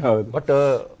ತರ. ಬಟ್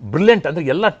ಬ್ರಿಲಿಯಂಟ್ ಅಂದ್ರೆ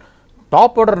ಎಲ್ಲ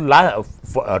ಟಾಪ್ ಆರ್ಡರ್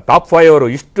ಟಾಪ್ 5 ಅವರು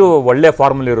ಇಷ್ಟು ಒಳ್ಳೆ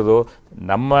ಫಾರ್ಮಲ್ ಇರೋದು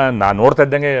ನಾ ನೋಡ್ತಾ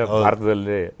ಇದ್ದಂಗೆ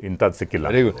ಭಾರತದಲ್ಲಿ ಇಂಥದ್ದು ಸಿಕ್ಕಿಲ್ಲ.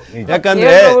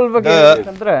 ಯಾಕಂದ್ರೆ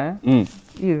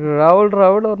ಈ ರಾಹುಲ್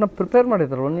ಅವ್ರನ್ನ ಪ್ರಿಪೇರ್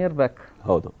ಮಾಡಿದ್ರು 1 year ಬ್ಯಾಕ್.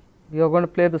 ಹೌದು, you are gonna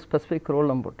to play the specific roll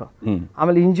ಅಂದ್ಬಿಟ್ಟು.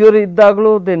 ಆಮೇಲೆ ಇಂಜುರಿ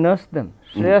ಇದ್ದಾಗಲೂ they nurse them.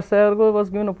 Shreyas ಅಯ್ಯರ್ಗೂ was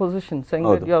given a position saying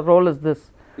that your role is this.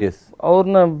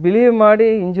 ಅವ್ರನ್ನ ಬಿಲೀವ್ ಮಾಡಿ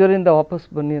ಇಂಜುರಿಯಿಂದ ವಾಪಸ್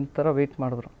ಬನ್ನಿ ಅಂತಾರ ವೇಟ್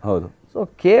ಮಾಡಿದ್ರು. ಹೌದು. So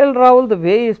KL Rahul the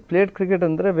way is played cricket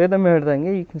ಅಂದ್ರೆ ವೇದಮ್ಮ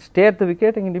ಹೇಳ್ದಂಗೆ ಈ stay at the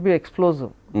wicket and B explosive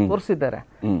ತೋರಿಸಿದ್ದಾರೆ.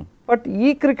 ಬಟ್ ಈ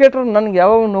ಕ್ರಿಕೆಟರ್ ನನ್ಗೆ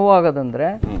ಯಾವಾಗ ನೋವಾಗೋದಂದ್ರೆ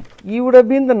ಈ would have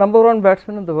been the number 1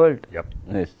 batsman in the world.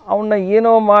 ಅವನ್ನ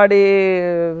ಏನೋ ಮಾಡಿ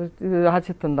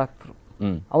ಆಚೆ ತಂದಾಕ್ತರು.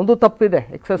 ಅವನದು ತಪ್ಪಿದೆ,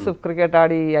 ಎಕ್ಸೆಸಿವ್ ಕ್ರಿಕೆಟ್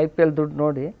ಆಡಿ IPL ದುಡ್ಡು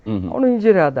ನೋಡಿ ಅವನು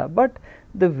ಇಂಜುರಿ ಆದ. But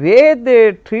the way they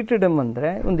treated him ಅಂದ್ರೆ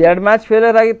ಒಂದು 2 ಮ್ಯಾಚ್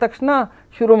ಫೇಲಿಯರ್ ಆಗಿದ ತಕ್ಷಣ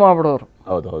ಶುರು ಮಾಡ್ಬಿಡೋರು.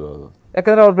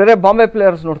 ಯಾಕಂದ್ರೆ ಅವ್ರು ಬೇರೆ ಬಾಂಬೆ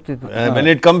ಪ್ಲೇಯರ್ಸ್ ನೋಡ್ತಿದ್ರು.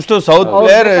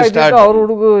 ಅವ್ರ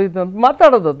ಹುಡುಗ ಇದು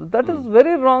ಮಾತಾಡೋದು that is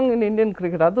very wrong in Indian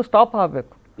cricket. ಅದು ಸ್ಟಾಪ್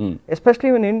ಆಗಬೇಕು. Especially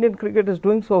in Indian cricket is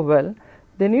doing so well,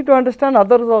 they need to understand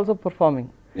others also performing.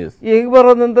 ಈಗ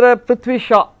ಬರೋದಂದ್ರೆ ಪೃಥ್ವಿ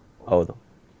ಶಾ, ಹೌದು,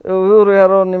 ಇವರು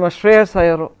ಯಾರೋ ನಿಮ್ಮ ಶ್ರೇಯಸ್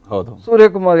ಅಯ್ಯರು, ಹೌದು,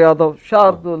 ಸೂರ್ಯಕುಮಾರ್ ಯಾದವ್,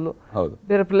 ಶಾರ್ದುಲ್, ಹೌದು,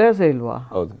 ಬೇರೆ ಪ್ಲೇಯರ್ಸೇ ಇಲ್ವಾ?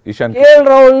 KL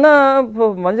ರಾಹುಲ್ನ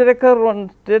ಮಂಜರೇಕರ್ ಒಂದು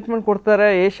ಸ್ಟೇಟ್ಮೆಂಟ್ ಕೊಡ್ತಾರೆ,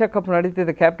 ಏಷ್ಯಾ ಕಪ್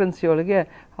ನಡೀತಿದೆ ಕ್ಯಾಪ್ಟನ್ಸಿ ಒಳಗೆ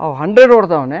 100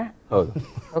 ಹೊಡೆದವನೇ.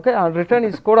 ಓಕೆ, ರಿಟರ್ನ್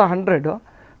ಈ ಸ್ಕೋರ್ 100.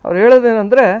 ಅವ್ರು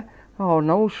ಹೇಳೋದೇನಂದ್ರೆ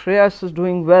ನಾವು ಶ್ರೇಯಸ್ ಇಸ್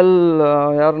ಡೂಯಿಂಗ್ ವೆಲ್,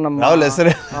 ಯಾರು ನಮ್ಮ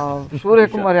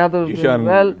ಸೂರ್ಯಕುಮಾರ್ ಯಾದವ್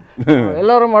ವೆಲ್,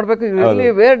 ಎಲ್ಲರೂ ಮಾಡ್ಬೇಕು, ರಿಯಲಿ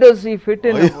ವೇರ್ ಡಸ್ ಈ ಫಿಟ್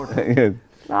ಇನ್.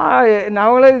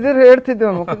 ನಾವೆಲ್ಲ ಇದ್ರ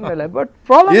ಹೇಳ್ತಿದ್ವಿ ಮುಖದ ಮೇಲೆ. But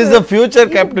problem is the future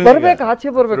captain, ಬರ್ಬೇಕು, ಆಚೆ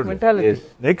ಬರ್ಬೇಕು mentality.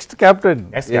 Next captain.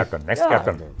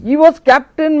 He was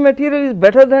captain material is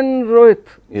better than Rohit.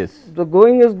 Yes, the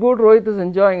going is good, Rohit is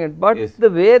enjoying it, but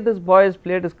the way this boy has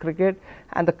played his cricket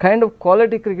and the kind of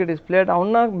quality cricket he's played,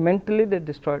 avna mentally they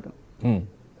destroyed him.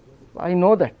 I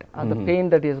know that, and the pain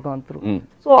that he has gone through.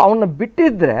 So avna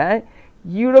bittidre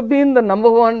he would have been the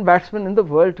number 1 batsman in the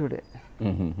world today.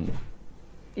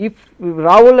 If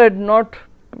Rahul had not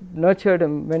nurtured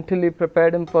him, mentally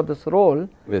prepared him for this role,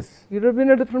 it would have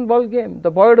been a different ball game.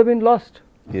 The boy would have been lost.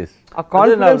 A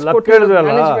confidence put in the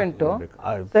management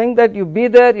saying that you be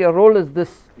there, your role is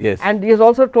this. And he has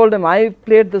also told him, I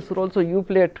played this role, so you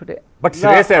play it today. But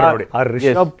Shreyas Iyer ನೋಡಿ,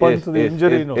 ರಿಷಬ್ ಪಂತ್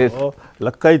ಇಂಜುರಿನು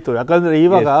ಲಕ್ಕಾಯ್ತು. ಯಾಕಂದ್ರೆ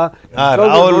ಇವಾಗ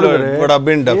Rahul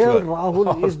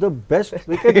is the best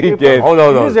wicket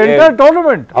keeper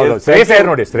tournament. Shreyas Iyer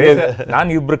ನೋಡಿ, ಶ್ರೇಯಸ್ ನಾನು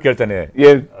ಇಬ್ರು ಕೇಳ್ತಾನೆ,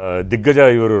 ದಿಗ್ಗಜ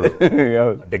ಇವರು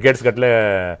decades ಗಟ್ಲೆ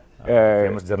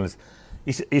ಫೇಮಸ್ ಜರ್ನಲಿಸ್ಟ್.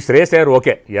 ಈ ಶ್ರೇಯಸ್ ಅಯ್ಯರ್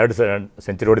ಓಕೆ 2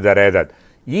 ಸೆಂಚುರಿ ಹೊಡಿದ್ದಾರೆ,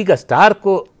 ಈಗ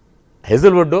ಸ್ಟಾರ್ಕು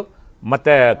ಹೆಸಲ್ವುಡ್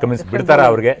ಮತ್ತೆ ಕಮಿನ್ಸ್ ಬಿಡ್ತಾರ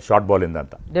ಅವ್ರಿಗೆ ಶಾರ್ಟ್ ಬಾಲ್ ಇಂದ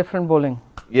ಅಂತ. Different bowling.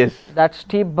 Yes, that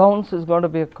steep bounce is going to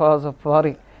be a cause of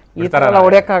worry. ಈ ತರ ಎಲ್ಲ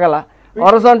ಹೊಡೆಯಕ್ಕಾಗಲ್ಲ,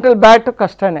 ಹಾರಿಜಾಂಟಲ್ ಬ್ಯಾಟ್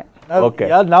ಕಷ್ಟನೇ.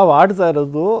 ನಾವು ಆಡ್ತಾ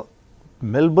ಇರೋದು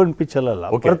ಮೆಲ್ಬರ್ನ್ ಪಿಚ್ ಅಲ್ಲ,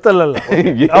 ಪರ್ತಲ್ಲ,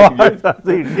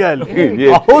 ಇಂಡಿಯಾ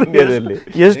ಅಲ್ಲಿ.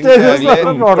 ಎಷ್ಟೇ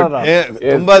ನೋಡೋಣ.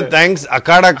 ತುಂಬಾ ಥ್ಯಾಂಕ್ಸ್.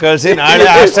 ಅಖಾಡ ಕಳಿಸಿ ನಾಳೆ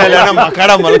ಆಸ್ಟ್ರೇಲಿಯಾನ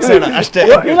ಅಖಾಡ ಮಲಗಿಸೋಣ ಅಷ್ಟೇ.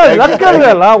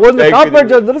 ಅಲ್ಲ, ಒಂದು ಟಾಪ್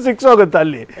ಎಡ್ಜ್ ಅಂದ್ರೆ 6 ಹೋಗುತ್ತೆ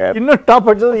ಅಲ್ಲಿ, ಇನ್ನು ಟಾಪ್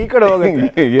ಎಡ್ಜ್ ಈ ಕಡೆ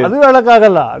ಹೋಗುತ್ತೆ, ಅದು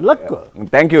ಹೇಳಕ್ಕಾಗಲ್ಲ. ಲಕ್.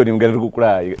 ಥ್ಯಾಂಕ್ ಯು ನಿಮ್ಗೆಲ್ರಿಗೂ ಕೂಡ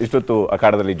ಇಷ್ಟೊತ್ತು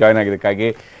ಅಖಾಡದಲ್ಲಿ ಜಾಯ್ನ್ ಆಗಿದ್ದಕ್ಕಾಗಿ.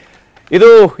 ಇದು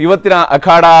ಇವತ್ತಿನ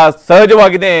ಅಖಾಡ.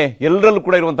 ಸಹಜವಾಗಿದೆ, ಎಲ್ಲರಲ್ಲೂ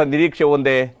ಕೂಡ ಇರುವಂತಹ ನಿರೀಕ್ಷೆ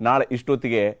ಒಂದೇ, ನಾಳೆ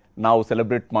ಇಷ್ಟೊತ್ತಿಗೆ ನಾವು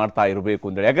ಸೆಲೆಬ್ರೇಟ್ ಮಾಡ್ತಾ ಇರಬೇಕು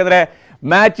ಅಂತೇಳಿ. ಯಾಕಂದ್ರೆ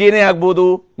ಮ್ಯಾಚ್ ಏನೇ ಆಗ್ಬೋದು,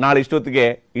 ನಾಳೆ ಇಷ್ಟೊತ್ತಿಗೆ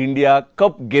ಇಂಡಿಯಾ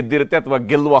ಕಪ್ ಗೆದ್ದಿರುತ್ತೆ ಅಥವಾ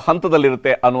ಗೆಲ್ಲುವ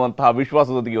ಹಂತದಲ್ಲಿರುತ್ತೆ ಅನ್ನುವಂತಹ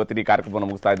ವಿಶ್ವಾಸದೊಂದಿಗೆ ಇವತ್ತಿನ ಕಾರ್ಯಕ್ರಮವನ್ನು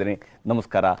ಮುಗಿಸ್ತಾ ಇದ್ದೀನಿ.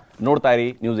 ನಮಸ್ಕಾರ. ನೋಡ್ತಾ ಇರಿ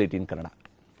News18 ಕನ್ನಡ.